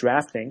actually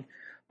drafting,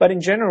 but in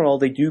general,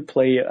 they do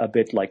play a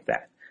bit like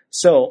that.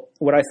 So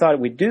what I thought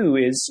we'd do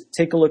is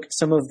take a look at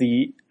some of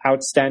the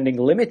outstanding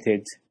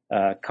limited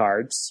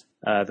cards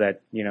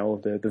that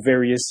the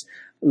various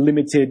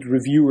limited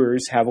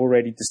reviewers have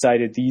already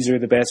decided these are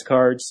the best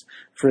cards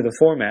for the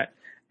format,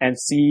 and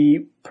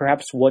see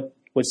perhaps what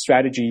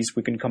strategies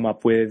we can come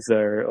up with,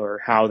 or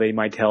how they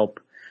might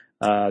help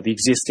the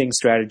existing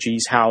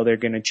strategies, how they're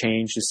going to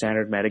change the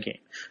standard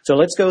metagame. So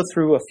let's go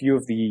through a few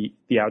of the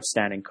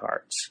outstanding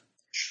cards.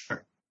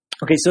 Sure.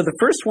 Okay, so the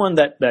first one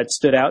that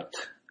stood out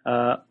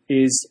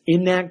is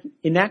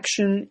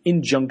Inaction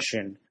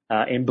Injunction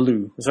in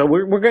blue. So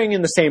we're going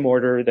in the same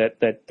order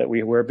that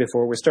we were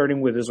before. We're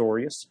starting with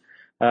Azorius.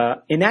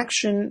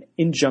 Inaction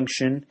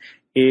Injunction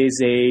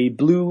is a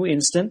blue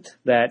instant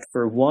that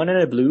for 1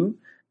 and a blue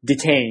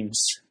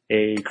detains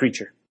a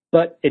creature,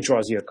 but it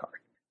draws you a card.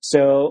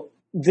 So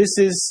this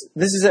is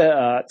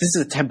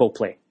a tempo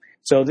play.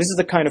 So this is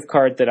the kind of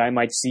card that I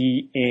might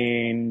see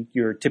in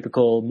your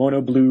typical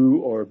mono blue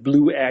or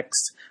blue X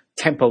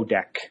tempo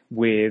deck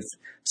with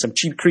some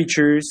cheap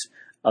creatures,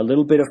 a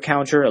little bit of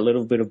counter, a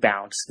little bit of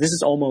bounce. This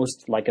is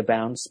almost like a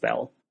bounce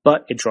spell,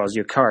 but it draws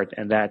you a card,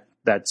 and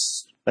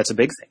that's a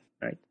big thing,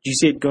 right? Do you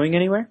see it going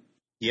anywhere?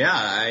 Yeah,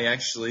 I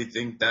actually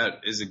think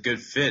that is a good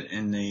fit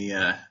in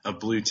a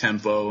blue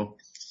tempo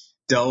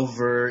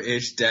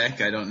Delver-ish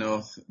deck. I don't know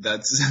if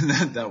that's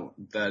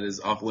that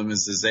is off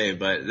limits to say,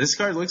 but this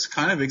card looks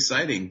kind of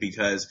exciting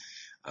because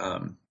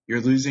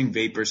you're losing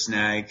Vapor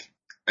Snag.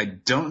 I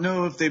don't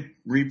know if they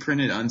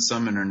reprinted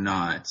Unsummon or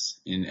not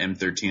in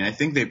M13. I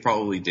think they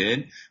probably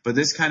did, but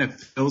this kind of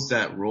fills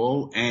that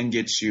role and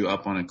gets you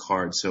up on a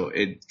card, so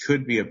it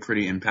could be a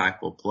pretty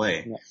impactful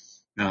play.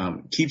 Yeah.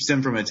 Keeps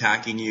them from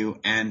attacking you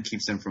and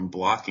keeps them from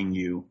blocking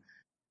you.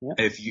 Yep.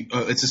 If you,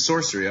 it's a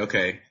sorcery,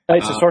 okay.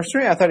 It's a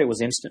sorcery? I thought it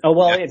was instant. Oh,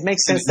 well, yeah, it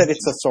makes sense that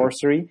it's a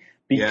sorcery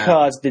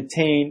because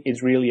Detain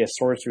is really a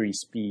sorcery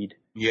speed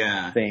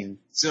thing.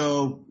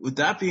 So with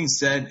that being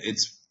said,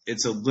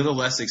 it's a little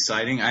less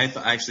exciting. I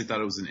actually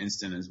thought it was an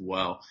instant as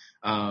well.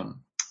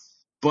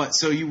 But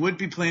so you would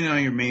be playing it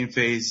on your main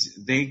phase.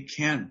 They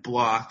can't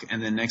block,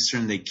 and then next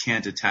turn they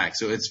can't attack.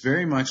 So it's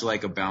very much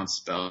like a bounce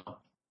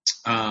spell.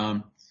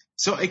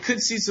 So it could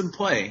see some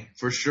play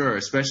for sure,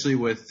 especially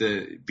with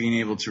the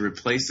being able to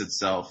replace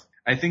itself.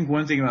 I think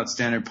one thing about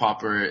Standard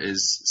Pauper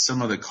is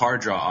some of the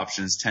card draw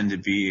options tend to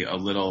be a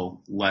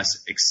little less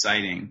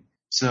exciting.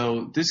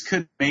 So this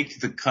could make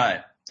the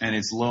cut, and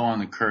it's low on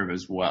the curve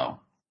as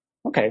well.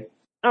 Okay.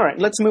 All right.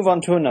 Let's move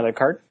on to another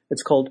card.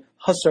 It's called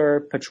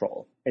Hussar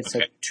Patrol. It's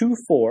a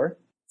 2/4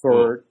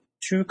 for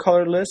 2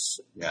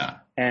 colorless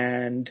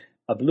and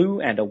a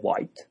blue and a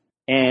white.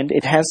 And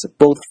it has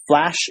both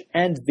Flash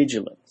and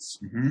Vigilance.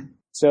 Mm-hmm.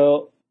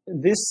 So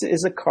this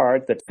is a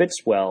card that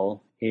fits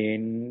well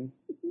in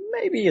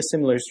maybe a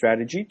similar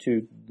strategy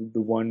to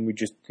the one we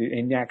just did,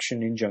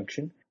 Inaction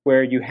Injunction,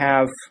 where you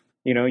have,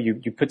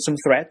 you put some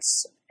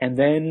threats and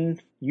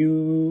then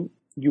you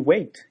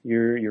wait.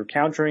 You're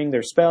countering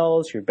their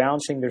spells, you're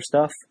bouncing their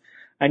stuff.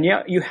 And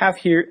yeah, you have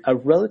here a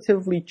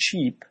relatively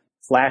cheap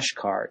Flash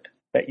card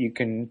that you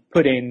can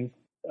put in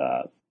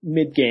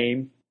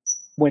mid-game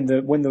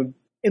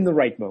in the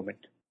right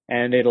moment,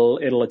 and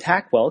it'll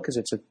attack well because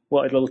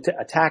it'll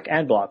attack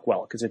and block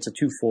well because it's a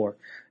 2/4,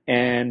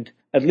 and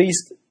at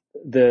least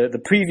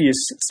the previous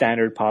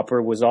Standard Pauper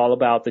was all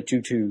about the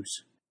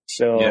 2/2s,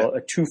 so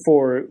a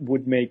 2/4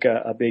 would make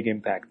a big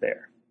impact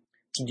there.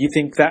 So do you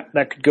think that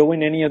could go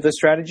in any of the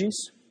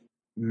strategies?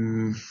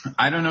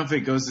 I don't know if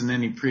it goes in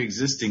any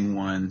pre-existing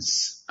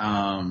ones.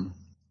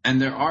 And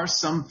there are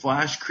some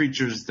Flash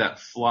creatures that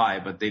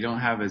fly, but they don't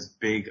have as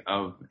big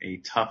of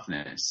a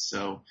toughness.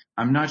 So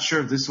I'm not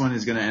sure if this one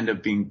is going to end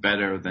up being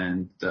better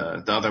than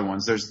the other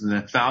ones. There's the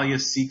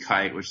Nathalia Sea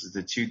Kite, which is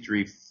the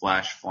 2/3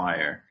 Flash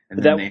flyer.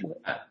 And then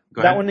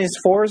that one is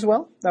 4 as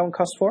well? That one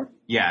costs 4?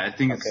 Yeah, I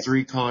think it's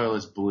 3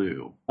 colorless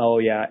blue. Oh,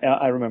 yeah.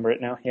 I remember it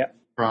now. Yeah.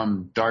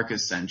 From Dark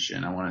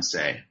Ascension, I want to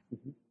say.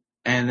 Mm-hmm.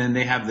 And then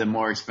they have the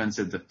more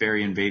expensive, the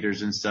Fairy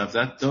Invaders and stuff.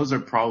 Those are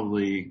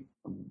probably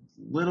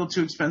little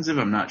too expensive.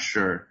 I'm not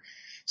sure.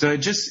 So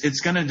it's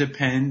going to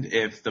depend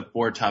if the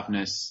 4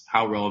 toughness,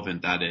 how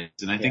relevant that is.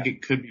 And I think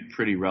it could be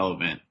pretty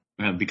relevant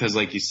because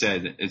like you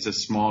said, it's a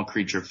small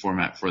creature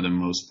format for the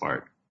most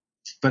part.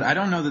 But I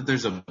don't know that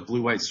there's a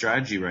blue-white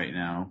strategy right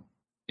now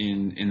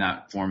in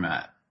that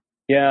format.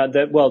 Yeah,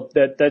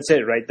 that's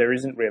it, right? There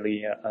isn't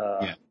really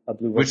a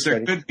blue-white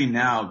strategy. Which there could be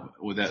now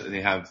that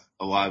they have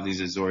a lot of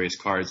these Azorius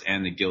cards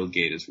and the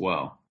Guildgate as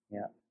well.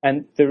 Yeah,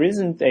 and there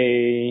isn't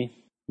a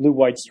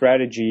blue-white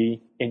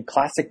strategy in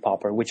Classic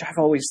Pauper, which I've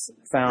always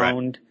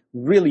found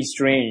really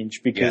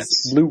strange because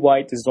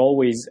blue-white is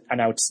always an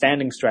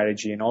outstanding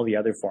strategy in all the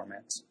other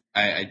formats.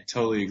 I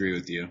totally agree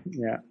with you.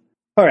 Yeah.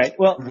 All right.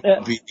 Well,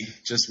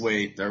 just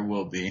wait. There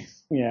will be.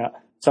 Yeah,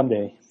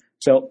 someday.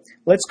 So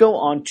let's go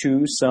on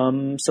to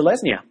some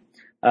Selesnya.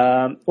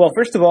 Well,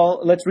 first of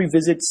all, let's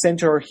revisit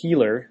Centaur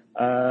Healer.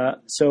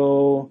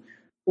 So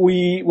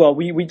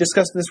we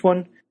discussed this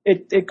one.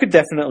 It could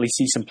definitely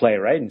see some play,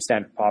 right, in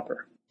Standard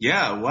Pauper.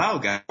 Yeah, wow,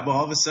 Gab,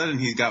 all of a sudden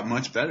he's got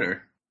much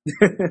better.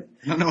 I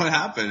don't know what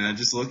happened. I'm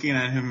just looking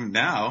at him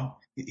now.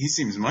 He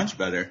seems much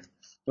better.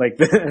 Like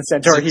the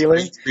Centaur Healer?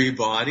 3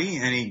 body,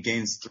 and he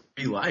gains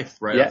 3 life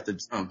right off the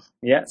jump.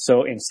 Yeah,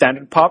 so in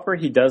Standard Pauper,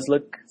 he does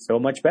look so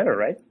much better,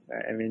 right?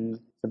 I mean,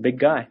 a big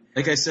guy.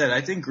 Like I said,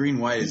 I think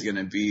green-white is going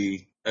to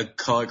be a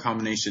color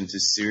combination to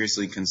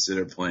seriously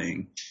consider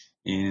playing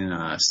in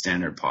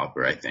standard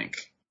Pauper, I think.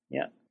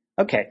 Yeah.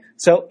 Okay.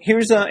 So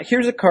here's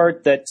a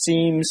card that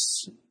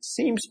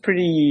seems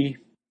pretty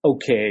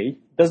okay.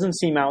 Doesn't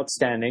seem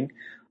outstanding,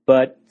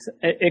 but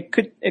it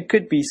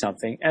could be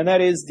something, and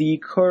that is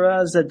the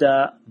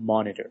Corazada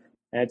Monitor.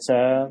 It's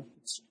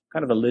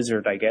kind of a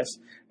lizard, I guess.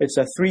 It's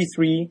a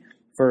 3/3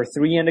 for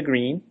 3 and a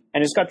green,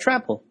 and it's got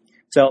trample.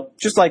 So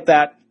just like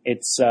that,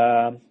 it's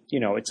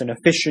it's an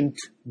efficient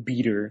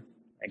beater,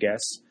 I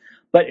guess.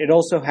 But it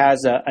also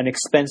has an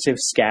expensive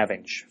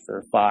scavenge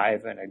for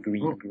 5 and a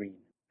green,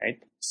 right?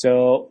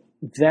 So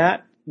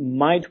that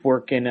might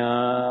work in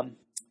a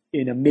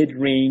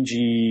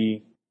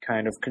mid-rangey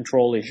kind of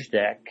control-ish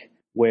deck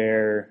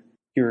where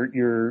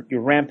you're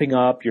ramping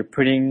up, you're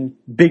putting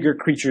bigger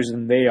creatures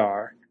than they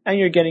are, and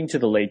you're getting to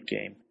the late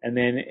game. And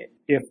then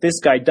if this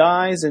guy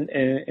dies in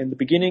the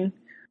beginning,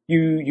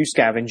 you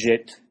scavenge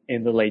it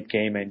in the late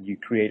game and you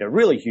create a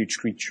really huge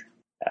creature.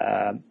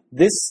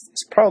 This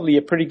is probably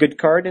a pretty good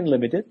card in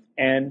Limited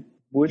and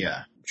would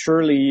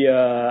surely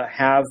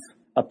have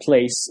a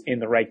place in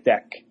the right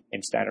deck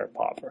in Standard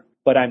Pauper.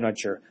 But I'm not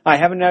sure. I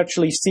haven't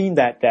actually seen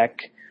that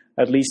deck,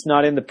 at least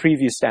not in the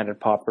previous Standard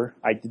Pauper.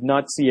 I did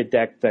not see a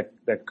deck that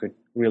could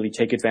really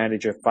take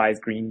advantage of 5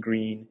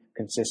 green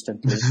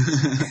consistently.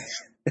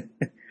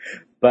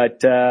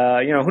 But,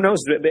 who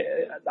knows?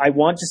 I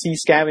want to see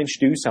Scavenge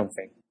do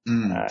something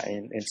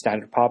in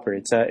Standard Pauper.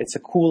 It's a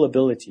cool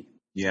ability.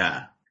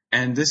 Yeah.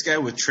 And this guy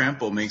with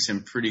Trample makes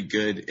him pretty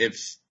good.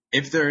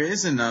 If there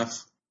is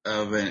enough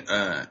of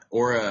an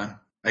aura,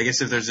 I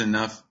guess if there's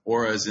enough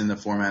auras in the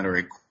format or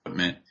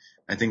equipment,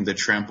 I think the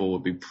Trample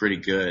would be pretty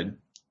good.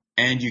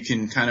 And you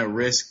can kind of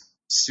risk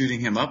suiting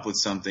him up with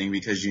something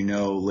because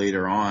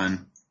later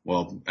on,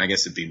 well, I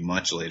guess it'd be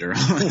much later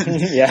on,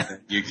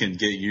 you can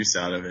get use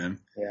out of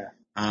him. Yeah.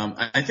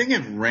 I think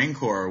if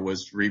Rancor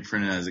was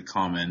reprinted as a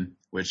common,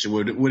 which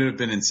would have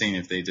been insane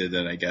if they did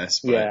that, I guess.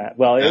 But, yeah,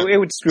 well, it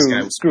would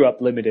screw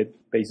up Limited,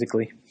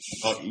 basically.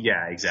 Oh,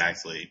 yeah,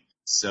 exactly.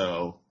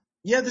 So,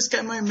 yeah, this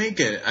guy might make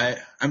it.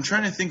 I'm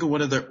trying to think of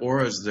what other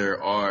auras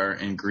there are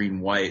in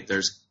green-white.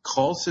 There's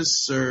Call to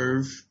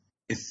Serve,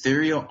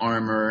 Ethereal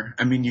Armor.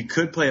 I mean, you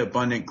could play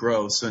Abundant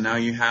Growth, so now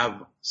you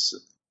have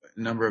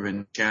a number of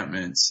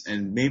enchantments,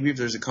 and maybe if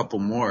there's a couple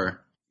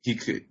more,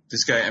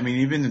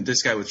 even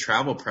this guy with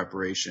Travel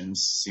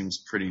Preparations seems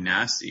pretty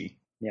nasty.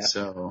 Yeah.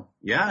 So,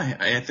 yeah,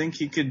 I think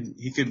he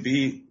could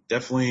be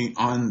definitely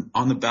on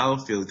the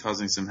battlefield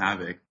causing some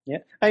havoc. Yeah.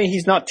 I mean,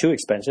 he's not too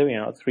expensive,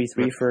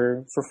 3/3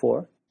 for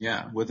 4.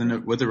 Yeah, with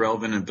a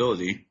relevant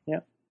ability.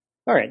 Yeah.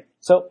 All right.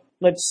 So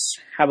let's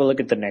have a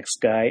look at the next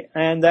guy,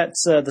 and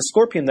that's the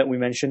Scorpion that we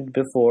mentioned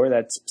before.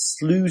 That's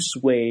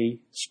Sluiceway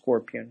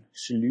Scorpion.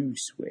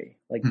 Sluiceway,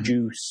 like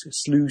juice.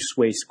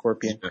 Sluiceway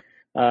Scorpion.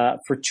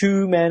 For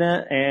 2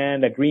 mana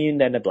and a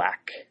green and a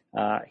black.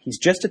 He's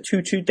just a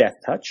 2/2 Death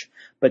Touch,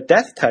 but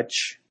Death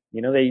Touch,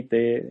 they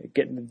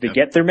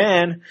get their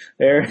man.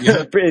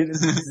 They're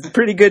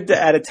pretty good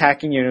at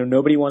attacking.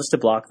 Nobody wants to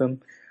block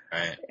them.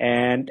 Right.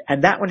 And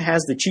that one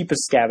has the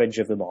cheapest scavenge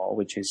of them all,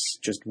 which is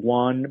just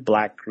 1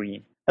 black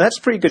green. And that's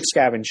a pretty good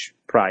scavenge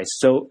price.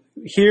 So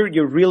here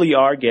you really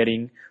are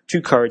getting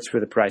 2 cards for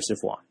the price of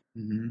 1.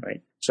 Mm-hmm.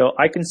 Right. So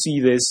I can see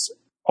this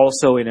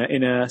also in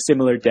a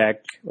similar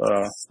deck.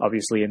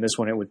 Obviously in this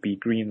one it would be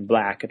green and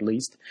black at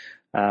least.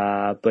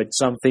 But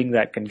something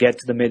that can get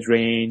to the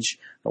mid-range,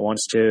 that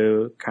wants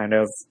to kind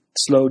of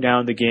slow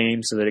down the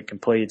game so that it can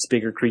play its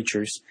bigger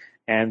creatures.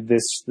 And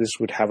this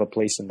would have a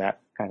place in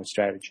that kind of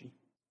strategy.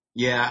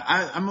 Yeah,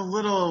 I'm a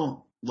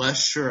little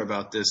less sure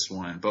about this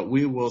one, but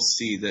we will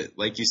see that,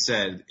 like you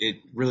said, it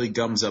really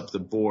gums up the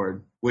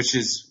board, which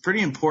is pretty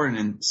important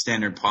in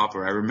Standard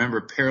Pauper. I remember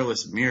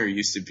Perilous Mirror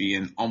used to be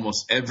in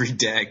almost every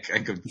deck I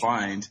could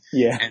find.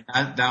 Yeah.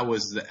 And that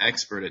was the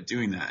expert at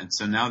doing that. And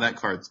so now that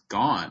card's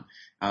gone,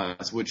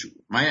 which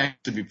might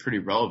actually be pretty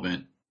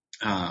relevant.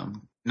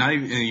 Not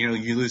even,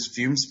 you lose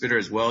Fume Spitter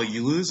as well.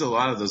 You lose a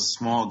lot of those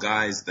small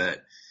guys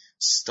that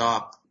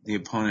stop the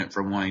opponent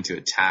from wanting to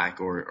attack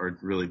or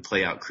really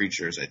play out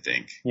creatures, I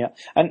think. Yeah,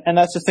 and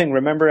that's the thing.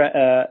 Remember,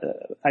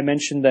 I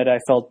mentioned that I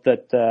felt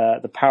that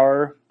the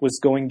power was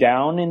going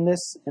down in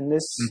this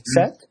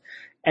set,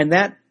 and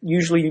that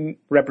usually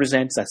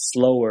represents a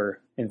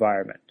slower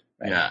environment.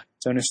 Right? Yeah.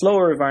 So in a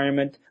slower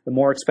environment, the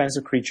more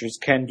expensive creatures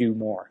can do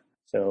more.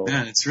 So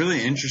yeah, it's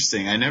really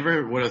interesting. I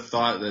never would have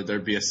thought that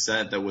there'd be a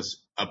set that was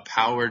a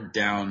powered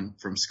down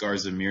from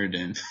Scars of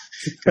Mirrodin.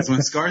 Because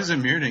when Scars of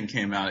Mirrodin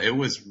came out, it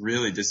was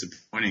really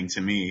disappointing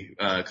to me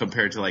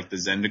compared to like the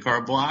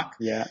Zendikar block.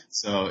 Yeah.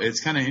 So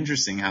it's kind of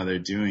interesting how they're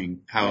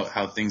doing,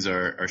 how things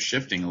are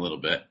shifting a little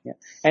bit. Yeah.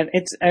 And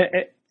it's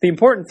the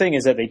important thing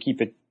is that they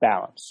keep it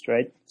balanced,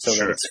 right? So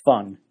that it's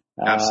fun.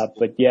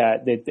 But yeah,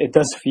 it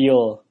does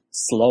feel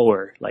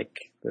slower. Like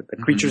the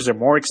creatures are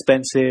more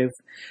expensive.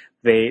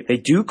 They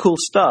do cool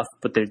stuff,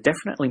 but they're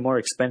definitely more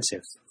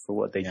expensive for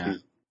what they do.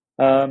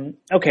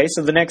 Okay,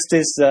 so the next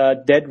is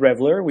Dead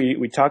Reveler.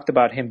 We talked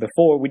about him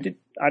before.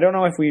 I don't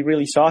know if we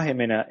really saw him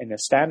in a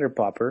Standard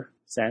Pauper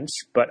sense,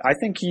 but I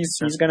think he's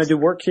going to do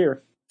work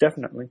here.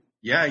 definitely.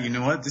 Yeah, you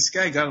know what? This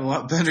guy got a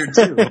lot better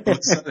too. All of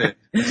a sudden,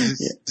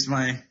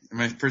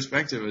 my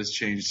perspective has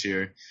changed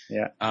here.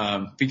 Yeah.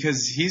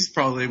 Because he's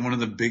probably one of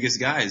the biggest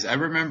guys. I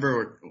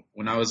remember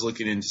when I was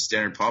looking into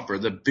Standard Pauper,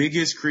 the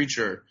biggest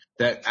creature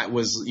that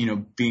was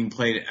being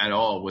played at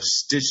all was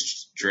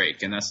Stitch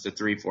Drake, and that's the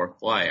 3/4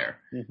 flyer.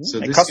 Mm-hmm. So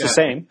it costs the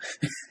same.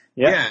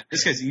 Yeah,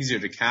 this guy's easier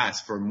to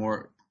cast for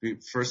more.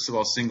 First of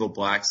all, single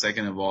black.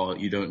 Second of all,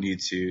 you don't need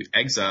to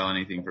exile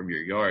anything from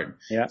your yard.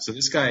 Yeah. So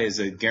this guy is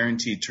a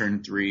guaranteed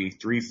turn 3/4.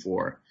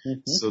 Mm-hmm.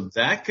 So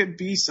that could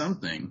be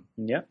something.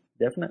 Yeah,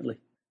 definitely.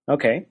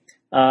 Okay.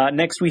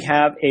 Next we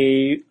have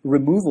a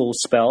removal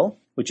spell,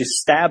 which is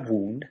Stab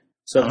Wound.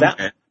 So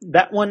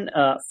that one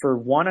for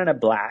 1 and a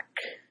black.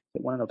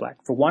 For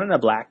 1 and a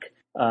black,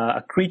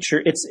 a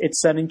creature.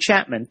 It's an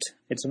enchantment.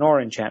 It's an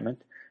aura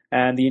enchantment,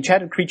 and the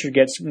enchanted creature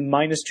gets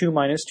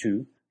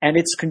 -2/-2. And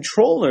its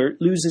controller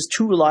loses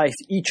 2 life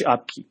each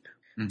upkeep.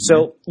 Mm-hmm.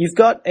 So you've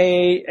got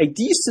a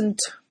decent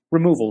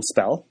removal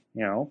spell.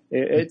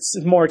 It's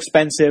more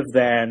expensive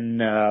than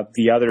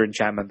the other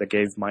enchantment that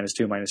gave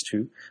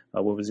 -2/-2.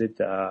 What was it?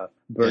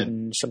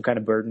 Burden, some kind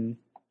of burden.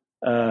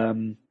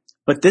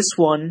 But this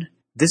one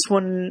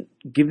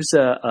gives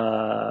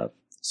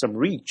some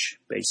reach,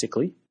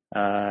 basically.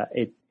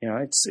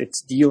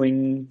 It's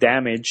dealing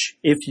damage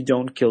if you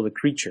don't kill the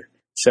creature.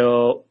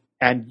 So,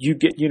 and you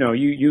get,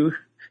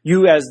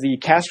 you as the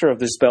caster of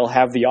this spell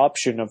have the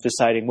option of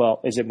deciding,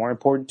 well, is it more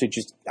important to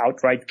just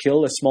outright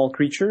kill a small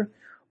creature,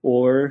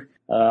 or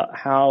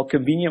how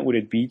convenient would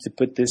it be to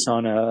put this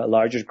on a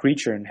larger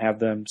creature and have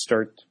them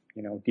start,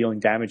 dealing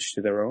damage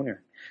to their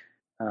owner?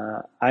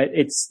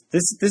 This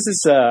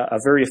is a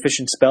very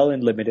efficient spell in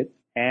limited,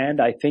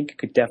 and I think it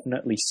could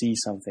definitely see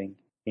something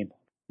in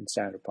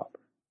Standard Pauper.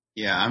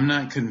 Yeah, I'm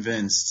not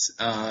convinced.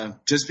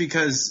 Just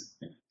because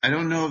I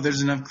don't know if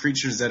there's enough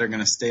creatures that are going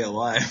to stay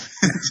alive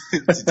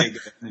to take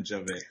advantage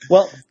of it.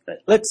 Well,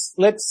 let's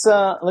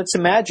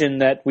imagine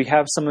that we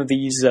have some of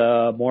these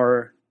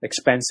more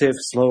expensive,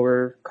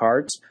 slower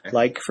cards,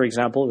 like for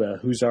example the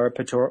Hussar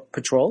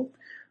Patrol.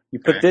 You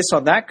put this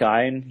on that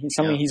guy, and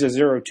he's a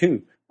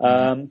 0/2.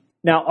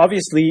 Now,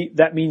 obviously,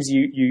 that means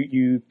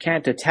you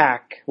can't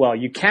attack. Well,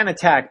 you can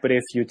attack, but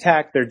if you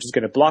attack, they're just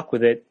going to block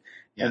with it.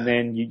 Yeah. And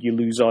then you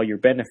lose all your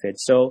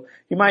benefits. So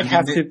you might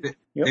have to.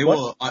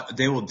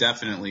 They will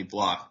definitely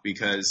block,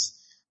 because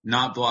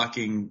not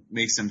blocking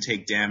makes them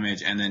take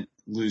damage and then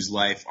lose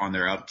life on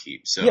their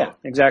upkeep. So yeah,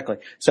 exactly.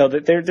 So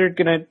that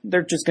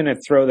they're just gonna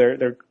throw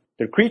their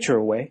creature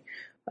away.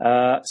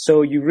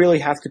 So you really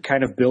have to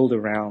kind of build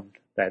around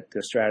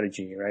the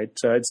strategy, right?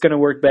 So it's gonna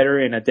work better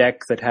in a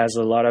deck that has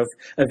a lot of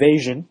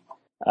evasion,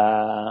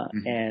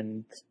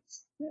 and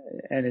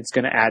it's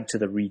gonna add to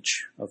the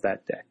reach of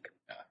that deck.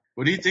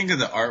 What do you think of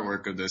the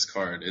artwork of this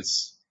card?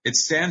 It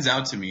stands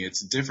out to me.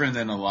 It's different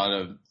than a lot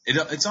of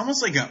it's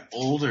almost like an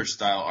older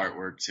style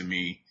artwork to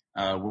me.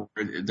 Where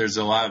there's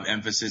a lot of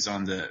emphasis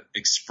on the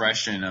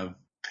expression of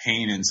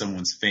pain in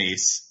someone's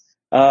face.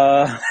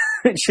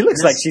 She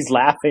looks like she's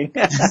laughing.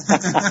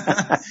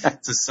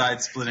 It's a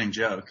side-splitting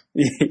joke.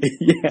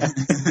 Yeah.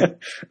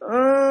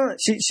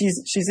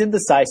 She's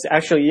indecisive.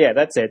 Actually, yeah,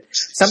 that's it.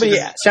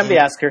 Somebody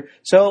asked her,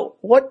 so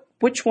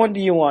which one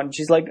do you want?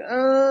 She's like,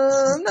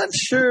 I'm not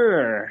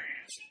sure.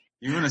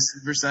 You want to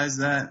supersize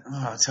that?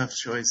 Oh, tough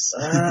choice.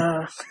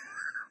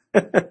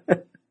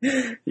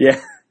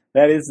 Yeah,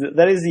 that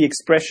is the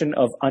expression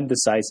of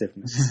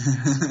undecisiveness.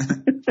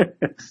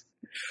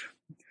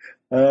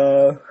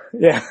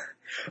 Yeah.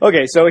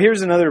 Okay, so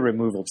here's another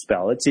removal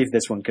spell. Let's see if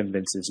this one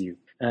convinces you.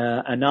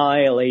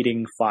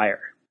 Annihilating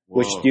Fire,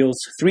 which deals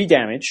 3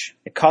 damage.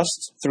 It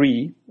costs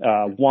 3,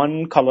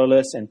 1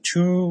 colorless and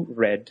 2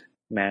 red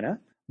mana,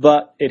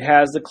 but it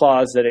has the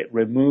clause that it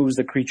removes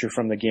the creature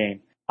from the game.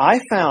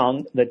 I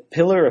found that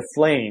Pillar of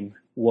Flame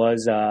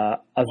was a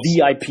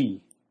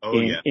VIP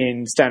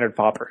in Standard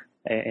Pauper,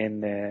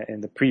 in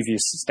the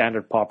previous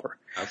Standard Pauper.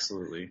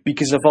 Absolutely.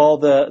 Because of all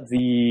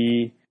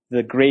the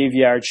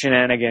graveyard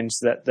shenanigans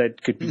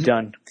that could be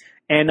done.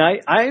 And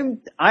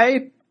I'm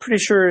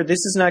pretty sure this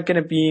is not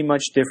going to be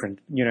much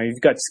different.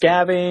 You've got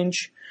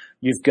Scavenge,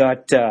 you've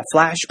got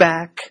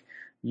Flashback,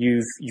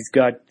 you've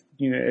got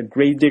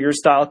Gravedigger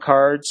style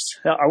cards.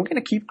 Are we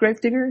going to keep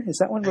Gravedigger? Is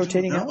that one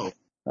rotating out?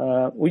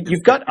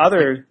 You've got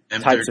other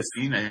types of.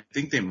 I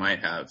think they might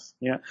have.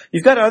 Yeah,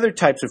 you've got other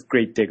types of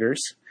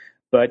Gravediggers,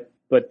 but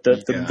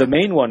the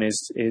main one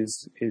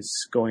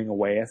is going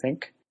away, I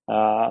think.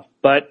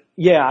 But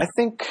yeah, I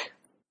think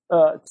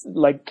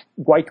like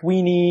White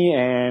Weenie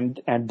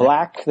and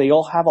Black, they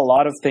all have a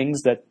lot of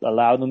things that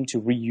allow them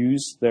to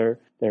reuse their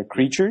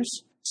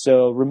creatures.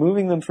 So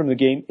removing them from the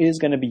game is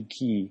going to be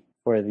key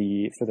for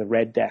the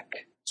red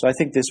deck. So I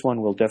think this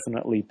one will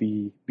definitely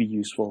be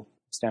useful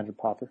in Standard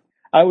Pauper.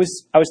 I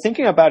was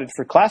thinking about it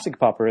for Classic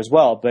Pauper as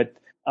well, but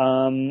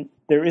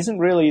there isn't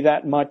really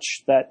that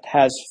much that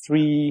has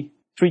three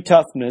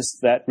toughness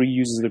that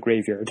reuses the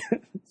graveyard.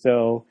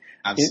 So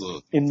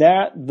absolutely, in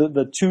that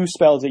the 2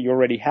 spells that you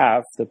already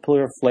have, the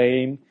Pillar of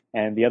Flame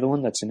and the other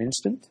one that's an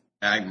instant,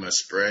 Magma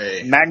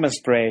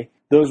Spray.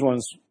 Those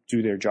ones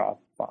do their job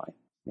fine.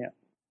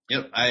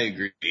 Yep, I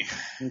agree.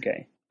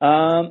 Okay.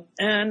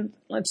 And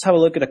let's have a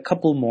look at a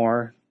couple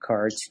more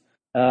cards.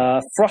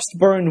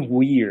 Frostburn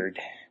Weird.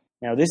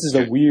 Now, this is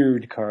a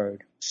weird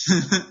card.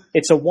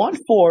 It's a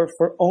 1/4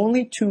 for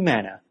only 2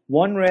 mana.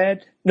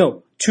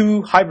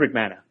 2 hybrid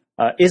mana.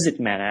 Is it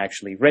mana,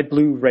 actually? Red,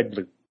 blue, red,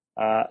 blue.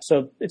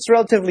 So it's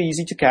relatively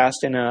easy to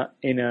cast in a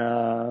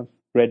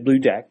red-blue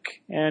deck,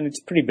 and it's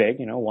pretty big,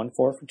 1/4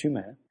 for 2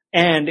 mana.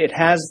 And it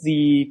has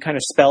the kind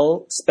of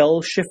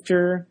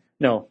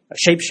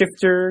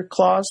shapeshifter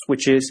clause,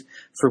 which is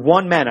for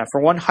 1 mana,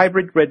 for 1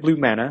 hybrid red-blue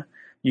mana,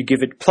 you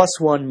give it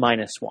 +1,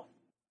 -1.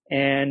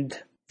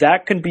 And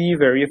that can be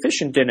very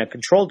efficient in a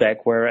control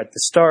deck where at the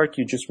start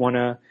you just want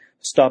to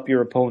stop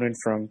your opponent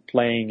from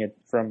playing it,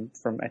 from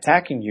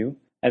attacking you.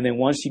 And then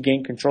once you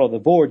gain control of the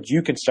board,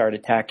 you can start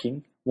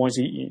attacking. Once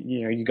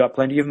you got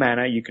plenty of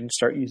mana, you can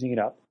start using it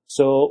up.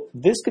 So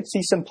this could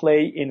see some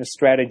play in a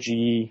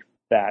strategy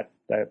that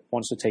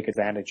wants to take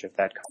advantage of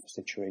that kind of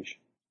situation.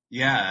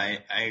 Yeah,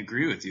 I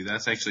agree with you.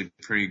 That's actually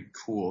pretty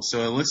cool.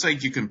 So it looks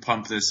like you can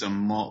pump this a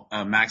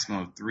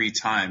maximum of 3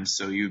 times,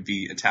 so you'd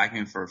be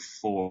attacking for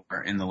 4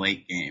 in the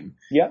late game.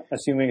 Yeah,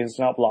 assuming it's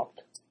not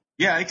blocked.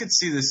 Yeah, I could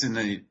see this in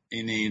an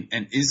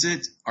Is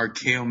It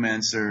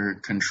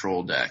Archaeomancer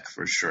control deck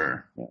for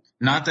sure. Yeah.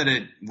 Not that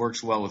it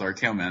works well with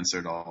Archaeomancer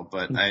at all,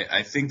 but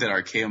I think that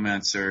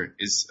Archaeomancer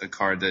is a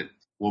card that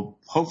will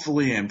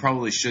hopefully and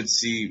probably should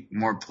see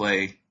more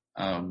play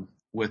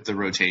with the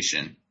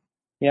rotation.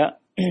 Yeah.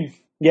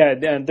 Yeah,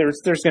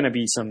 there's going to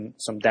be some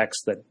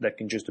decks that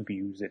can just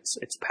abuse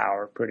its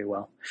power pretty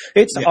well.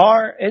 It's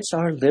our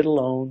little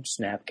own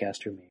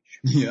Snapcaster Mage.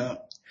 Yeah.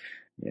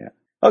 Yeah.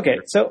 Okay,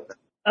 so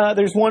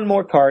there's one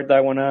more card that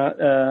I want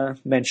to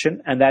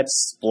mention, and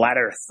that's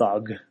Splatter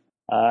Thug.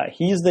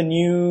 He's the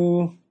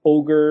new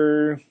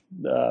ogre,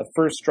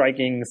 first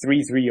striking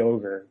 3/3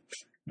 ogre,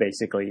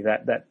 basically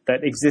that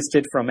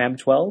existed from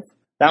M12.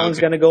 That one's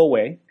going to go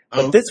away.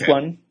 But this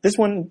guy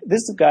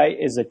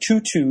is a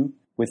 2/2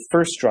 with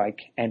first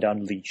strike and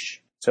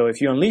unleash. So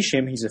if you unleash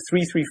him, he's a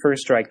 3/3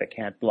 first strike that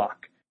can't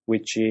block,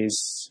 which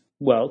is,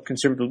 well,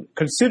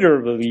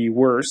 considerably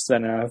worse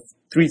than a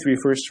 3/3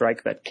 first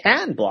strike that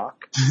can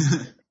block.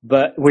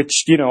 But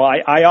which,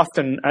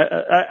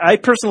 I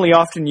personally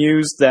often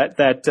use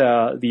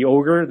the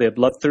ogre, the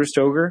Bloodthirst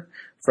ogre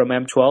from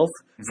M12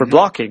 for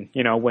blocking,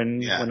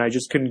 when I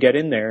just couldn't get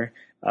in there,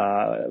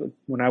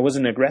 when I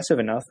wasn't aggressive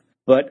enough.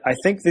 But I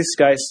think this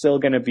guy's still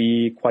going to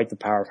be quite the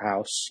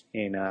powerhouse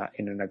in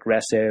an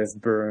aggressive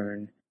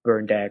burn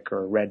deck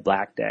or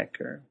red-black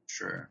deck. Or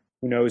sure.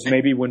 Who knows,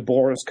 maybe when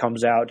Boros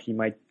comes out, he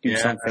might do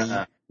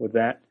something with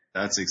that.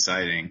 That's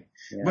exciting.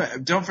 Yeah.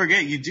 But don't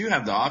forget, you do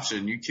have the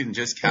option. You can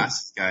just cast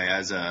this guy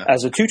as a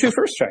 2/2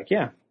 first strike,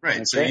 yeah. Right,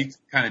 that's so you can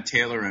kind of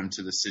tailor him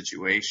to the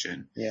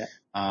situation. Yeah.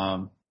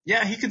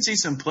 Yeah, he could see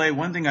some play.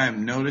 One thing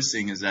I'm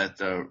noticing is that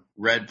the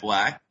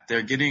red-black,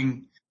 they're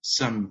getting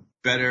some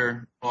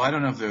better, well, I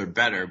don't know if they're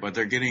better, but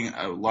they're getting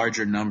a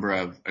larger number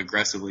of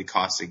aggressively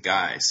costed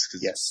guys.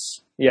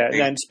 Yes. Yeah,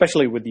 and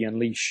especially with the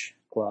Unleash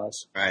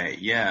clause. Right,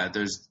 yeah.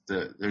 There's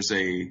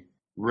a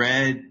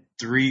red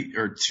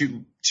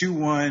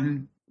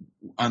 2/1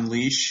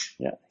 Unleash.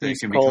 Yeah. That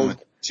can become a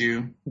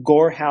 2.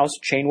 Gorehouse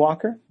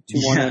Chainwalker,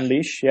 2/1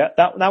 Unleash. Yeah,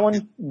 that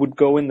one would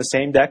go in the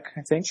same deck,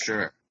 I think.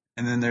 Sure.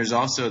 And then there's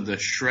also the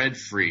Shred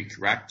Freak,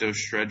 Rakdos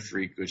Shred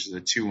Freak, which is a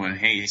 2/1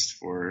 haste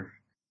for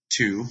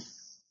 2.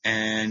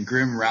 And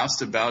Grim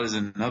Roustabout is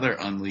another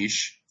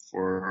Unleash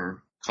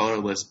for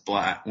colorless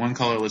black, 1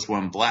 colorless,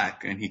 1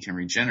 black, and he can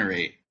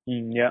regenerate.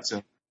 Yeah.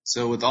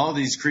 So with all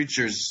these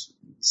creatures,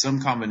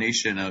 some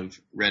combination of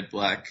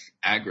red-black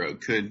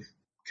aggro could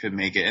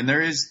make it. And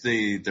there is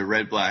the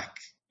red-black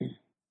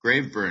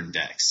Graveburn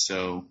decks,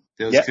 so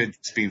those could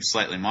be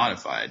slightly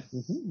modified.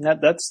 Mm-hmm.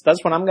 That's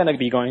what I'm going to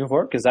be going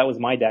for, because that was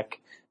my deck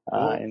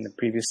in the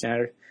previous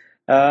standard.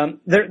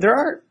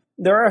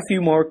 There are a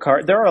few more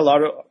cards. There are a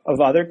lot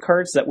of other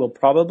cards that will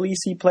probably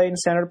see play in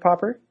Standard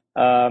Pauper,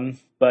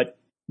 but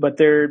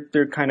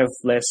they're kind of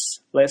less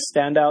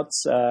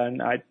standouts.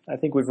 And I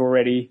think we've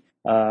already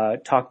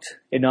talked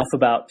enough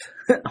about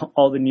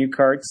all the new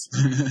cards.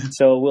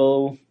 So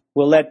we'll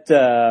let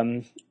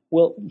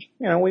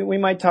we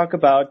might talk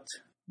about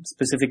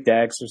specific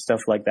decks or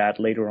stuff like that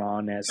later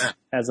on as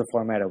the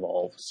format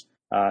evolves.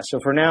 So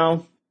for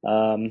now,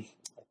 I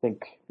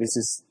think this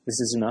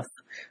is enough.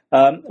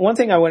 One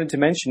thing I wanted to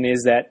mention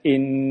is that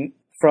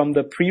from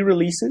the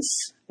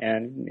pre-releases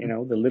and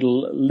the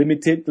little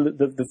limited,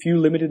 the few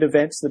limited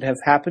events that have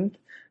happened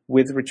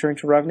with Return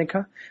to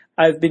Ravnica,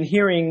 I've been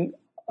hearing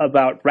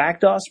about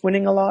Rakdos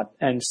winning a lot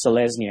and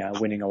Selesnya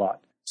winning a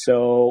lot.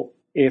 So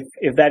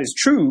if that is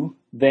true,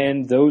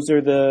 then those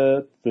are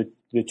the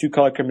 2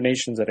 color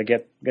combinations that are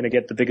going to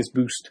get the biggest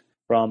boost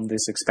from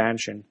this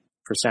expansion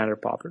for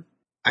Standard Pauper.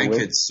 I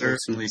could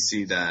certainly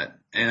see that.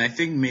 And I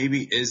think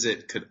maybe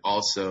Izzet could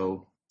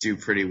also do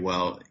pretty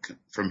well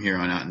from here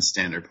on out in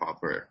Standard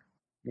Pauper.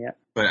 Yeah.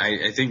 But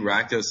I think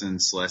Rakdos and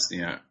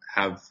Selesnya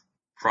have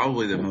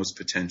probably the most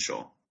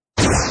potential.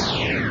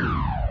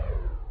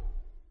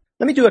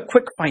 Let me do a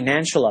quick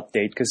financial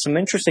update, because some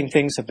interesting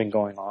things have been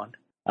going on.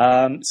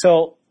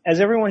 So, as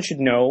everyone should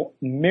know,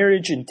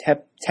 Mirage and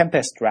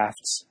Tempest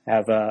drafts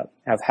have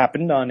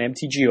happened on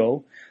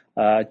MTGO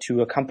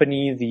to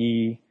accompany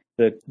the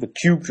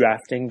cube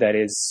drafting. That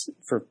is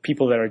for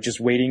people that are just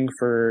waiting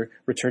for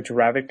Return to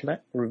Ravnica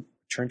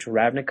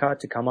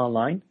to come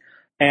online.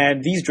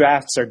 And these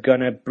drafts are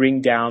gonna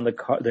bring down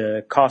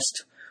the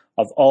cost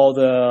of all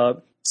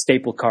the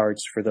staple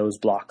cards for those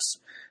blocks.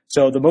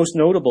 So the most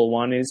notable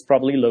one is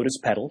probably Lotus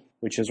Petal,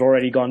 which has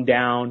already gone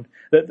down.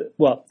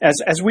 Well,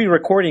 as we're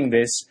recording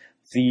this,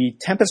 the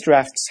Tempest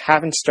drafts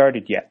haven't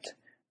started yet.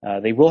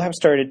 They will have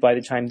started by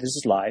the time this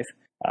is live,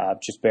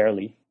 just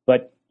barely.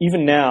 But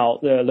even now,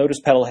 the Lotus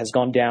Petal has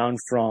gone down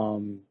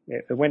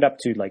it went up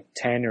to like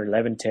 10 or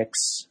 11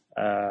 ticks,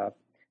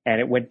 and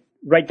it went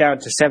right down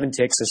to 7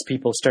 ticks as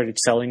people started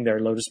selling their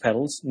Lotus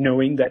Petals,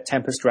 knowing that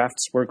Tempest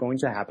drafts were going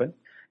to happen.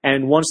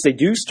 And once they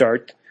do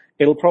start,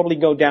 it'll probably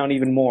go down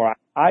even more.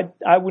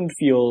 I wouldn't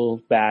feel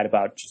bad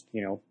about just,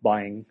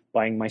 buying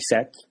my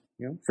set,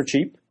 for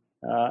cheap.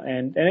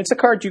 And it's a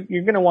card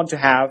you're going to want to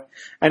have,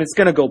 and it's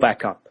going to go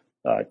back up,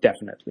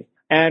 definitely.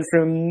 And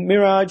from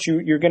Mirage,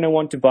 you're going to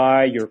want to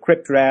buy your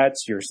Crypt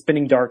Rats, your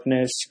Spinning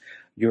Darkness,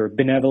 your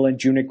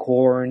Benevolent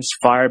Unicorns,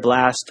 Fire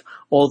Blast,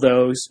 all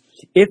those.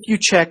 If you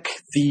check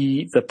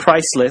the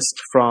price list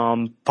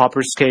from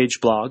Pauper's Cage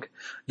blog,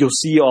 you'll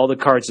see all the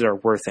cards that are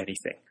worth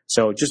anything.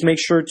 So just make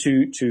sure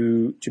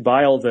to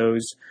buy all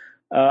those.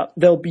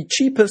 They'll be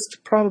cheapest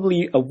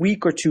probably a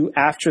week or two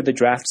after the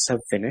drafts have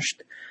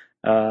finished.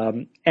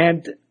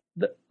 And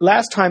the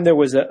last time there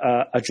was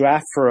a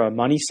draft for a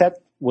money set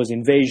was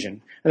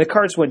Invasion, and the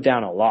cards went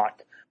down a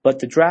lot. But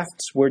the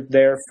drafts were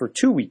there for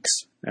 2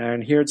 weeks,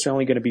 and here it's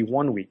only going to be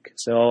 1 week.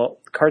 So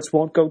the cards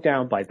won't go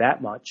down by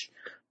that much,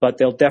 but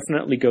they'll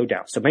definitely go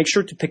down. So make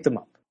sure to pick them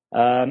up.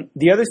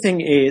 The other thing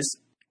is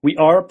we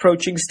are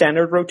approaching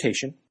standard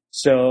rotation.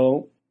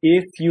 So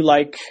if you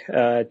like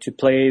to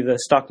play the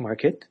stock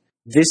market,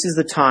 this is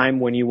the time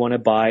when you want to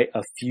buy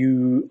a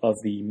few of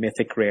the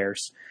mythic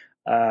rares.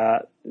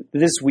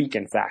 This week,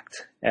 in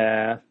fact.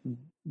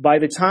 By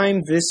the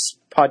time this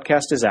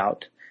podcast is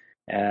out,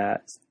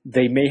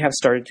 they may have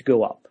started to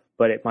go up,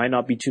 but it might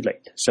not be too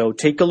late. So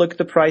take a look at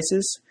the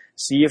prices,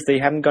 see if they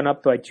haven't gone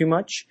up by too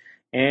much,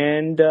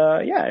 and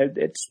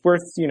it's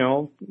worth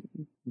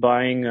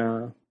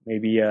buying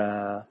maybe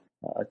a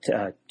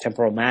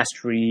Temporal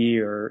Mastery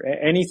or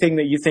anything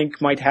that you think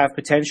might have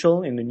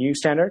potential in the new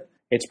standard.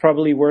 It's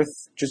probably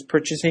worth just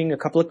purchasing a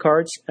couple of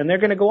cards, and they're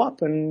going to go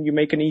up, and you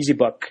make an easy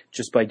buck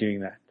just by doing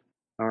that.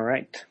 All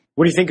right.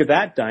 What do you think of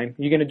that, Dime?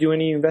 You going to do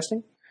any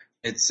investing?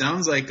 It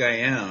sounds like I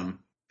am,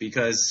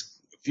 because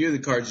a few of the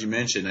cards you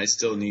mentioned I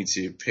still need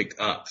to pick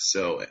up.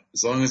 So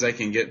as long as I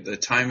can get the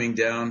timing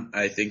down,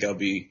 I think I'll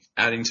be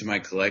adding to my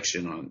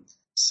collection on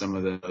some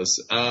of those.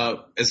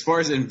 As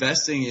far as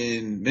investing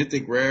in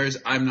mythic rares,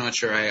 I'm not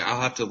sure. I'll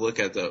have to look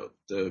at the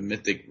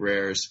mythic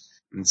rares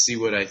and see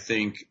what I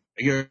think.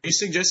 Are you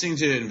suggesting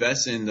to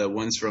invest in the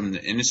ones from the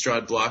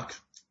Innistrad block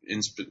in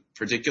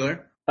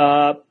particular?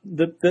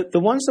 The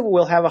ones that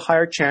will have a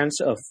higher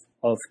chance of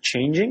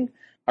changing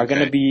are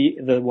going to be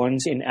the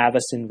ones in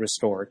Avacyn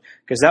Restored,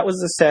 because that was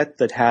the set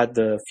that had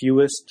the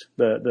fewest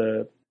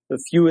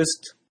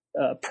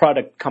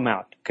product come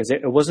out, because it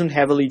wasn't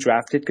heavily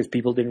drafted because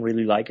people didn't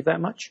really like it that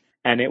much,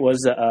 and it was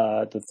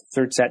the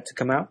third set to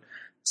come out.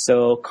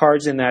 So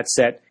cards in that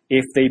set,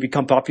 if they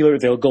become popular,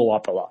 they'll go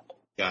up a lot.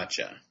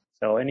 Gotcha.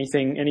 So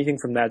anything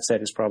from that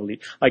set is probably,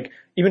 like,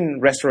 even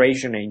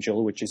Restoration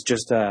Angel, which is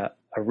just a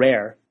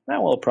rare,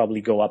 that will probably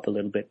go up a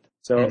little bit.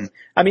 So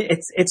I mean,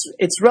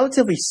 it's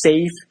relatively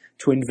safe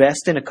to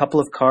invest in a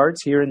couple of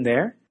cards here and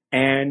there,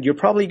 and you're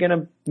probably going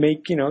to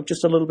make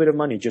just a little bit of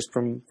money just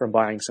from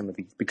buying some of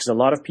these, because a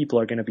lot of people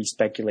are going to be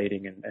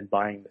speculating and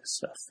buying this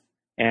stuff.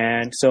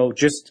 And so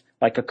just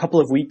like a couple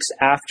of weeks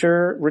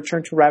after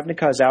Return to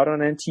Ravnica is out on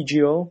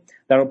NTGO,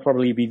 that'll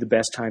probably be the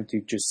best time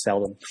to just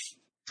sell them.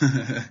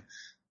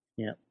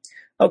 Yeah.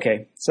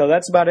 Okay, so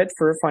that's about it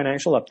for a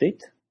financial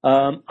update.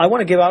 I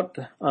want to give out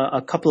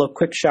a couple of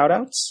quick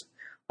shout-outs.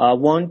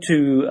 One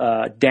to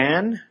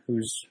Dan,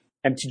 whose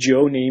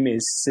MTGO name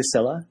is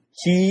Cicilla.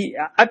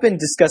 I've been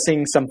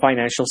discussing some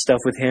financial stuff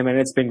with him, and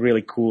it's been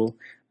really cool.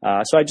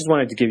 So I just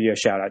wanted to give you a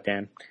shout-out,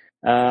 Dan.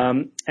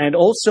 And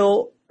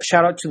also,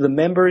 shout-out to the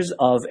members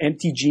of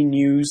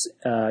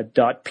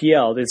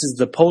mtgnews.pl. This is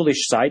the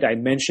Polish site. I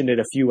mentioned it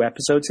a few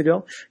episodes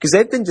ago, because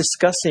they've been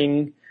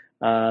discussing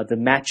the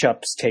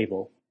matchups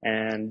table,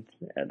 and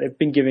they've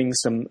been giving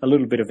a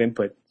little bit of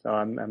input. So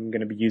I'm going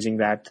to be using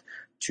that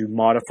to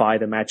modify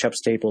the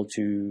matchups table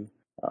to,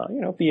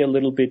 be a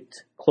little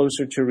bit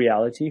closer to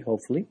reality,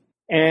 hopefully.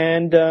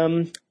 And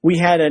we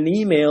had an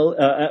email.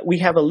 We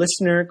have a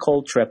listener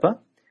called Trepa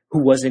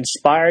who was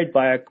inspired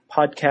by a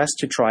podcast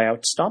to try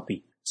out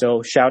Stompy.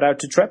 So shout out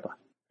to Trepa.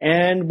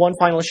 And one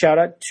final shout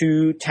out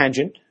to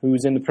Tangent,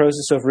 who's in the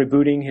process of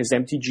rebooting his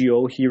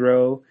MTGO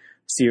Hero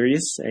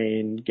series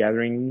in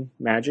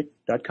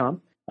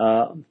gatheringmagic.com.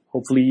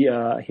 Hopefully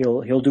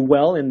he'll do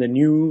well in the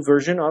new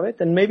version of it,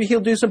 and maybe he'll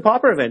do some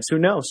Pauper events. Who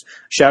knows?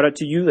 Shout out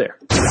to you there.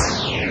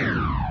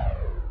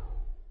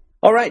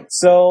 All right,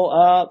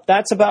 so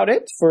that's about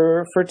it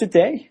for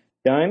today,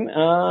 Dime.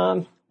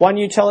 Why don't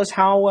you tell us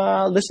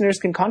how listeners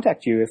can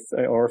contact you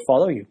or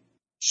follow you?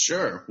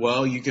 Sure.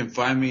 Well, you can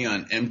find me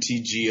on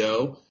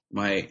MTGO.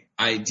 My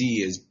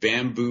ID is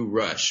Bamboo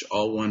Rush,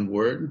 all one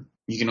word.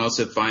 You can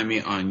also find me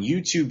on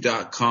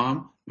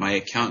YouTube.com. My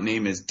account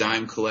name is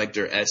Dime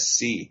Collector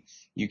SC.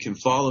 You can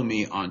follow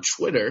me on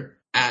Twitter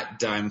at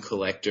Dime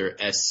Collector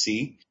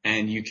SC,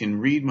 and you can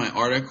read my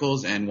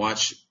articles and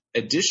watch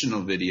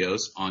additional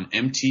videos on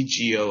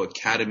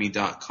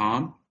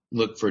mtgoacademy.com.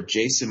 Look for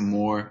Jason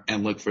Moore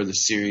and look for the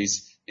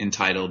series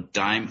entitled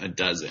Dime a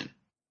Dozen.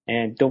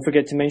 And don't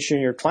forget to mention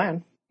your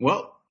clan.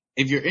 Well,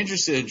 if you're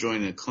interested in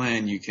joining a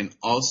clan, you can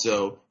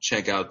also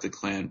check out the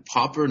clan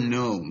Pauper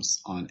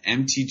Gnomes on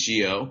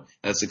MTGO.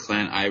 That's the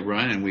clan I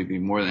run, and we'd be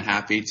more than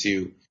happy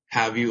to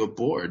have you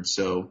aboard.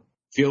 So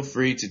feel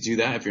free to do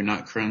that if you're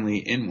not currently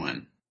in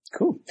one.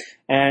 Cool.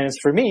 And as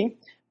for me,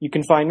 you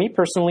can find me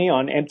personally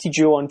on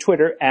MTGO on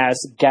Twitter as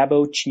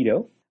Gabo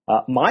Cheeto.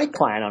 My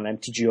clan on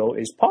MTGO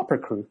is Pauper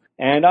Crew,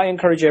 and I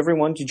encourage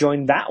everyone to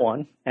join that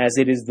one, as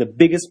it is the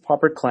biggest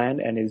Pauper clan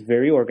and is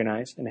very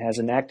organized and has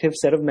an active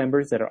set of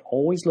members that are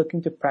always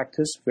looking to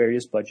practice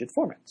various budget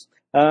formats.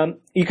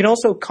 You can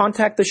also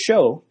contact the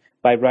show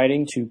by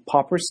writing to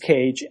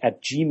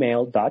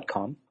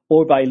pauperscage@gmail.com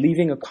or by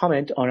leaving a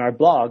comment on our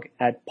blog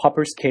at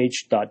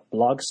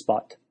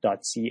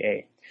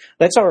pauperscage.blogspot.ca.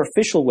 That's our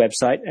official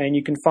website, and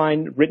you can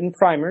find written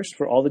primers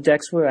for all the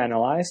decks we've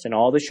analyzed and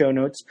all the show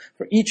notes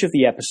for each of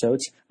the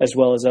episodes, as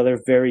well as other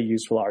very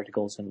useful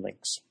articles and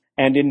links.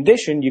 And in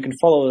addition, you can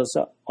follow us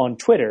on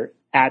Twitter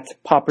at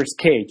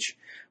pauperscage.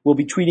 We'll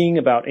be tweeting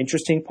about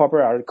interesting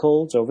Pauper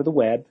articles over the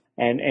web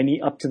and any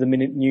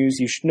up-to-the-minute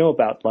news you should know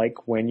about,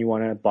 like when you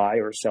want to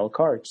buy or sell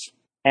cards.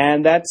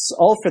 And that's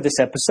all for this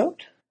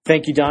episode.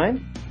 Thank you,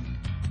 Dime.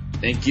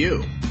 Thank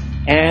you.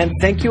 And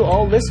thank you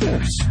all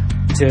listeners.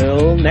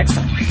 Till next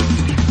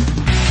time.